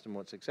and custom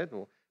what's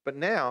acceptable. But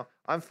now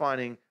I'm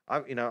finding,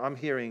 I'm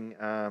hearing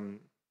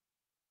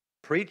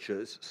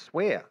preachers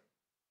swear,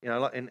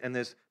 and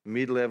there's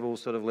mid-level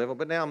sort of level.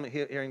 But now I'm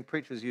hearing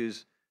preachers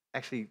use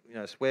actually,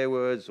 swear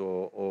words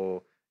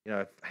or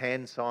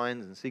hand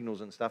signs and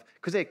signals and stuff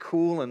because they're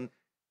cool. And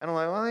I'm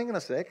like, well, hang on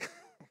a sec.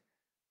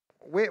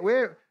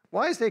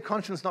 Why is their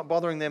conscience not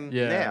bothering them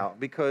now?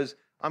 Because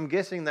I'm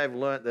guessing they've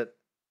learnt that,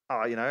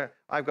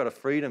 I've got a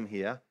freedom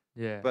here.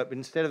 Yeah. But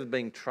instead of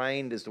being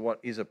trained as to what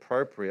is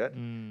appropriate,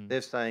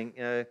 they're saying,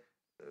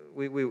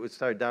 we were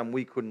so dumb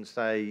we couldn't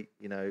say,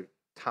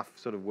 tough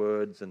sort of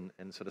words and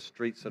sort of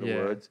street sort of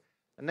words.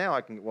 And now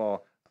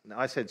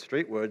I said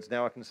street words,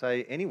 now I can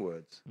say any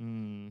words.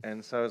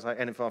 And so it's like,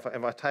 and if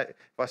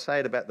I say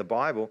it about the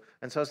Bible,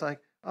 and so it's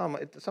like,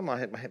 it's on my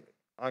head.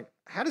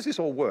 How does this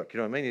all work? You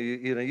know what I mean?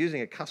 You're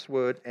using a cuss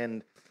word,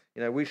 and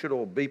we should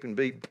all beep and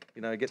beep.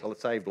 Get the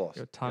saved lost.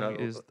 Your tongue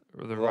is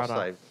the lost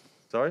rudder. Saved.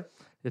 Sorry.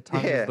 Your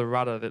tongue is the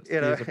rudder that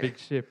steers a big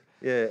ship.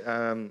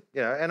 Yeah. And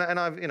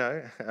I've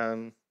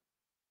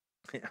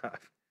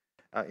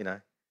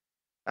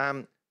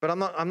but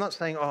I'm not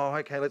saying, oh,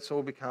 okay, let's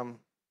all become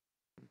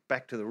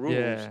back to the rules.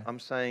 Yeah. I'm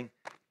saying,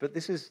 but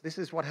this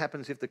is what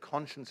happens if the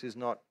conscience is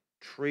not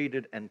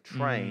treated and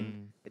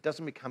trained. It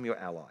doesn't become your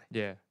ally.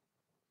 Yeah.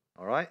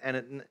 All right,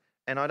 and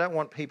I don't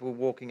want people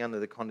walking under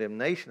the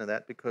condemnation of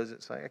that, because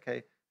it's like,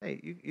 okay,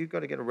 hey, you've got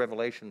to get a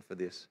revelation for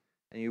this,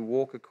 and you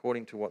walk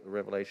according to what the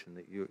revelation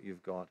that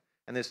you've got.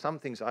 And there's some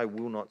things I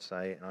will not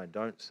say, and I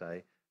don't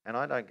say, and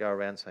I don't go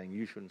around saying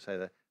you shouldn't say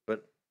that.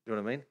 But do you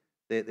know what I mean?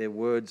 They're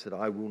words that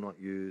I will not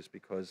use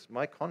because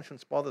my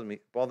conscience bothers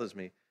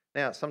me.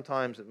 Now,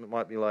 sometimes it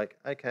might be like,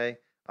 okay,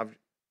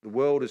 the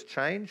world has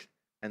changed,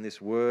 and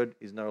this word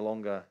is no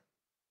longer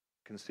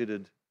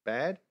considered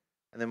bad.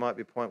 And there might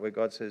be a point where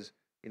God says,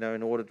 in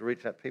order to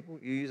reach that people,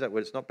 you use that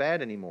word. It's not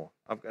bad anymore.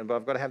 But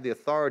I've got to have the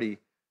authority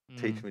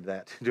teach me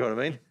that. Do you know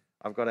what I mean?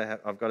 I've got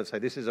to say,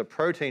 this is a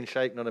protein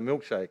shake, not a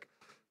milkshake.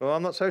 Well,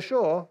 I'm not so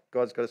sure.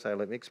 God's got to say,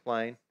 let me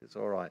explain. It's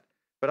all right.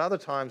 But other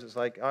times it's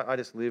like I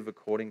just live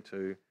according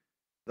to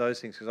those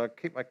things because I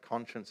keep my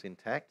conscience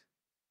intact.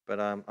 But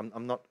I'm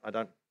not. I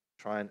don't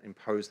try and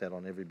impose that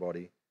on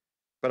everybody.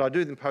 But I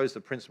do impose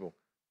the principle.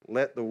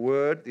 Let the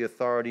word, the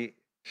authority,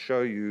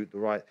 show you the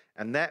right,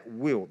 and the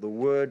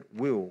word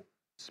will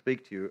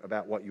speak to you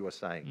about what you are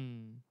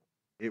saying.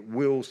 It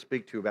will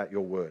speak to you about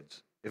your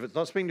words. If it's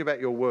not speaking to you about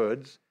your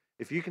words,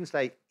 if you can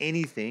say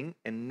anything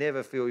and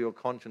never feel your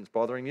conscience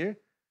bothering you,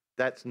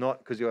 that's not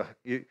because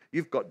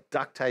you've got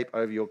duct tape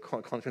over your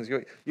conscience.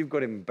 You've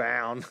got him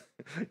bound.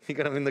 You've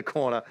got him in the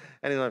corner,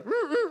 and he's like,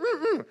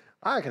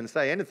 I can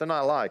say anything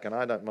I like, and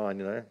I don't mind,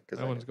 No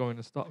one's going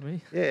to stop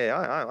me.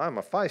 Yeah, I'm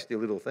a feisty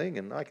little thing,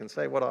 and I can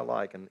say what I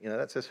like, and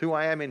that's just who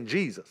I am in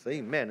Jesus.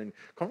 Amen. And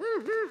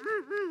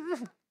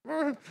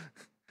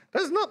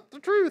that's not the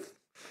truth.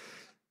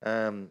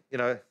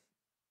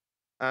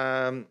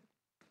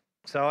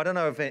 So I don't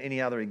know if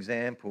any other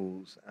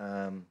examples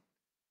have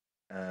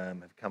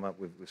come up.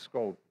 We've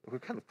scrolled. We've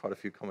kind of quite a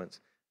few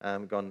comments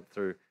gone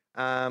through,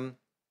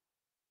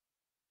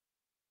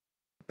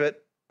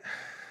 but.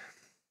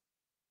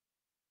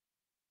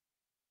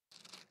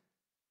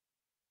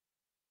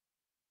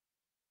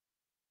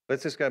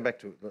 Let's just go back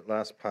to the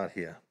last part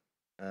here.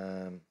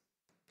 So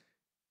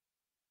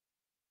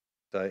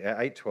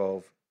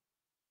 8:12,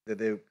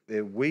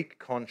 their weak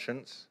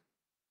conscience,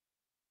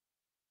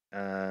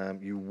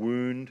 you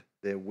wound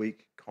their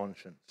weak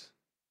conscience.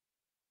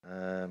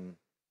 A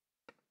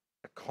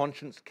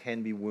conscience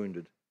can be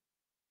wounded.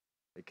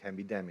 It can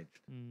be damaged.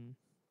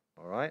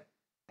 All right?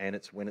 And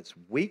it's when it's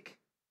weak.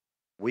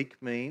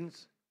 Weak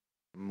means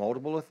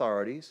multiple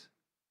authorities,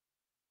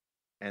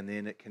 and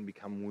then it can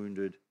become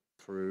wounded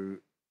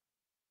through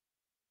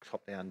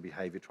top-down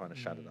behavior trying to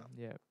shut it up.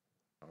 Yeah.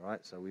 All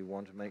right, so we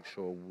want to make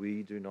sure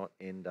we do not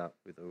end up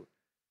with a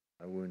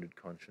wounded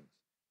conscience.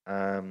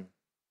 Let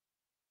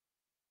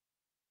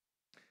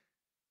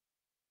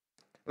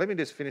me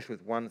just finish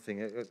with one thing.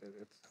 It's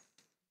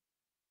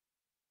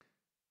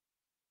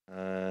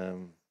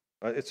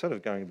sort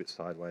of going a bit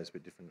sideways, a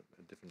bit different.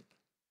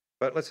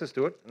 But let's just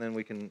do it, and then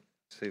we can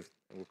see if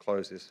we'll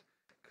close this.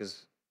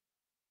 Because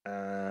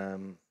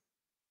go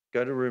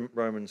to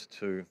Romans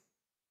 2.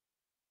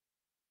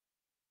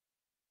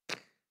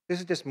 This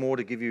is just more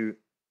to give you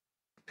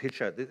a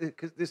picture.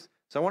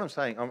 So what I'm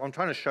saying, I'm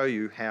trying to show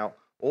you how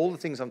all the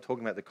things I'm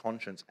talking about, the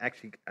conscience,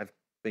 actually have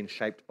been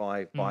shaped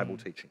by Bible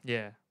teaching.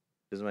 Yeah.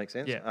 Does it make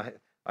sense? Yeah.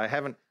 I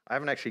haven't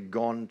actually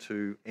gone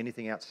to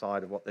anything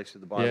outside of what the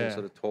Bible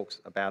sort of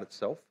talks about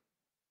itself.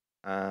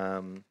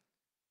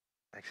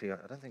 Actually,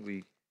 I don't think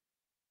we.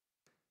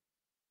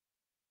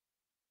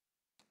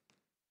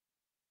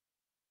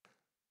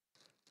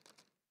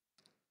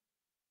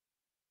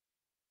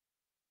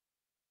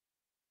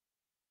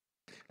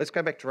 Let's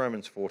go back to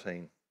Romans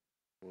 14.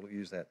 We'll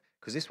use that.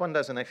 Because this one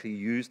doesn't actually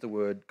use the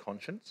word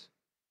conscience,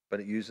 but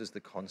it uses the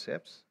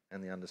concepts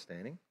and the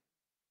understanding.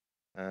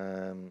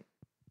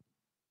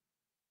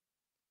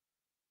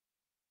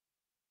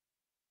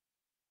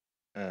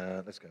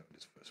 Let's go with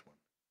this first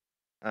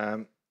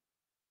one.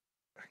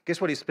 Guess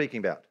what he's speaking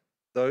about?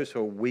 Those who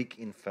are weak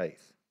in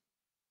faith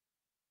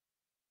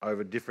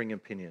over differing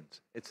opinions.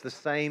 It's the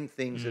same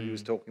things that he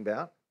was talking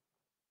about,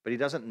 but he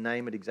doesn't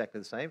name it exactly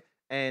the same.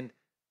 And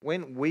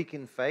when weak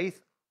in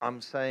faith,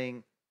 I'm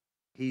saying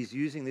he's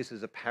using this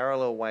as a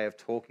parallel way of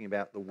talking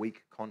about the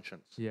weak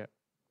conscience. Yeah.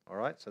 All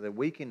right? So they're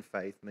weak in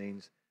faith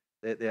means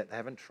that they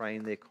haven't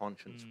trained their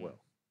conscience well.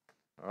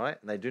 All right?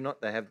 And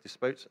they have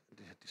disputes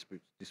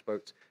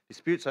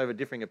over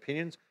differing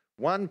opinions.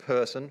 One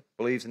person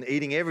believes in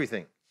eating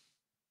everything,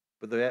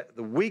 but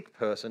the weak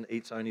person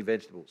eats only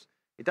vegetables.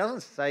 It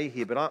doesn't say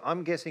here, but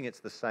I'm guessing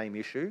it's the same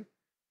issue.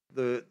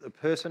 The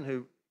person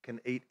who can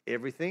eat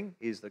everything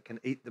can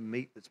eat the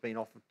meat that's been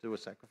offered to a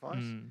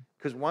sacrifice.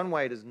 Because one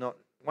way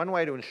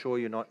to ensure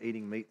you're not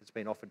eating meat that's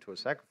been offered to a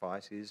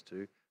sacrifice is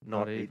to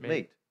not eat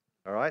meat.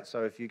 All right?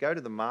 So if you go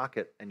to the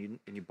market and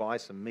you buy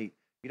some meat,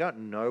 you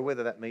don't know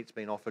whether that meat's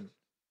been offered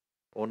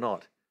or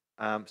not.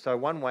 So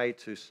one way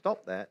to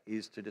stop that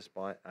is to just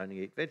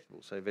only eat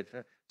vegetables.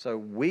 So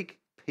weak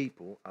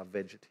people are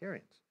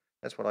vegetarians.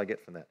 That's what I get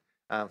from that.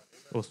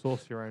 Or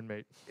source your own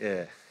meat.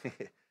 Yeah.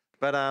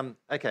 But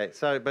okay.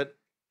 So, but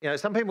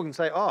some people can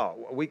say,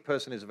 "Oh, a weak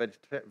person is a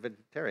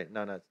vegetarian."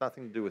 No, it's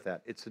nothing to do with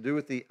that. It's to do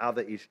with the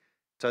other issue.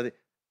 So,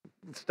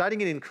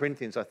 studying it in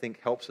Corinthians, I think,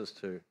 helps us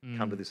to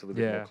come to this a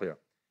little bit more clear.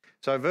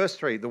 So, verse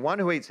 3: the one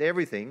who eats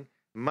everything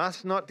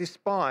must not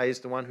despise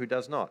the one who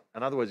does not.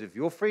 In other words, if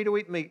you're free to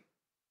eat meat,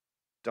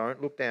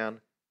 don't look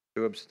down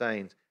who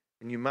abstains,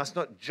 and you must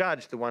not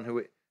judge the one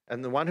who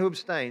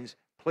abstains.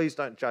 Please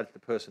don't judge the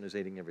person who's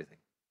eating everything,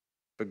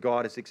 for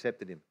God has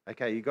accepted him.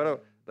 Okay, you got to.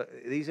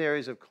 These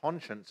areas of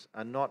conscience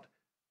are not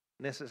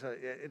necessary.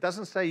 It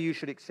doesn't say you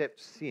should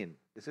accept sin.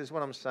 This is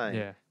what I'm saying.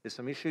 Yeah. There's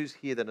some issues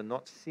here that are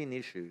not sin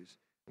issues.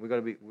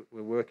 We're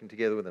working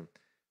together with them.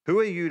 Who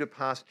are you to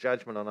pass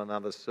judgment on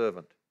another's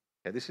servant?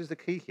 Okay, this is the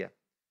key here.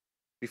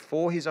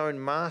 Before his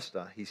own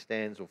master, he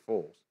stands or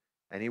falls.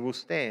 and he will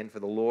stand, for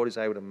the Lord is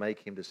able to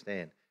make him to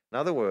stand. In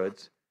other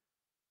words,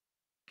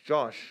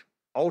 Josh,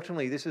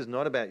 ultimately, this is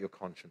not about your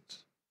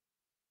conscience.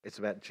 It's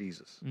about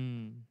Jesus.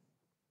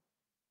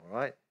 All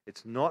right?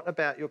 It's not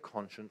about your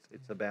conscience.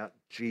 It's about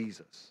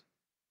Jesus.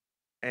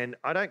 And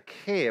I don't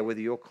care whether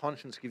your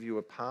conscience gives you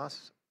a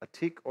pass, a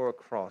tick, or a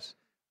cross.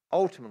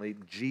 Ultimately,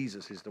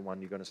 Jesus is the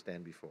one you're going to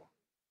stand before.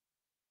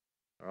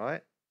 All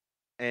right?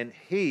 And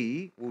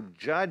he will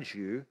judge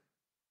you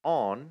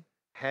on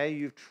how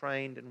you've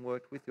trained and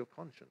worked with your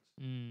conscience.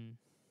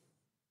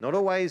 Not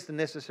always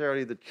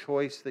necessarily the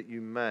choice that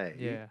you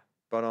made,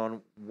 but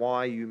on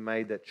why you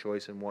made that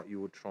choice and what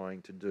you were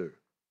trying to do.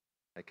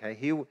 Okay?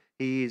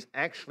 He is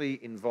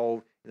actually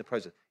involved in the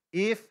process.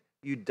 If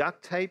you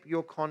duct tape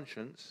your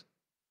conscience,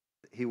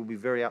 he will be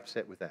very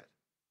upset with that.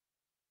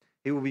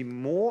 He will be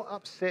more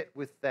upset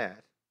with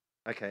that.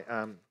 Okay,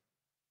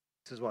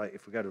 this is why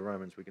if we go to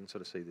Romans, we can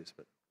sort of see this,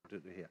 but we'll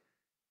do it here,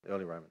 the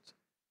early Romans.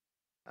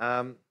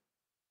 How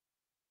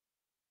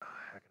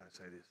can I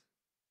say this?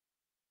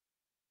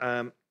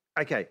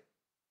 Okay,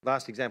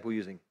 last example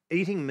using.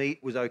 Eating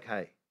meat was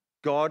okay.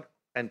 God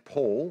and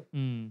Paul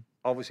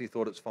obviously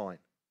thought it's fine.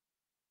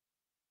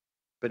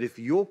 But if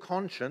your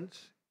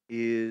conscience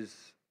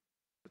is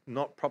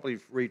not properly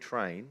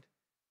retrained,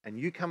 and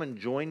you come and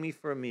join me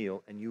for a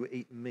meal and you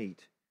eat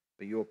meat,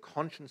 but your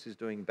conscience is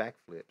doing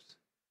backflips,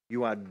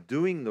 you are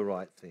doing the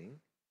right thing,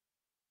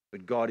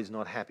 but God is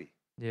not happy.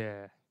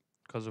 Yeah,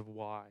 because of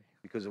why?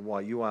 Because of why.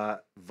 You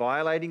are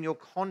violating your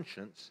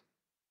conscience,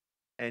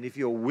 and if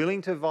you're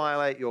willing to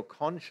violate your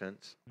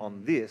conscience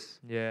on this,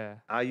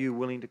 are you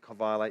willing to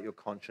violate your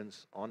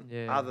conscience on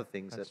other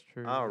things that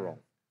are wrong?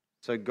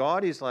 So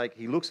God is like,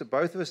 he looks at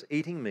both of us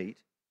eating meat,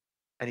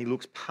 and he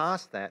looks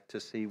past that to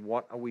see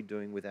what are we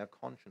doing with our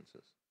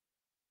consciences.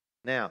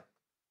 Now,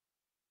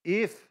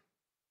 if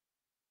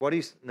what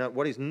he's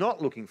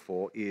not looking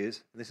for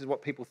is, and this is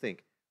what people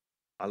think,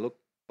 I look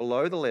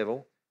below the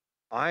level,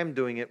 I am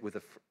doing it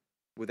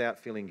without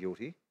feeling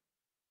guilty.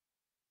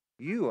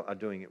 You are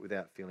doing it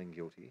without feeling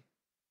guilty.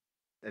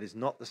 That is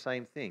not the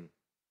same thing.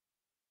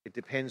 It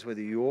depends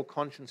whether your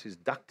conscience is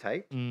duct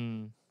taped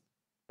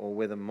or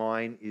whether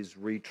mine is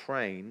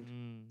retrained.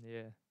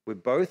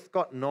 We've both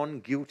got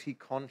non-guilty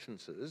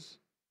consciences,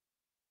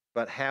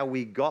 but how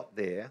we got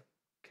there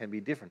can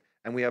be different.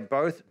 And we are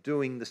both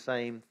doing the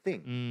same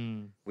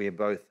thing. We are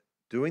both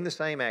doing the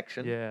same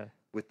action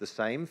with the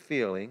same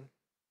feeling,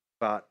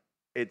 but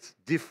it's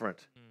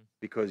different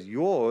because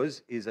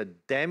yours is a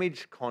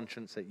damaged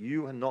conscience that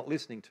you are not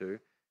listening to,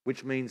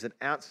 which means that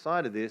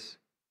outside of this,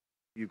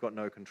 you've got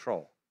no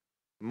control.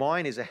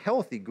 Mine is a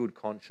healthy, good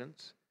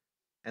conscience,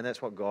 and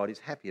that's what God is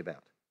happy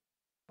about.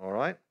 All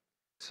right?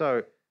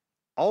 So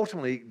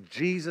ultimately,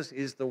 Jesus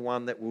is the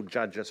one that will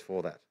judge us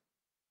for that.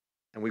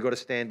 And we've got to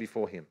stand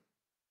before him.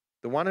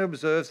 The one who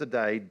observes the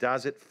day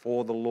does it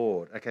for the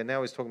Lord. Okay,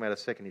 now he's talking about a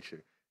second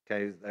issue.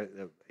 Okay,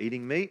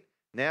 eating meat.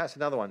 Now it's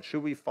another one.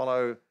 Should we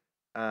follow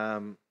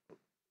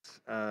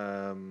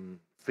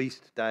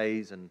feast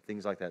days and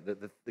things like that?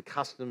 The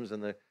customs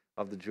and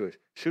of the Jewish.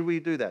 Should we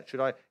do that?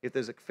 If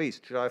there's a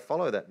feast, should I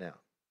follow that now?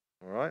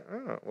 All right.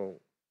 Oh, well,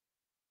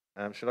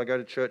 should I go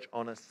to church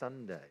on a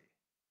Sunday?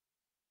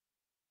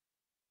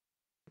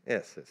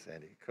 Yes, says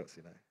Sandy. Of course,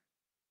 you know.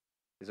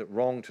 Is it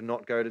wrong to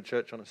not go to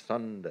church on a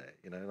Sunday?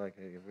 You know, like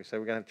if we say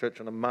we're going to have church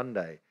on a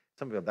Monday,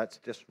 some people, that's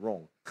just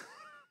wrong.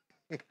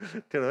 Do you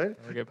know what I mean?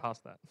 I'll get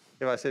past that.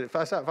 If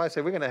I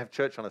say we're going to have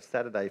church on a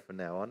Saturday from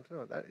now on,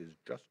 that is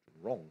just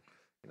wrong.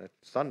 You know,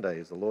 Sunday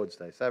is the Lord's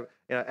day. So,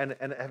 you know, and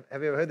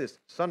have you ever heard this?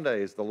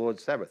 Sunday is the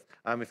Lord's Sabbath.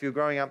 If you're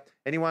growing up,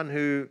 anyone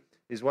who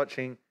is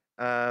watching,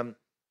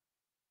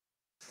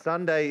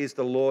 Sunday is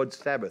the Lord's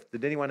Sabbath.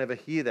 Did anyone ever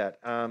hear that?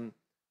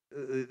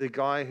 The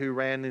guy who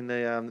ran in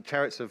the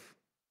Chariots of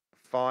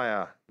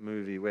Fire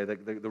movie, where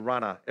the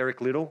runner,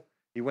 Eric Liddell,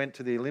 he went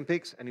to the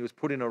Olympics and he was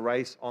put in a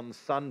race on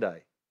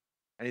Sunday.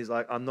 And he's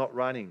like, I'm not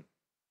running.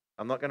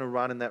 I'm not going to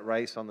run in that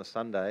race on the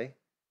Sunday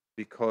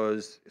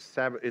because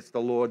it's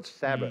the Lord's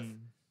Sabbath.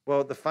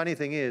 Well, the funny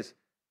thing is,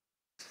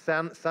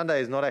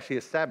 Sunday is not actually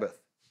a Sabbath.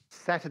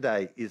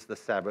 Saturday is the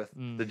Sabbath.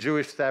 The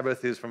Jewish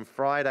Sabbath is from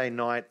Friday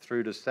night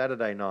through to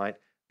Saturday night.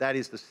 That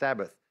is the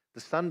Sabbath.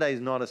 The Sunday is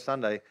not a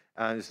Sunday.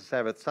 It's a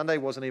Sabbath. Sunday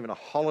wasn't even a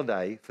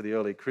holiday for the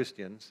early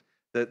Christians.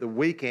 The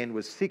weekend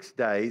was 6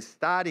 days,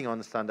 starting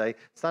on Sunday.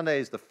 Sunday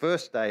is the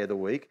first day of the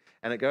week,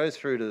 and it goes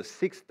through to the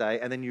sixth day,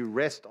 and then you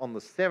rest on the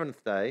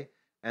seventh day,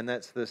 and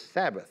that's the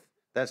Sabbath.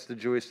 That's the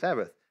Jewish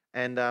Sabbath.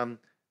 And the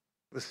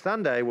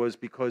Sunday was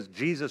because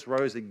Jesus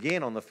rose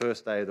again on the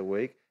first day of the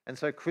week, and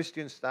so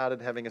Christians started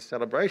having a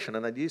celebration,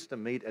 and they used to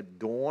meet at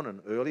dawn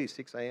and early,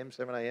 6 a.m.,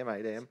 7 a.m.,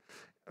 8 a.m.,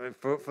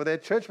 for their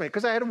church meeting,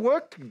 because they had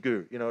work to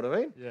do, you know what I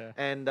mean? Yeah.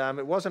 And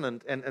it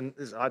wasn't, and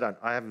this, I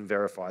haven't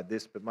verified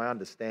this, but my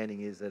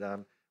understanding is that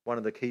one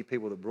of the key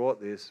people that brought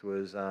this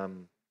was,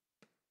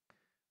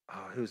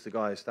 who's the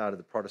guy who started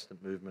the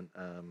Protestant movement?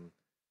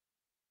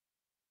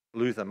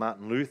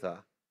 Martin Luther.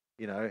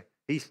 You know,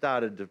 he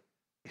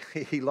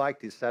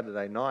liked his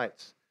Saturday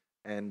nights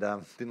and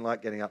didn't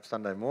like getting up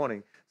Sunday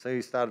morning, so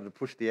he started to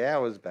push the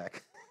hours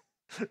back.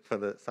 for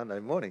the Sunday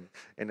morning.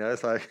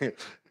 It's like,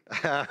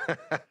 We're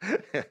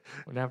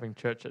having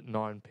church at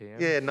 9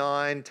 p.m. yeah,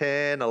 9,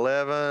 10,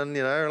 11,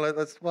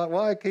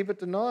 why keep it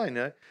to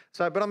 9,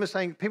 So, but I'm just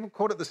saying, people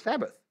called it the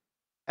Sabbath.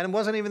 And it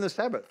wasn't even the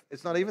Sabbath.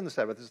 It's not even the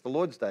Sabbath. It's the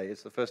Lord's Day.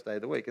 It's the first day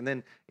of the week. And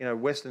then,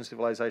 Western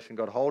civilization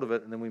got hold of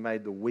it, and then we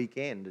made the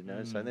weekend,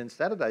 So then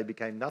Saturday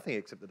became nothing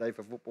except the day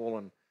for football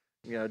and,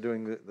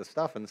 doing the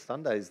stuff. And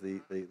Sunday's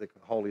the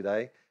holy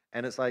day.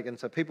 And it's like, and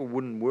so people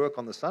wouldn't work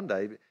on the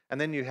Sunday. And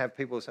then you have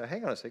people say,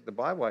 hang on a sec, the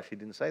Bible actually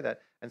didn't say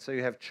that. And so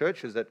you have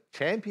churches that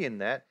champion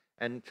that,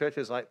 and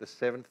churches like the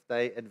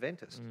Seventh-day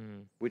Adventist,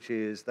 which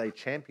is they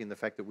champion the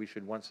fact that we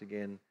should once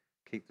again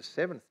keep the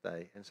seventh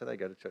day. And so they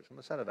go to church on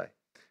the Saturday.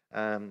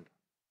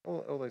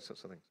 All those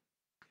sorts of things.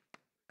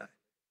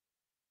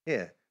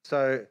 Yeah.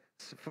 So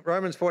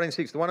Romans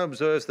 14:6, the one who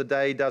observes the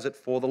day does it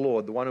for the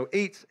Lord. The one who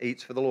eats,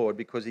 eats for the Lord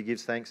because he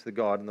gives thanks to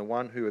God. And the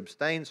one who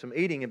abstains from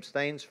eating,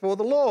 abstains for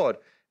the Lord.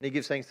 And he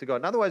gives thanks to God.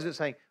 In other words, it's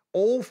saying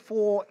all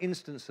four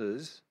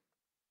instances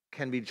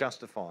can be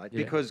justified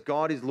because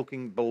God is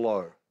looking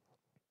below.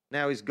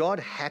 Now, is God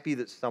happy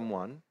that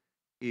someone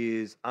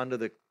is under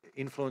the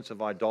influence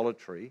of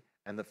idolatry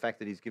and the fact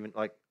that he's given,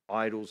 like,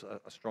 idols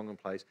are strong in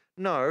place?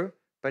 No,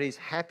 but he's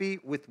happy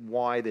with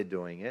why they're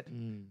doing it,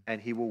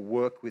 and he will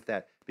work with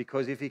that.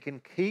 Because if he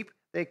can keep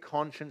their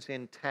conscience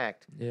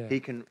intact, he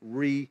can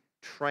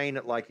retrain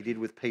it like he did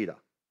with Peter.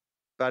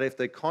 But if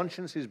the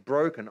conscience is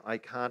broken, I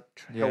can't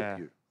help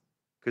you.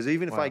 Because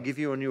even if I give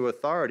you a new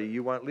authority,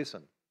 you won't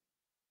listen.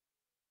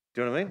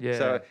 Do you know what I mean? Yeah.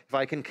 So if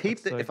I can keep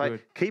I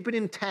keep it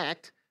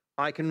intact,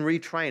 I can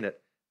retrain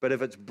it. But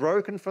if it's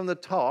broken from the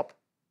top,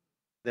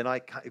 then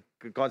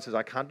God says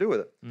I can't do with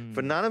it.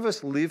 For none of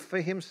us live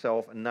for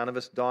himself, and none of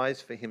us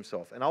dies for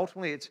himself. And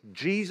ultimately, it's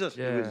Jesus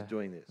who is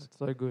doing this. That's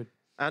so good.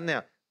 And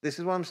now, this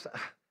is what I'm saying.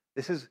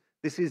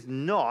 This is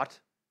not.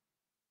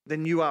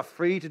 Then you are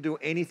free to do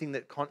anything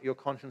that your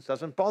conscience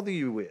doesn't bother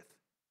you with.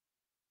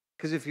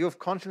 Because if your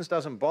conscience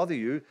doesn't bother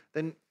you,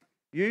 then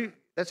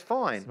that's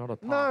fine. It's not a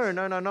pass.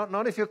 No,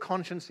 not if your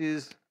conscience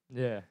is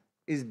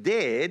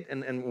dead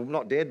and well,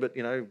 not dead, but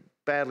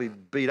badly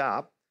beat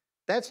up.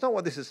 That's not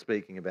what this is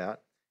speaking about.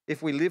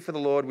 If we live for the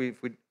Lord,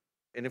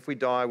 and if we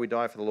die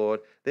for the Lord.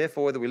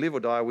 Therefore, whether we live or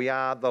die, we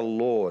are the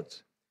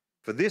Lord's.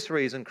 For this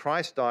reason,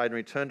 Christ died and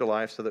returned to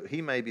life so that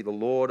he may be the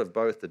Lord of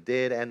both the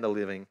dead and the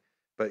living.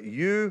 But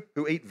you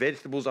who eat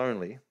vegetables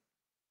only,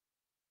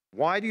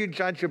 why do you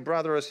judge your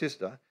brother or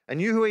sister? And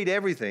you who eat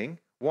everything,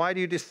 why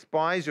do you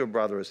despise your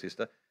brother or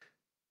sister?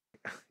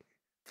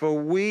 For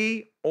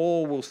we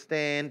all will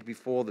stand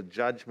before the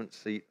judgment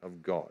seat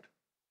of God.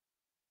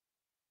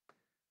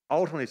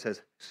 Ultimately, it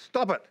says,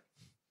 stop it.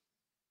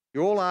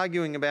 You're all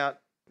arguing about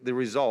the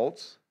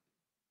results.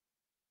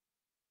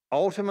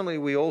 Ultimately,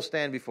 we all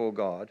stand before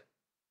God.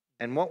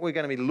 And what we're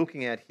going to be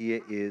looking at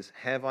here is,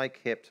 am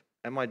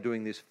I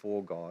doing this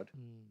for God?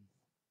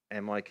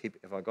 Have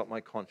I got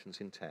my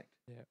conscience intact?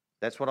 Yeah.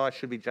 That's what I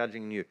should be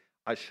judging you.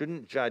 I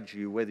shouldn't judge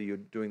you whether you're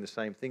doing the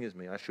same thing as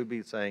me. I should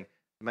be saying,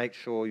 make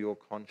sure your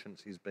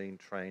conscience is being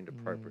trained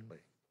appropriately.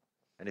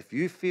 And if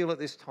you feel at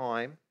this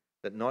time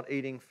that not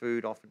eating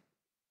food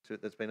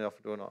that's been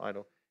offered to an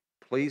idol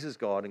pleases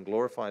God and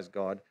glorifies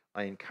God,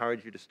 I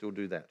encourage you to still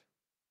do that.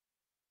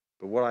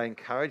 But what I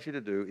encourage you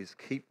to do is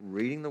keep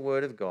reading the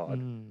Word of God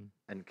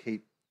and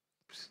keep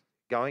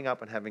going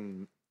up and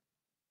having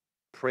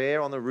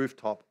prayer on the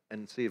rooftop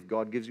and see if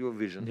God gives you a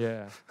vision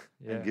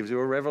and gives you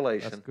a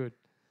revelation. That's good.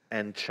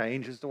 And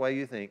changes the way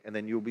you think, and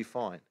then you'll be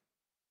fine.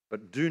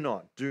 But do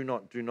not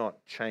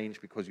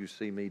change because you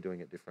see me doing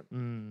it different.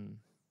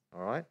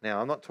 All right? Now,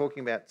 I'm not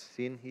talking about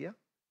sin here.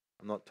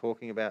 I'm not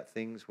talking about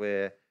things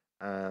where,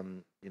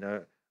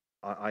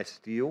 I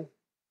steal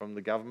from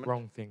the government.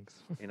 Wrong things.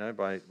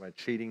 by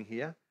cheating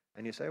here.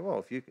 And you say,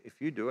 well,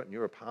 if you do it and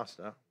you're a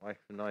pastor, why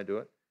shouldn't I do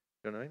it?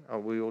 You know what I mean? Oh,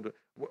 we all do.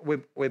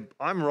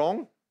 I'm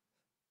wrong,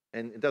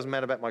 and it doesn't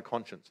matter about my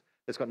conscience.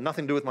 It's got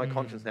nothing to do with my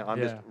conscience now. I'm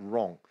just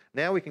wrong.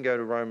 Now we can go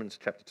to Romans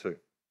chapter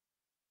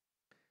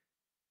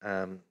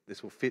 2.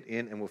 This will fit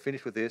in, and we'll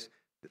finish with this.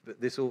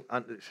 This will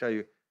show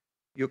you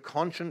your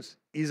conscience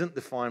isn't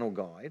the final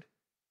guide,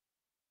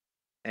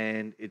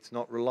 and it's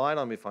not relied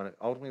on me.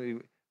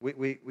 Ultimately, we're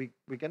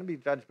going to be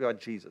judged by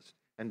Jesus.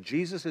 And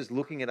Jesus is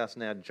looking at us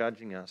now,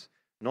 judging us,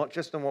 not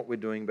just on what we're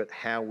doing, but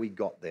how we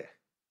got there.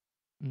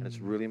 And it's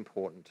really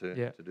important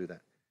to do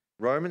that.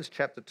 Romans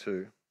chapter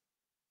 2.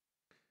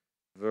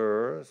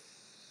 Verse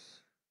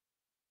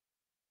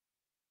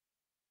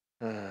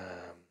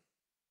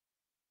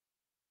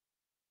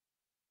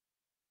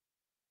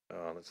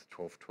it's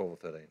 12 or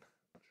 13.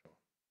 Not sure.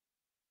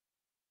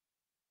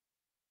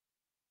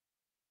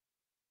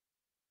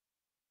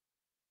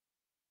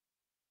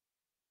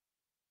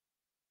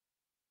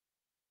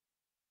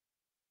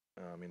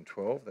 I'm in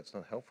 12. That's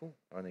not helpful.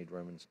 I need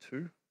Romans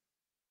 2.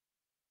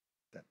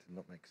 That did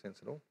not make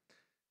sense at all.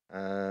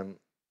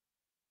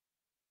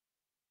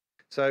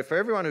 So for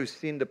everyone who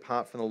sinned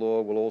apart from the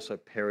law will also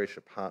perish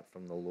apart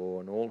from the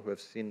law, and all who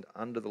have sinned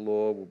under the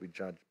law will be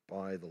judged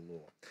by the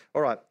law.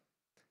 All right,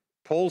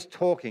 Paul's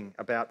talking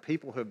about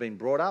people who have been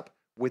brought up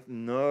with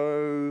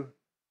no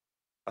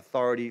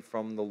authority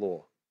from the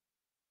law,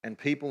 and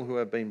people who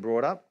have been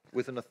brought up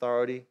with an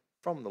authority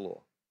from the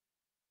law.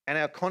 And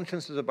our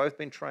consciences have both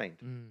been trained.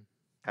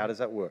 How does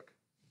that work?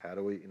 How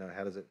do we,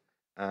 how does it?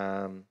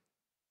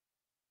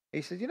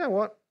 He says, you know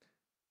what?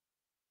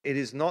 It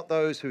is not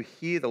those who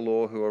hear the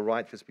law who are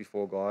righteous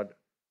before God,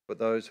 but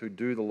those who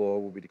do the law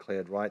will be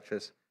declared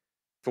righteous.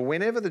 For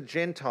whenever the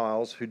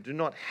Gentiles who do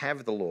not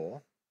have the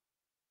law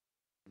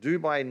do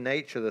by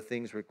nature the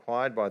things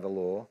required by the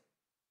law,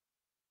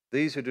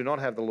 these who do not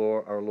have the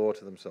law are a law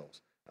to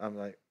themselves. I'm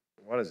like,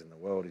 what is in the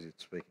world is it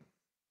speaking?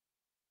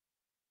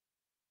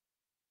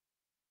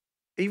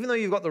 Even though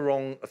you've got the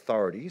wrong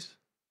authorities,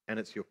 and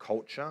it's your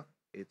culture,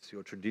 it's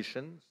your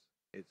traditions,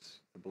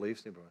 it's the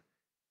beliefs,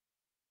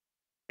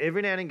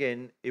 every now and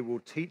again it will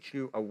teach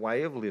you a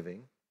way of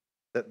living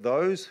that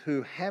those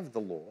who have the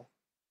law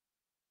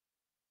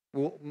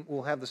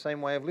will have the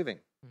same way of living.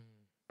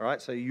 All right,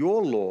 so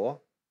your law,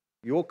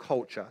 your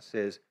culture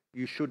says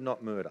you should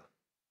not murder.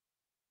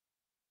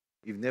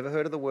 You've never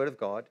heard of the word of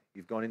God.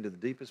 You've gone into the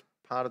deepest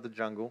part of the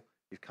jungle.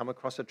 You've come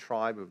across a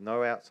tribe with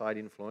no outside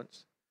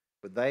influence,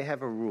 but they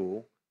have a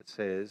rule that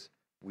says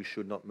we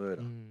should not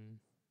murder.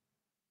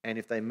 And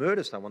if they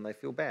murder someone, they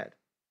feel bad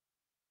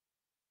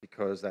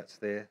because that's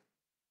their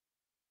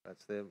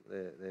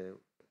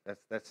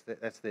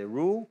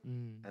rule,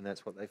 and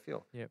that's what they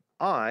feel. Yep.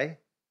 I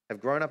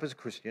have grown up as a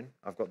Christian.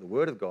 I've got the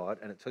word of God,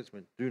 and it tells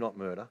me do not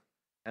murder,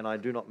 and I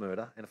do not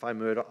murder. And if I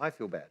murder, I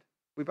feel bad.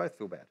 We both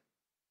feel bad.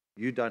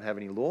 You don't have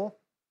any law.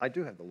 I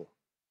do have the law.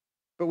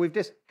 But we've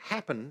just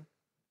happened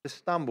to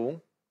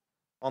stumble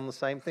on the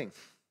same thing.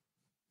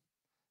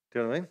 Do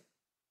you know what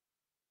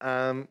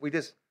I mean?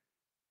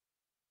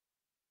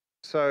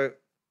 So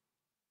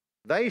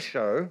they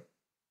show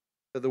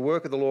that the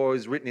work of the law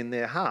is written in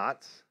their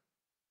hearts.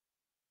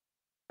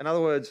 In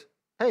other words,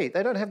 hey,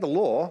 they don't have the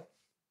law,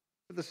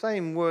 but the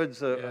same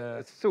words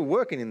are still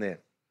working in there.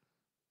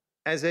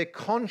 As their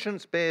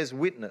conscience bears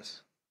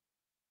witness,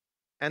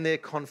 and their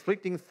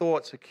conflicting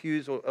thoughts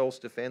accuse or else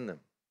defend them.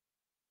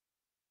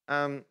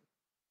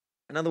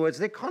 In other words,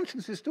 their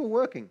conscience is still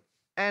working,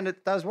 and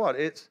it does what?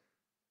 It's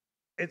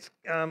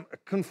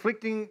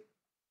conflicting,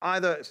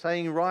 either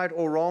saying right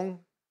or wrong.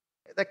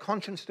 That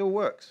conscience still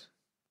works,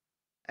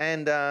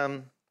 and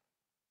on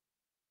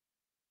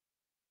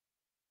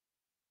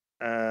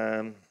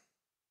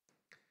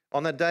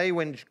the day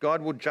when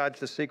God will judge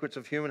the secrets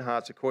of human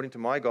hearts according to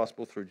my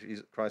gospel through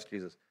Christ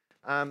Jesus.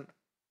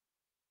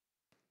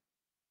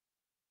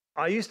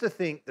 I used to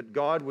think that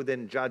God would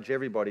then judge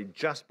everybody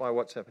just by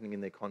what's happening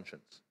in their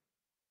conscience.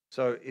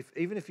 So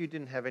even if you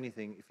didn't have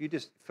anything, if you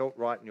just felt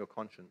right in your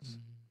conscience,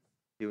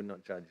 he would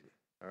not judge you,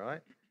 all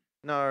right?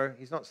 No,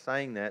 he's not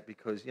saying that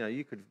because,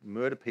 you could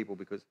murder people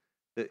because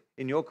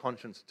in your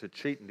conscience to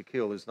cheat and to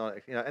kill is not,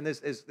 and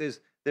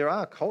there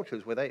are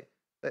cultures where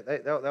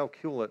they'll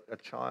kill a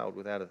child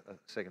without a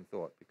second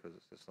thought because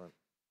it's just like,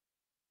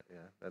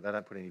 they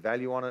don't put any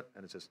value on it,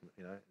 and it's just,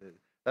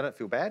 they don't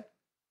feel bad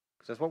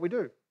because that's what we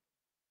do.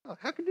 Oh,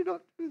 how can you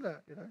not do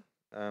that?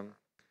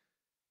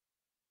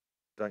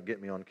 Don't get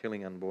me on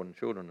killing unborn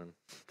children and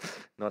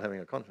not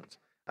having a conscience.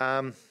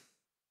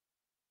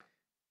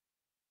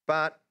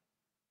 But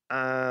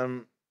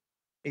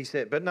he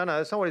said, but no,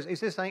 that's not what he's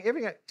just saying.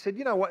 He said,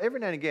 you know what? Every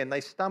now and again they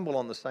stumble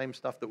on the same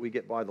stuff that we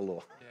get by the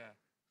law.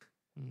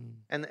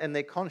 And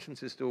their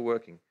conscience is still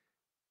working.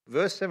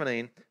 Verse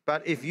 17,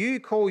 but if you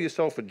call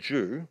yourself a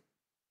Jew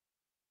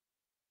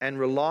and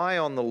rely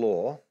on the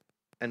law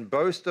and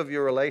boast of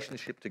your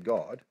relationship to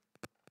God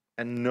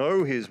and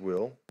know his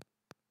will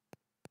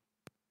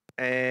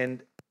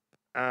and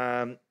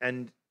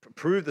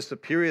prove the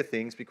superior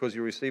things because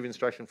you receive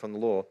instruction from the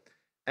law,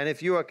 and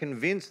if you are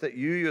convinced that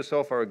you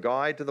yourself are a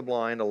guide to the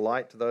blind, a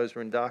light to those who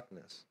are in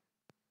darkness,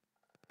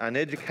 an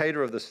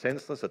educator of the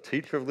senseless, a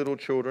teacher of little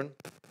children,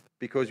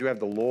 because you have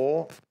the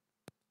law,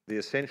 the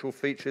essential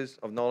features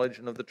of knowledge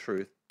and of the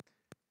truth.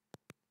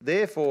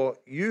 Therefore,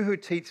 you who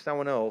teach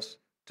someone else,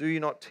 do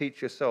you not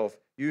teach yourself?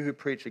 You who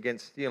preach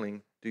against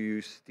stealing, do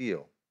you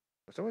steal?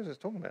 So what is this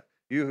talking about?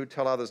 You who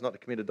tell others not to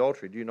commit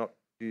adultery, do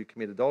you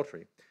commit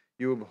adultery?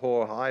 You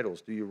abhor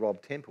idols, do you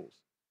rob temples?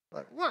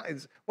 Like, what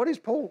is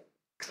Paul?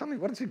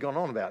 What has he gone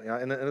on about?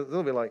 And a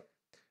little bit like,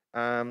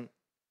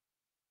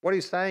 what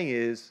he's saying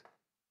is,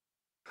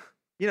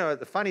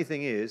 the funny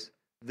thing is,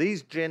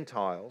 these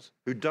Gentiles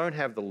who don't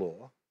have the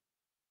law,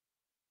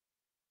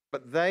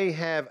 but they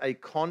have a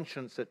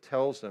conscience that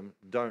tells them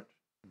don't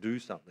do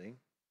something,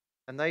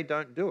 and they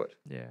don't do it.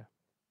 Yeah.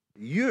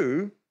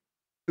 You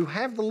who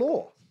have the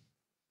law,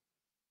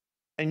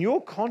 and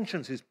your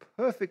conscience is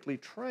perfectly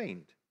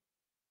trained.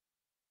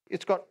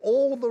 It's got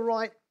all the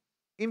right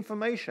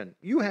information.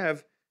 You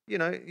have,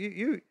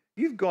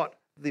 you've got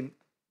the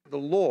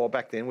law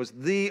back then was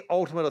the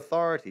ultimate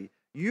authority.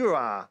 You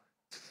are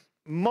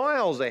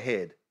miles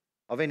ahead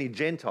of any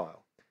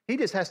Gentile. He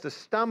just has to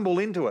stumble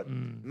into it.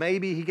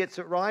 Maybe he gets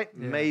it right,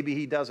 maybe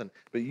he doesn't.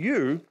 But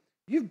you've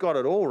got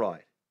it all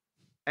right.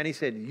 And he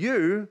said,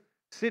 you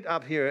sit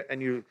up here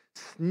and you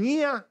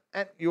sneer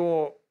at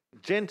your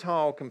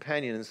Gentile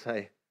companion and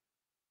say,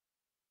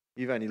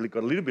 You've only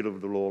got a little bit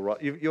of the law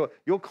right.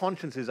 Your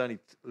conscience is only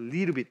a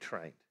little bit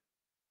trained.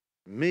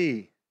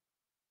 Me,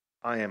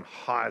 I am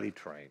highly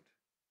trained.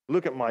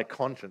 Look at my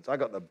conscience. I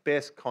got the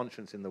best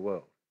conscience in the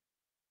world.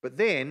 But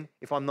then,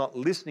 if I'm not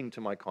listening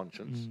to my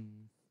conscience,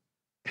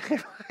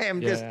 if I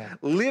am just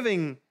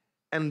living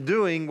and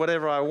doing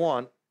whatever I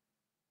want,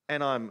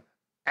 and I'm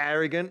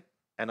arrogant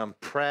and I'm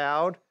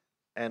proud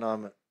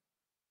and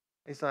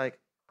it's like,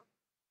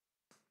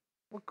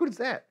 what good is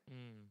that?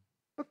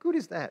 What good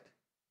is that?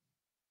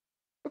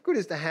 What good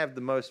is to have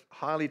the most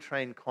highly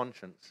trained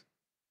conscience,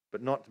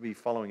 but not to be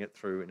following it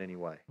through in any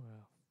way? Wow.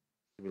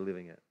 To be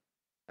living it.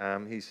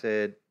 He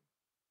said,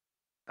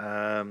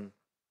 so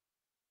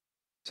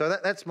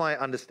that's my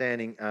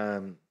understanding.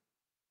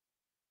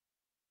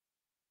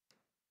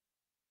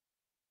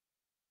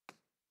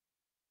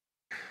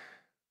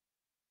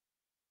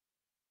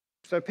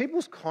 So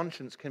people's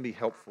conscience can be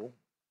helpful,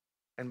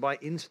 and by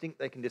instinct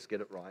they can just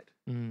get it right.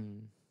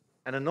 And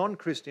a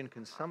non-Christian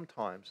can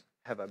sometimes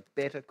have a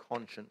better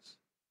conscience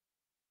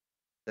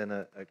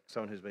than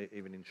someone who's been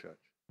even in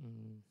church.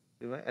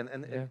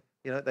 And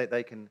you know,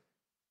 they can.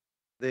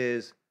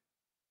 There's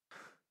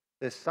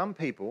some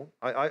people.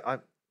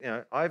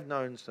 I've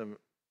known some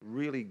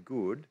really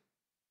good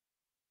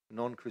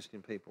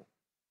non-Christian people.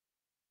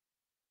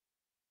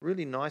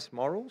 Really nice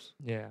morals.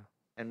 Yeah.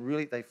 And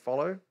really they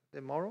follow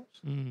their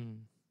morals.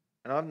 And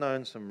I've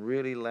known some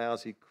really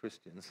lousy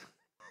Christians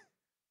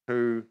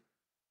who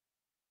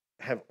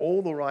have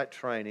all the right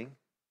training,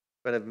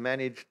 but have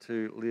managed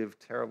to live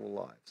terrible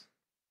lives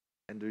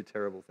and do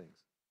terrible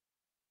things.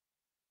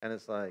 And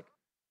it's like,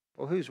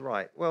 well, who's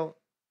right? Well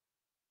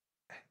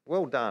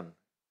done.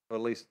 Or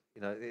at least,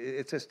 you know,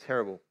 it's just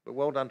terrible. But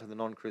well done to the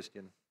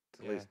non-Christian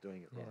at least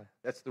doing it right.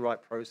 That's the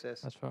right process.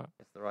 That's right.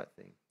 That's the right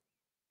thing.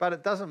 But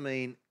it doesn't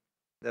mean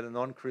that a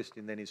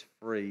non-Christian then is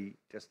free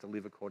just to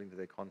live according to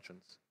their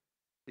conscience,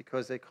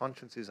 because their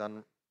conscience is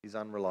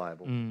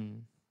unreliable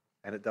and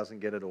it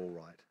doesn't get it all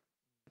right.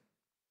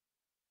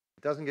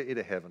 It doesn't get you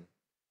to heaven,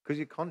 because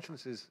your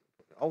conscience is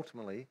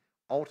ultimately,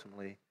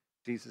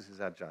 Jesus is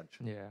our judge.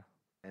 Yeah.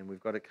 And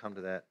we've got to come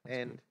to that.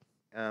 That's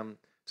and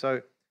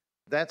so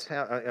that's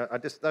how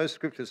those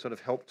scriptures sort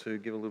of help to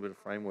give a little bit of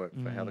framework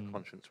for how the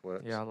conscience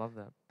works. Yeah, I love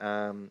that.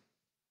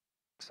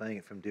 Saying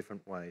it from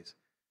different ways.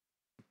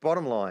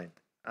 Bottom line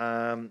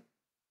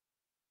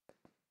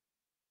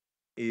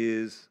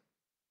is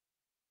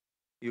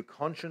your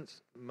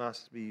conscience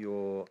must be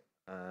your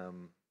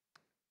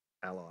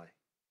ally.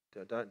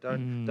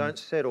 Don't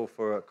settle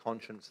for a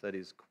conscience that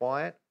is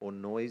quiet or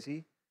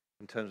noisy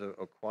in terms of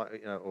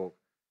quiet, or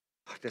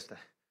just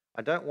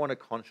I don't want a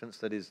conscience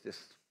that is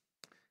just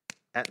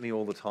at me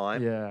all the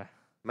time,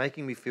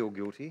 making me feel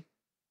guilty.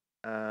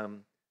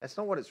 That's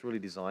not what it's really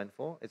designed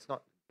for. It's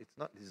not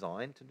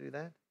designed to do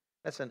that.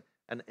 That's an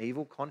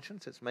evil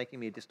conscience. It's making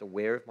me just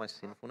aware of my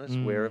sinfulness,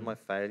 aware of my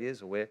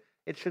failures,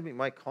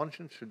 my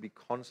conscience should be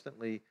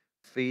constantly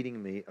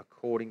feeding me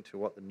according to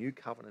what the new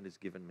covenant has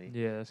given me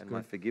and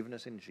my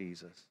forgiveness in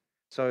Jesus.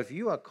 So if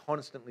you are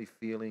constantly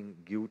feeling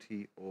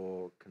guilty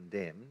or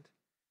condemned,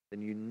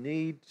 then you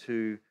need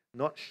to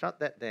not shut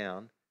that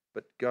down,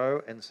 but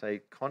go and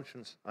say,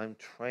 conscience, I'm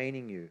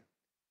training you.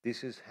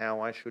 This is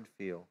how I should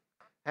feel.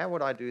 How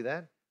would I do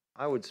that?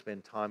 I would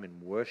spend time in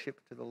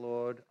worship to the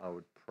Lord. I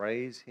would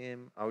praise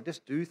Him. I would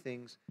just do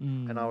things,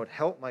 and I would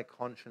help my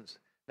conscience.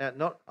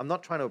 Now, I'm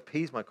not trying to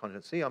appease my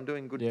conscience. See, I'm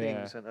doing good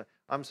things, and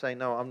I'm saying,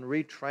 no, I'm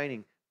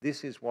retraining.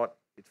 This is what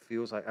it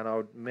feels like, and I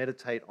would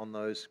meditate on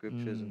those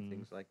scriptures and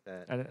things like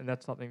that. And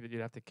that's something that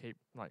you'd have to keep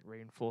like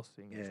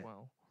reinforcing as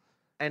well.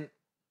 And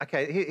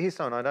okay, here's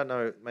something. I don't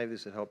know. Maybe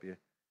this would help you.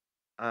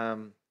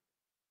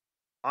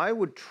 I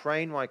would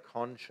train my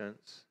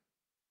conscience.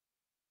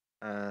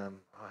 How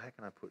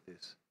can I put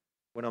this?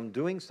 When I'm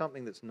doing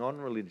something that's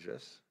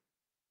non-religious,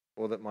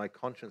 or that my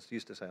conscience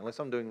used to say, unless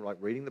I'm doing like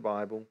reading the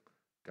Bible,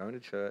 going to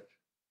church,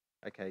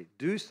 okay,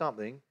 do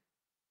something.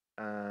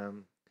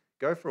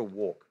 Go for a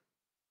walk.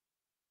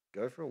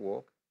 Go for a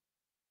walk,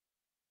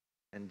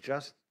 and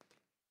just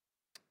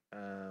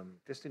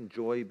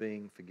enjoy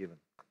being forgiven.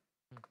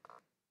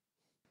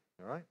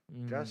 All right,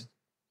 just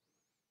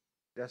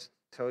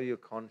tell your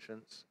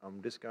conscience,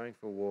 I'm just going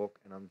for a walk,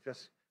 and I'm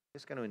just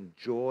going to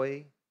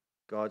enjoy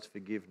God's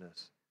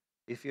forgiveness.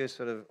 If you're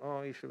sort of,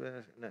 you should,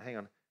 no, hang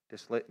on,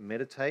 just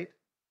meditate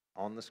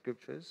on the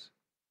scriptures,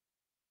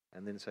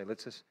 and then say,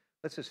 let's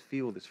just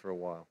feel this for a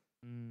while.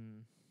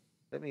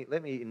 Let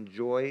me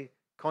enjoy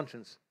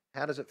conscience.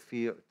 How does it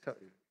feel?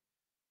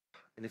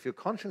 And if your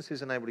conscience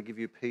isn't able to give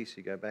you peace,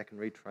 you go back and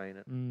retrain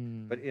it.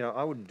 But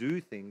I would do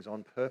things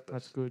on purpose.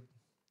 That's good.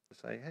 To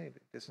say, hey,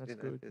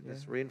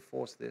 let's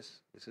reinforce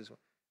this. This is.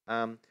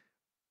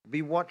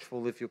 Be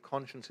watchful if your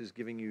conscience is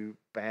giving you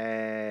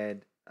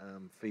bad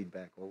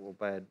feedback or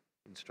bad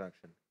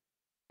instruction.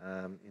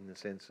 In the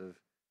sense of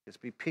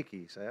just be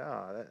picky. Say,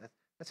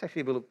 that's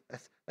actually a little.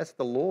 That's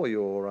the law.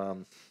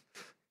 Do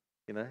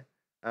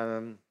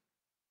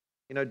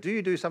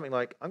you do something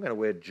like, I'm going to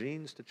wear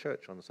jeans to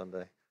church on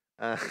Sunday?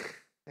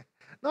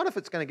 Not if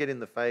it's going to get in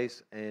the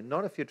face, and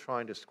not if you're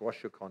trying to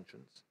squash your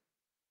conscience.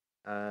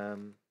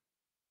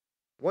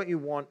 what you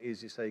want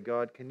is you say,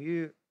 God, can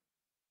you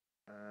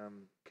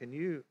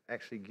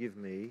actually give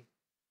me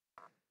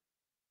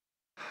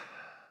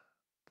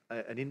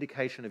an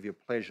indication of your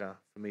pleasure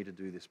for me to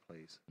do this,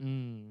 please?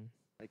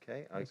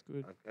 Okay, That's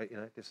good.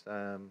 Just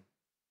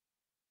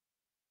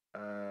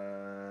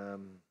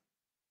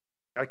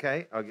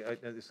okay.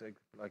 This is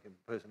like a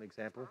personal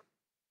example.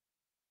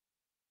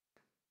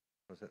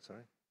 What was that?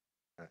 Sorry.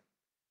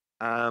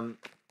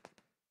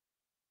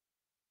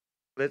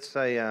 Let's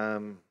say,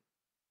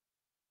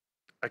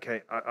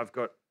 okay, I've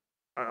got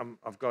a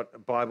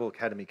Bible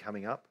Academy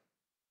coming up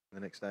in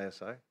the next day or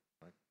so.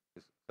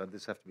 So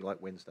this have to be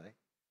like Wednesday,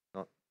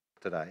 not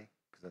today,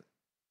 because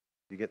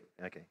you get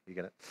it.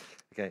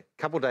 Okay, a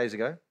couple of days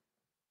ago,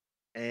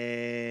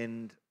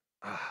 and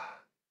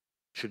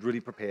should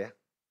really prepare.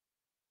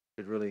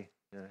 Should really,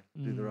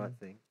 do the right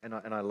thing, and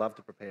I love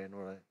to prepare and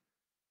all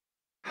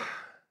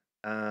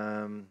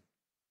that.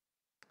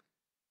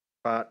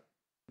 But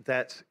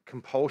that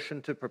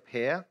compulsion to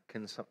prepare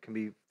can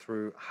be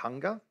through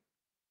hunger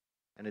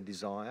and a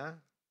desire,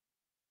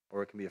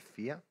 or it can be a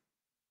fear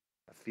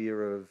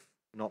of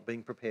not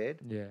being prepared,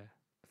 a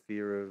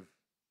fear of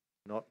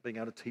not being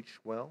able to teach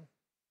well,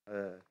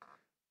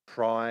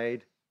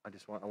 pride. I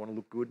want to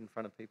look good in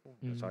front of people,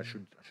 so I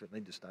should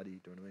need to study.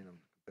 Do you know what I mean? I'm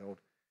compelled.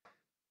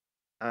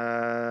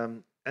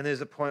 And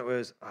there's a point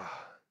where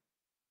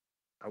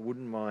I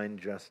wouldn't mind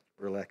just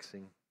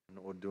relaxing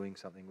or doing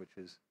something which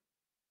is.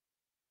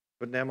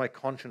 But now my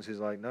conscience is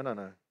like, no.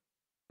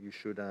 You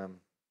should,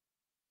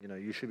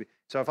 you should be.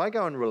 So if I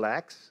go and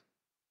relax,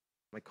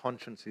 my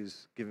conscience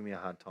is giving me a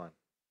hard time.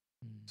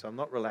 So I'm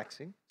not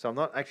relaxing. So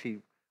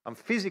I'm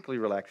physically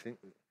relaxing,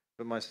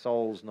 but my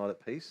soul's not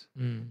at peace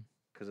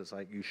because it's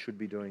like, you should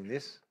be doing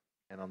this,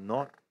 and I'm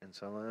not. And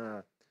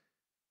so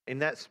in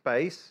that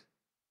space,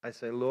 I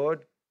say,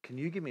 Lord, can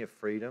you give me a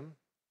freedom?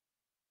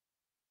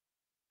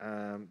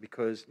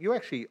 Because you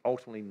actually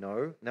ultimately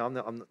know. Now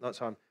I'm not.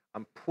 So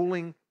I'm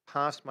pulling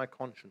past my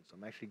conscience.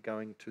 I'm actually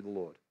going to the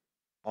Lord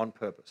on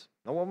purpose.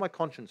 Not what my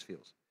conscience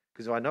feels.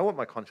 Because if I know what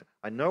my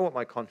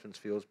conscience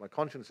feels, my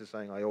conscience is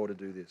saying I ought to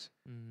do this.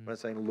 But I'm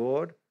saying,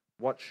 Lord,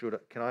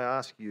 can I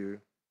ask you?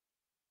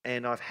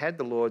 And I've had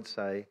the Lord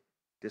say,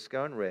 just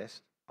go and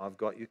rest. I've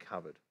got you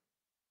covered.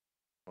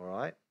 All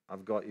right?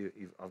 I've got you.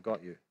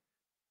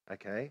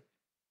 Okay?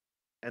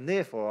 And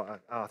therefore,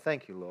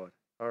 thank you, Lord.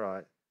 All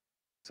right.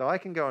 So I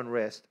can go and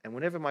rest, and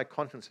whenever my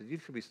conscience says, you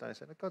should be staying, I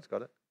say, God's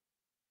got it.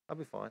 I'll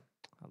be fine.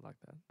 I like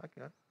that.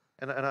 Okay.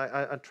 And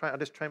I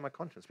just train my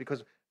conscience,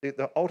 because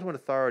the ultimate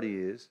authority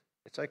is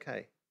it's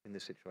okay in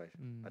this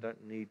situation. I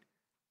don't need,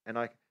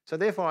 so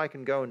therefore I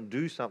can go and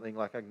do something,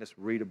 like I can just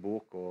read a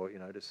book, or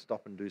just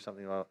stop and do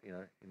something I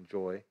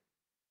enjoy,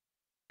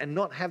 and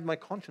not have my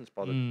conscience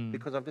bothered,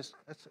 because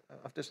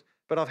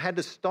but I've had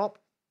to stop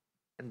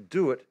and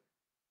do it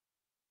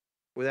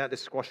without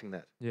just squashing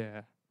that.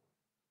 Yeah.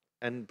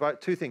 And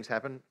two things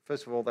happen.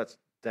 First of all, that's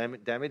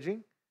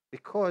damaging,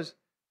 because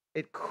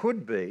it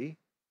could be,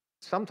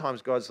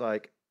 sometimes God's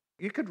like,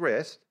 you could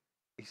rest,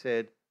 he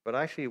said, but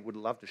I actually would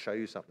love to show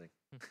you something.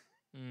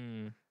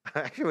 I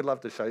actually would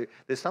love to show you.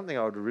 There's something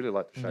I would really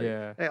like to show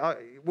you. Hey,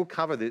 we'll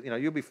cover this.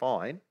 You'll be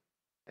fine,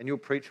 and you'll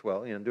preach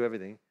well, do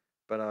everything.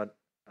 But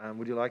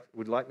would you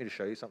like me to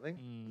show you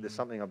something? There's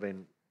something I've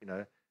been,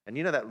 and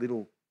that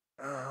little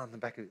on the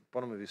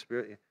bottom of your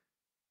spirit.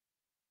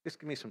 Just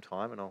give me some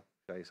time, and I'll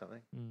show you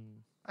something.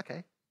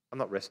 Okay, I'm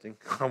not resting.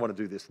 I want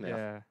to do this now.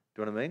 Yeah.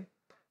 Do you know what I mean?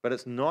 But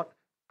it's not.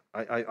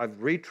 I've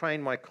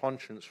retrained my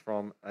conscience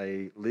from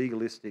a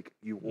legalistic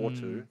 "you ought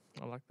to."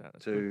 I like that.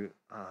 That's to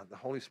the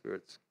Holy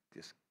Spirit's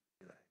just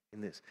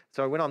in this.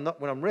 So when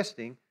I'm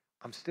resting,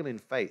 I'm still in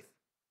faith.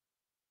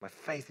 My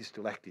faith is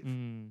still active.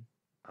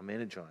 I'm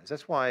energized.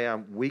 That's why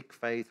weak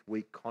faith,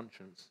 weak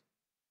conscience.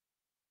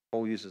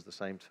 Paul uses the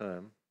same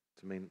term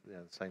to mean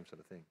the same sort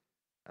of thing.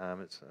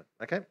 It's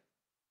okay.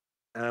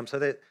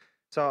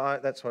 So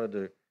that's what I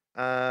do.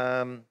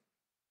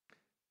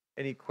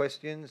 Any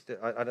questions?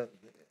 I don't.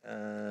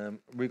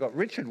 We got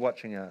Richard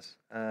watching us.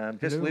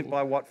 Just live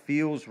by what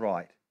feels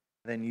right,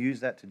 then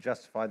use that to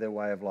justify their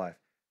way of life.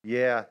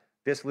 Yeah,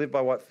 just live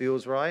by what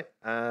feels right.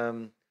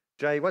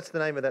 Jay, what's the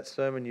name of that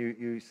sermon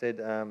you said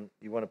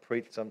you want to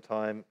preach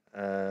sometime?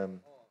 And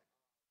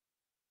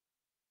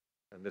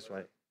this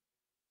way.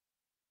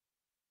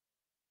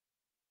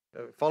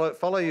 Follow your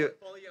heart,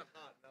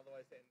 and other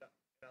ways to end up.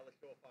 Another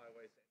surefire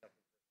ways to end up.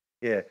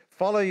 Yeah,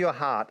 follow your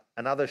heart,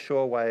 and other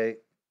surefire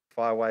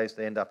ways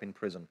to end up in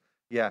prison.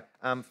 Yeah,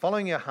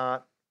 following your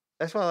heart.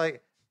 That's why,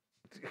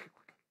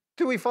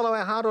 do we follow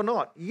our heart or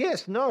not?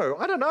 Yes, no,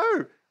 I don't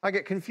know. I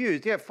get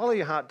confused. Yeah, follow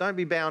your heart. Don't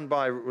be bound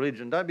by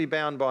religion. Don't be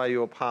bound by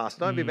your past.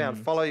 Don't be bound.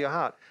 Follow your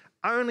heart.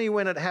 Only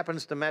when it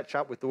happens to match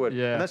up with the word.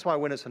 Yeah. And that's why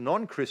when it's a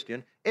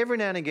non-Christian, every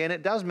now and again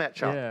it does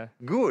match up. Yeah.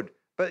 Good,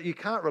 but you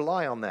can't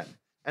rely on that.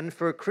 And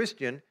for a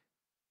Christian,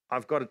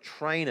 I've got to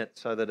train it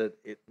so that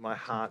my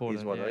heart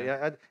is what.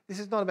 This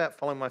is not about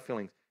following my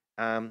feelings.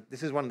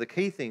 This is one of the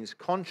key things.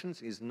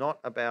 Conscience is not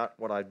about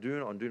what I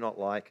do or do not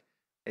like.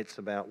 It's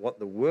about what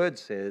the Word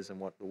says, and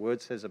what the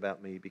Word says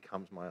about me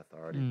becomes my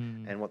authority,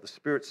 and what the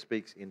Spirit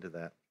speaks into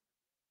that.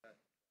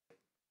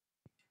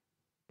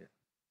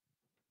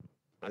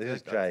 Yeah. This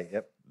is Jay.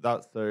 Yep.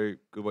 That's so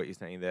good what you're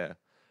saying there.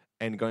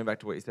 And going back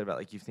to what you said about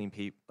like you've seen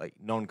people like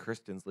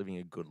non-Christians living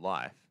a good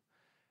life.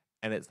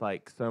 And it's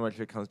like so much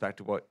of it comes back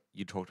to what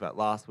you talked about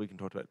last week and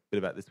talked about a bit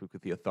about this week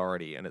with the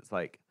authority. And it's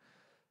like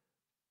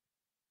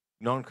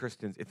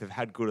non-Christians, if they've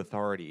had good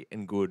authority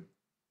and good,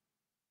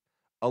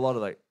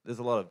 there's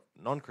a lot of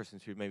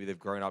non-Christians who maybe they've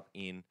grown up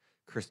in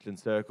Christian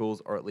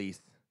circles or at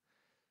least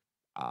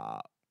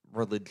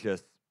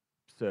religious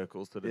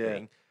circles sort of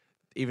thing.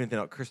 Even if they're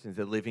not Christians,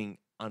 they're living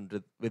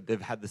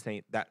they've had the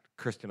same, that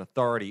Christian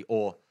authority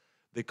or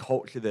the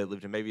culture they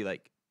lived in. Maybe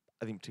like,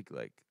 I think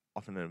particularly like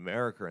often in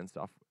America and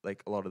stuff,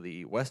 like a lot of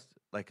the West,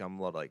 like a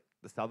lot of like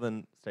the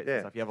southern states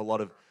and stuff, you have a lot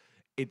of,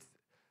 it's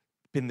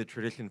been the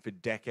tradition for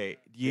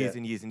years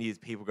and years and years,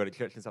 people go to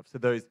church and stuff. So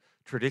those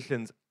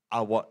traditions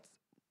are what's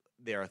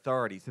their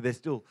authority. So they're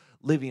still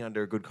living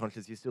under a good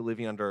conscience. You're still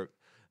living under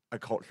a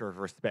culture of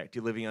respect.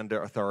 You're living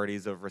under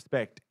authorities of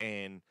respect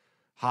and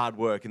hard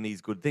work and these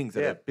good things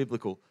that are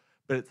biblical.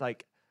 But it's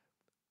like,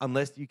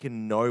 unless you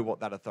can know what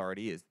that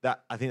authority is,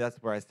 that I think that's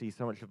where I see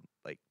so much of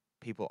like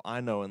people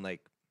I know and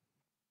like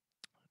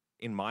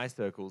in my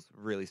circles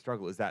really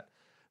struggle, is that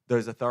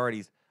those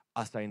authorities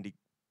are starting to,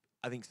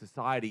 I think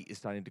society is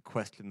starting to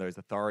question those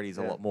authorities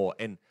a lot more.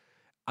 And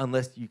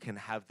unless you can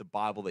have the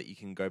Bible that you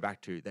can go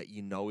back to that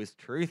you know is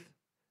truth,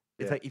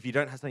 it's like if you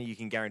don't have something you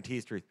can guarantee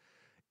is truth,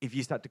 if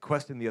you start to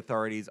question the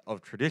authorities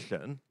of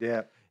tradition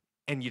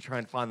and you try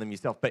and find them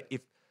yourself. But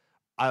if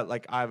I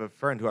have a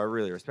friend who I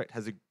really respect,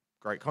 has a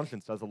great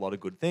conscience, does a lot of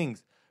good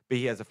things, but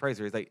he has a phrase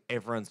where he's like,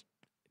 everyone's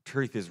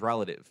truth is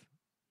relative.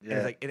 And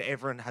it's like, and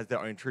everyone has their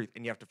own truth,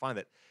 and you have to find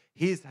that.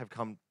 His have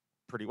come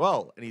pretty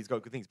well, and he's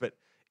got good things. But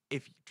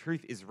if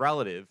truth is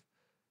relative,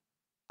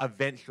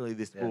 eventually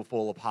this will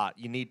fall apart.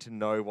 You need to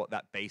know what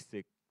that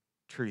basic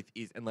truth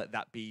is and let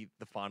that be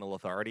the final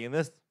authority in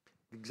this.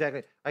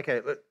 Exactly. Okay,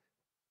 look,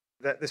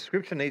 that the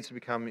scripture needs to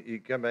become, you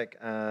go back,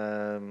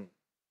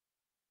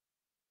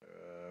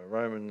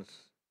 Romans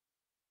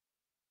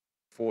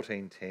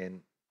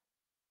 14:10.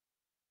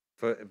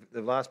 For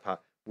the last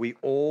part, we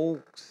will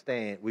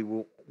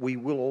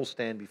all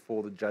stand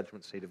before the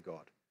judgment seat of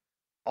God.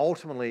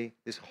 Ultimately,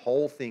 this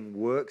whole thing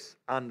works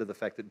under the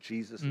fact that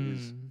Jesus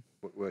is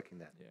working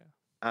that.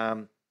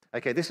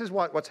 Okay, this is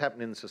what's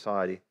happening in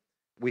society.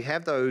 We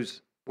have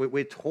those,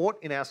 we're taught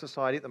in our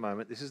society at the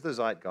moment, this is the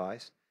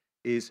zeitgeist,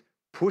 is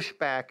push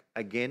back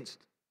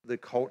against the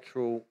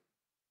cultural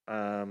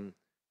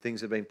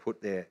things that have been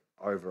put there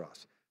over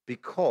us.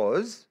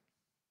 Because,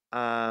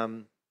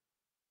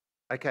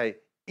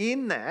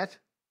 in that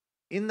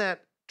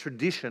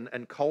tradition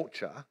and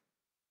culture,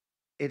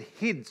 it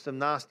hid some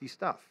nasty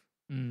stuff.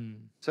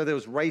 So there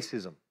was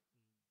racism.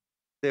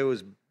 There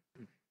was,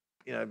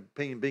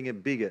 being a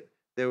bigot.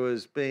 There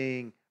was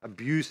being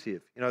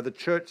abusive. The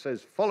church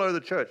says, follow the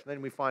church. And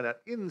then we find out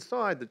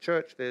inside the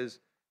church there's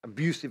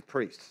abusive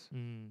priests. Do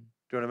you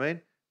know what I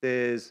mean?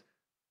 There's,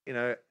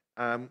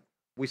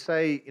 we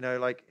say,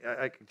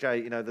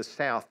 Jay, the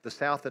South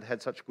that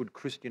had such good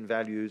Christian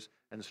values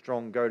and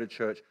strong go to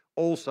church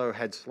also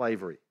had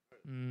slavery.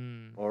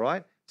 All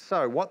right?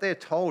 So what they're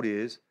told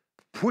is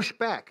push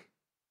back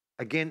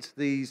against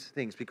these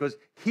things, because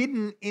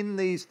hidden in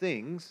these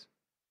things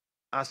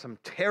are some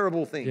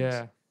terrible things.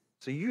 Yeah.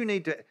 So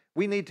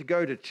we need to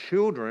go to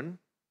children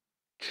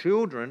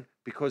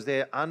because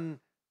they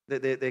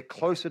they're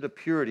closer to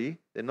purity.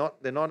 They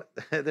haven't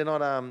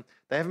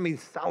been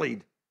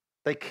sullied.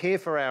 They care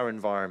for our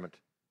environment.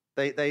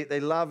 They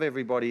love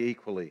everybody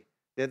equally.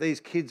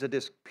 These kids are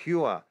just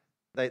pure.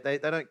 They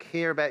don't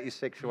care about your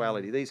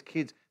sexuality. These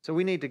kids. So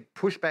we need to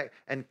push back.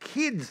 And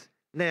kids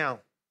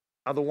now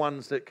are the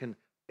ones that can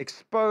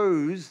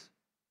expose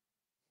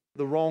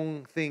the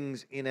wrong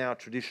things in our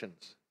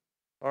traditions.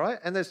 All right?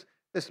 And there's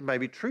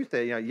maybe truth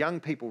there. Young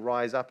people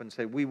rise up and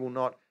say, we will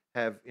not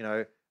have,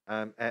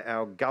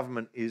 our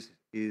government is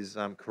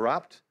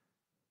corrupt,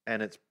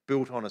 and it's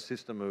built on a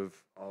system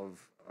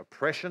of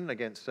oppression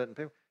against certain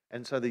people.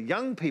 And so the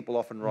young people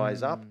often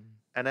rise up,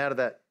 and out of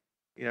that,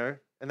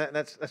 and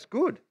that's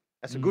good.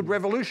 That's a good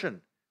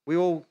revolution. We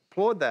all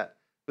applaud that.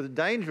 But the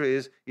danger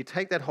is you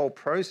take that whole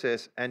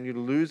process and you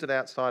lose it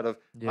outside of,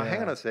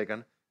 hang on a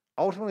second.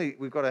 Ultimately,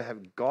 we've got to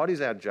have God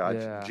is our judge.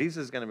 Yeah.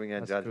 Jesus is going to bring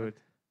our judgment.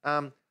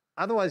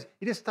 Otherwise,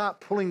 you just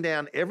start pulling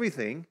down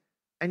everything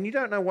and you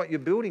don't know what you're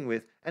building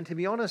with. And to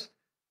be honest,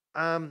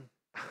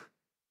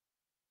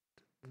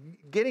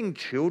 getting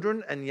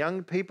children and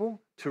young people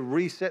to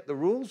reset the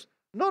rules,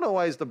 not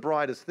always the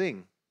brightest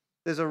thing.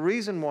 There's a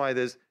reason why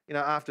there's,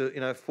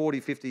 after, 40,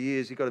 50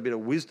 years, you've got a bit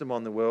of wisdom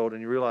on the world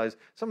and you realize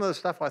some of the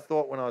stuff I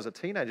thought when I was a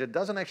teenager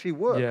doesn't actually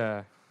work.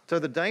 Yeah. So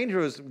the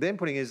danger is them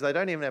putting is they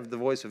don't even have the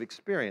voice of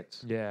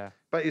experience. Yeah.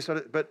 But you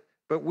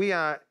but we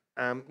are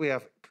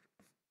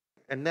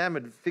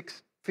enamored,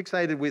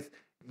 fixated with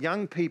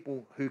young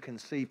people who can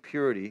see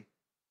purity,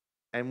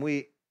 and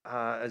we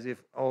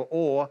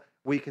or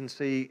we can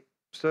see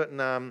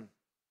certain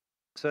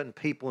certain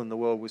people in the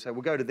world, we say,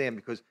 we'll go to them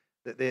because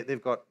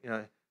they've got,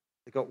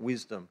 they've got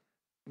wisdom.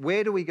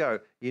 Where do we go?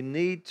 You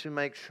need to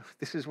make sure,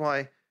 this is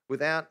why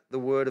without the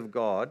word of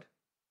God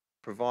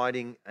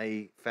providing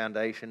a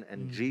foundation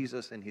and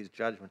Jesus and his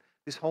judgment,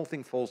 this whole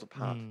thing falls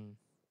apart.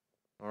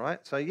 All right?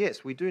 So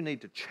yes, we do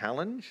need to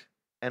challenge.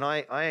 And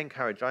I've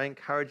encouraged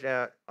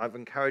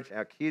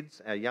our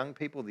kids, our young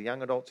people, the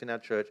young adults in our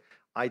church.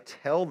 I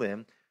tell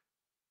them,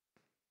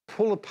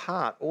 pull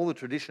apart all the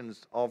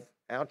traditions of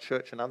our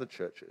church and other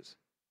churches.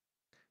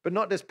 But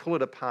not just pull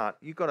it apart.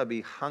 You've got to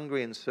be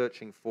hungry and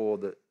searching for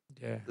the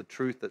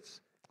truth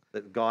that's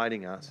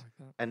guiding us,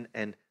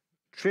 and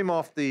trim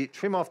off the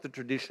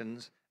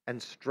traditions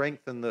and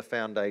strengthen the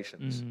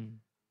foundations.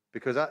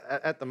 Because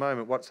at the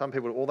moment, what some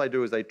people, all they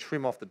do is they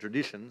trim off the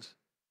traditions,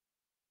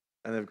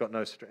 and they've got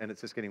no strength, and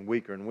it's just getting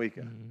weaker and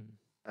weaker.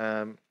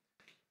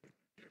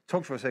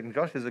 Talk for a second,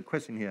 Josh. There's a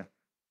question here.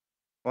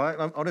 All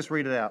right, I'll just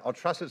read it out. I'll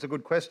trust it's a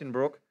good question,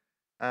 Brooke.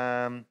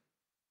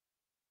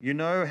 You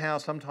know how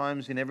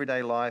sometimes in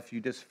everyday life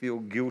you just feel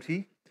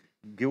guilty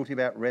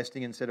about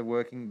resting instead of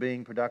working,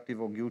 being productive,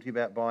 or guilty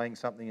about buying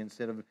something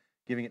instead of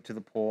giving it to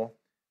the poor.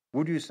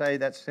 Would you say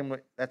that's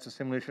similar? That's a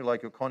similar issue,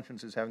 like your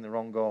conscience is having the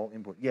wrong goal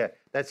input? Yeah,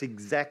 that's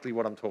exactly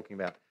what I'm talking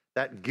about.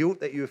 That guilt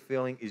that you're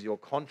feeling is your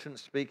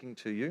conscience speaking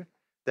to you,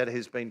 that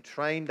has been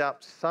trained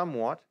up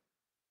somewhat,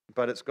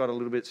 but it's got a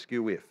little bit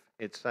skew-if.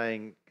 It's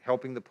saying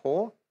helping the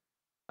poor,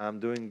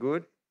 doing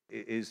good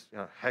is,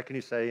 how can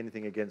you say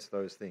anything against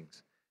those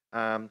things?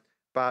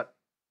 But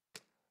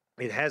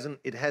it hasn't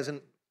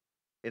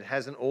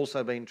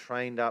also been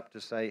trained up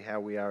to say how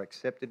we are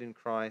accepted in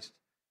Christ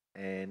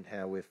and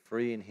how we're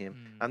free in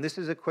him. And this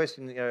is a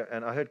question,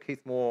 and I heard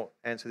Keith Moore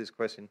answer this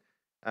question.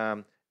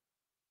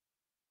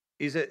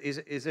 Is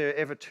it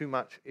ever too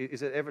much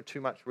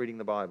reading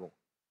the Bible?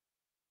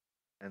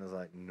 And I was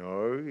like,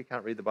 no, you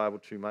can't read the Bible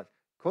too much.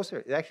 Of course,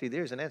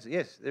 there is an answer.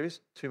 Yes, there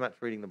is too much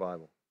reading the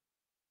Bible.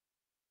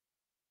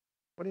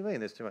 What do you mean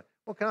there's too much?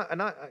 Well,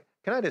 can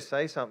I just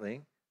say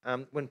something?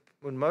 When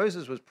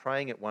Moses was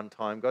praying at one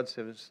time, God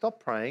said,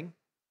 stop praying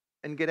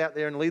and get out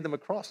there and lead them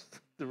across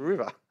the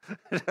river.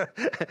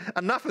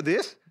 Enough of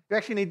this. You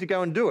actually need to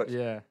go and do it.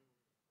 Yeah.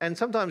 And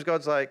sometimes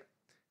God's like,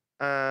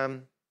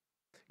 God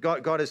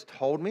has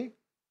told me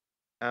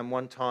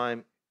one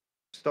time,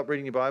 stop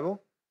reading your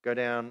Bible, go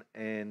down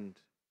and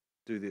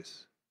do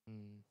this.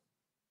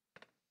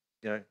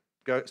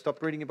 Go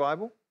stop reading your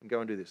Bible and go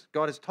and do this.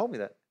 God has told me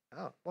that.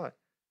 Oh, why?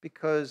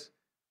 Because,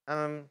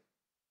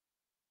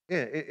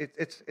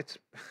 it's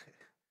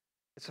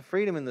a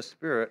freedom in the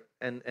spirit,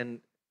 and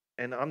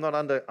I'm not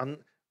under.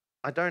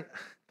 I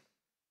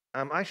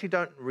actually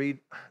don't read.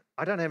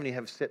 I don't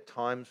have set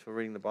times for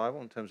reading the Bible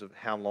in terms of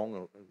how long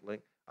or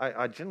length.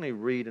 I generally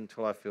read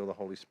until I feel the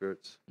Holy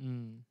Spirit's.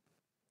 I'm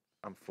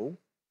full.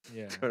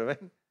 Yeah. Do you know what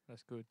I mean?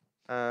 That's good.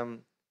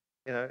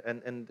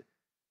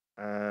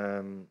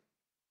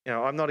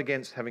 I'm not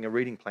against having a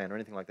reading plan or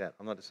anything like that.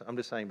 I'm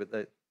just saying, but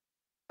that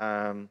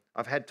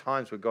I've had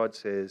times where God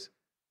says,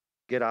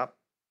 "Get up,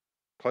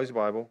 close the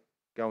Bible,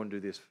 go and do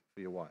this for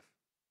your wife."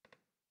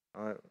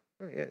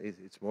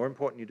 It's more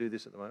important you do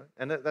this at the moment,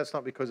 and that's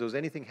not because there was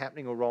anything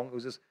happening or wrong. It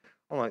was just,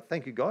 I'm like,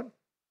 "Thank you, God.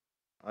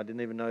 I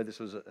didn't even know this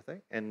was a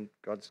thing," and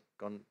God's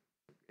gone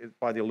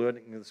by the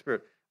alerting of the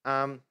Spirit.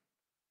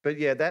 But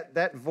yeah,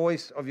 that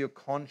voice of your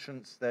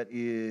conscience that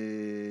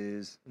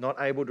is not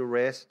able to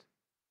rest,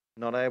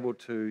 not able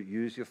to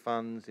use your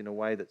funds in a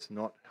way that's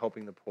not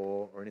helping the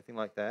poor or anything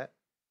like that.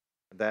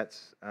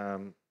 That's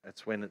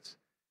when it's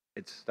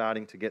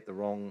starting to get the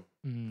wrong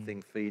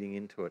thing feeding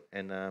into it.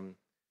 And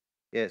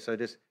so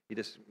you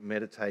just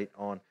meditate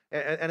on,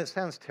 and it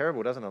sounds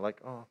terrible, doesn't it?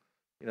 Like, I'm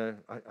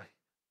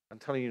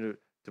telling you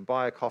to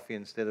buy a coffee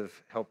instead of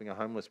helping a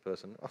homeless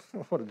person.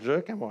 What a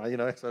jerk am I?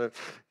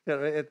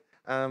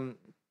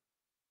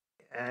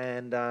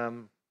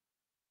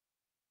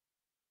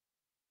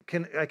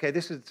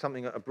 This is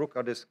something, Brooke,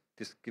 I'll just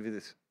give you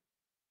this.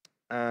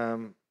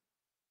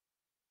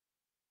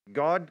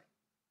 God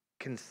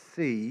can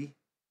see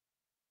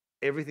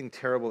everything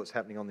terrible that's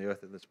happening on the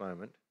earth at this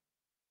moment.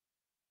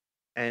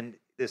 And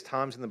there's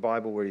times in the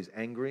Bible where he's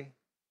angry.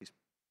 He's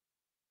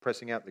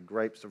pressing out the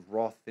grapes of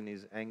wrath in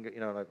his anger.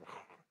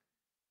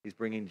 He's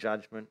bringing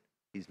judgment.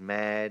 He's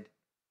mad.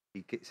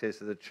 He says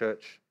to the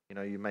church,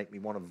 you make me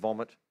want to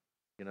vomit.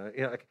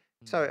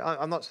 So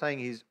I'm not saying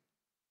he's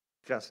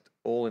just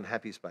all in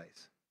happy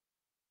space.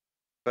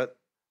 But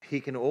he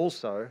can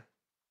also,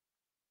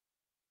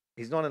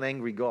 he's not an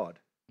angry God.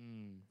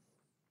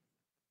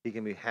 He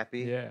can be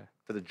happy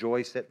for the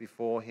joy set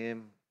before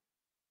him.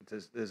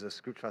 There's a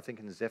scripture, I think,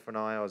 in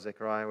Zephaniah or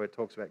Zechariah, where it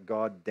talks about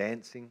God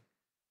dancing,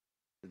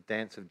 the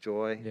dance of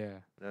joy. Yeah.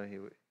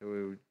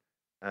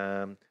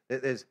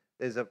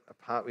 There's a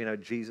part,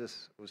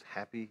 Jesus was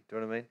happy. Do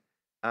you know what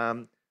I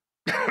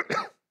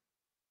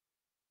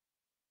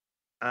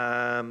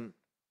mean?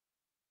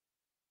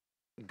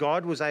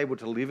 God was able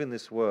to live in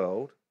this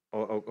world,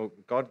 or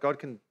God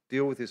can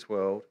deal with this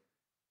world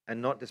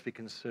and not just be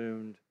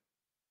consumed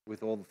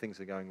with all the things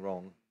that are going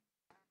wrong.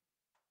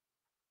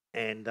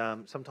 And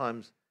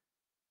sometimes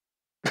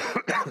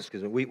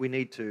excuse me, we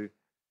need to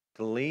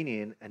lean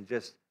in and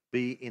just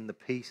be in the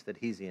peace that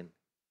He's in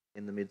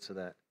the midst of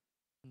that.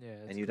 Yeah.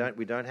 And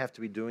we don't have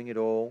to be doing it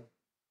all.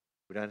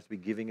 We don't have to be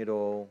giving it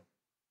all.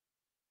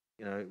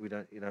 We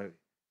don't.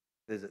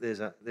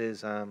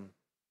 There's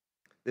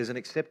an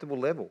acceptable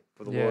level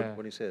for the Lord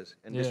when He says,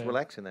 and just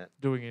relax in that.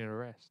 Doing it in a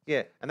rest.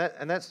 Yeah, and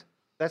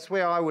that's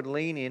where I would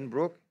lean in,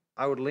 Brooke.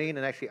 I would lean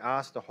and actually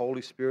ask the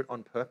Holy Spirit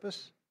on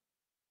purpose.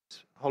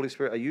 Holy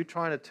Spirit, are you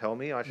trying to tell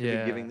me I should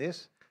be giving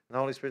this? And the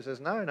Holy Spirit says,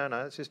 no,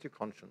 it's just your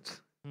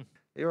conscience.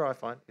 You're all right,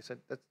 fine. He said,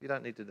 you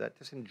don't need to do that.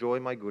 Just enjoy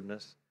my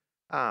goodness.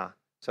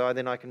 So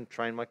then I can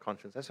train my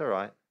conscience. That's all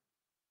right.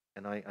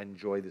 And I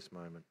enjoy this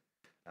moment.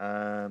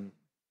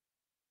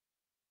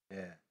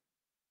 Yeah.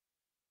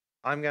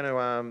 I'm going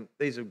to,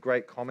 these are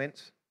great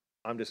comments.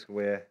 I'm just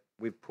aware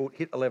we've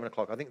hit 11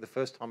 o'clock. I think the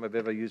first time I've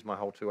ever used my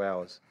whole 2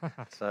 hours.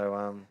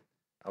 So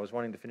I was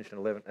wanting to finish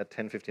at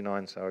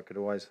 10:59, so I could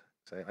always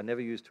say I never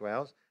use 2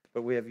 hours,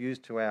 but we have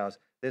used 2 hours.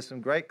 There's some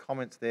great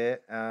comments there.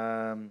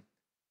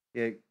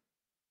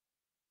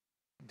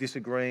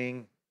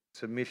 Disagreeing,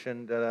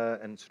 submission,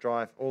 and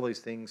strife, all these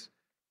things.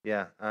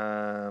 Yeah.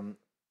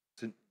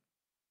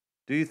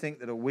 Do you think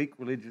that a weak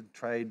religion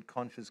trade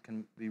conscience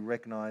can be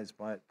recognized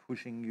by it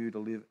pushing you to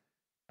live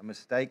a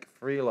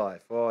mistake-free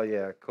life? Oh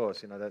yeah, of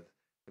course. That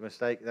the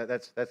mistake.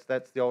 That's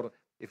the old.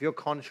 If your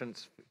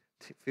conscience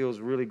feels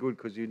really good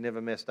because you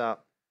never messed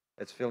up,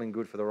 it's feeling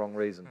good for the wrong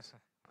reasons.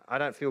 I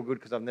don't feel good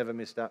because I've never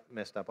messed up.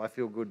 I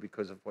feel good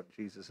because of what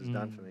Jesus has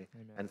done for me,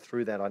 and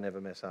through that I never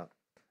mess up,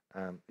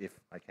 if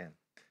I can.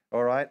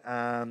 All right.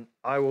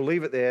 I will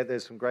leave it there.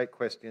 There's some great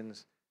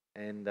questions,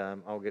 and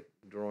I'll get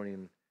drawn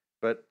in.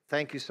 But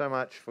thank you so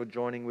much for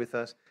joining with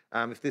us.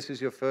 If this is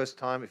your first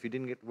time, if you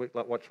didn't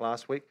watch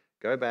last week,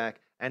 go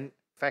back. And in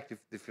fact, if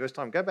the first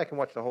time, go back and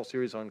watch the whole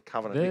series on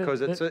covenant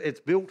because it's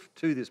built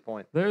to this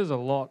point. There's a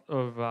lot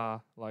of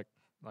like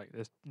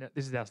this.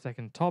 This is our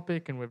second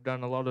topic, and we've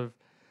done a lot of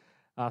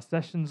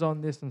sessions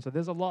on this, and so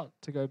there's a lot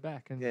to go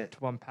back and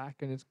to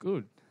unpack, and it's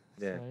good.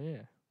 Yeah. So, yeah.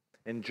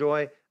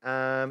 Enjoy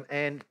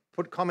and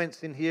put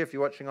comments in here if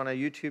you're watching on our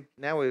YouTube.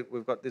 Now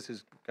we've got this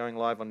is going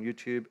live on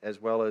YouTube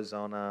as well as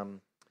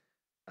on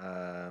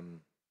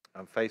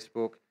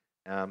Facebook.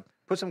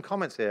 Put some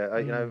comments there,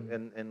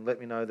 and let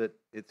me know that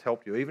it's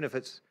helped you. Even if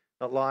it's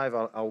not live,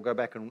 I'll go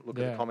back and look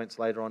at the comments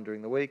later on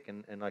during the week,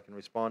 and I can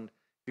respond.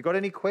 If you've got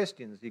any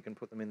questions, you can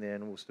put them in there,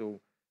 and I'll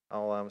still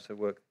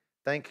work.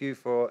 Thank you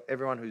for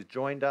everyone who's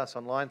joined us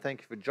online.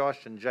 Thank you for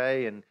Josh and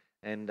Jay and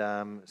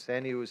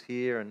Sandy who was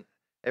here, and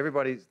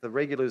everybody, the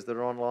regulars that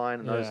are online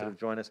and those that have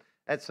joined us.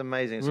 That's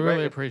amazing. We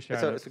really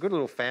appreciate it. It's a good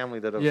little family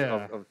that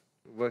of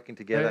working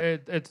together.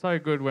 It's so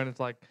good when it's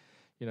like,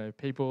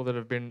 people that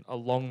have been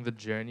along the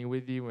journey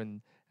with you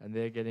and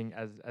they're getting,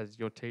 as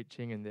you're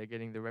teaching, and they're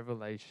getting the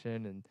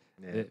revelation and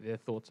their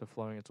thoughts are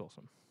flowing. It's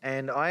awesome.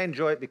 And I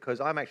enjoy it because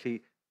I'm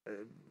actually,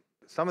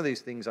 some of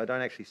these things I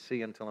don't actually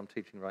see until I'm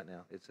teaching right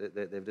now.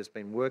 They've just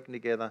been working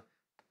together,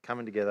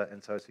 coming together,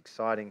 and so it's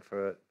exciting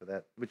for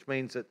that, which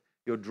means that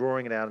you're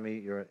drawing it out of me.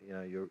 Your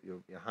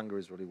hunger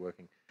is really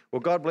working. Well,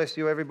 God bless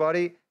you,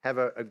 everybody. Have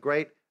a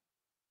great,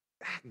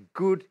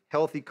 good,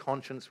 healthy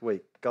conscience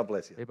week. God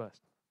bless you. Be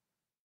blessed.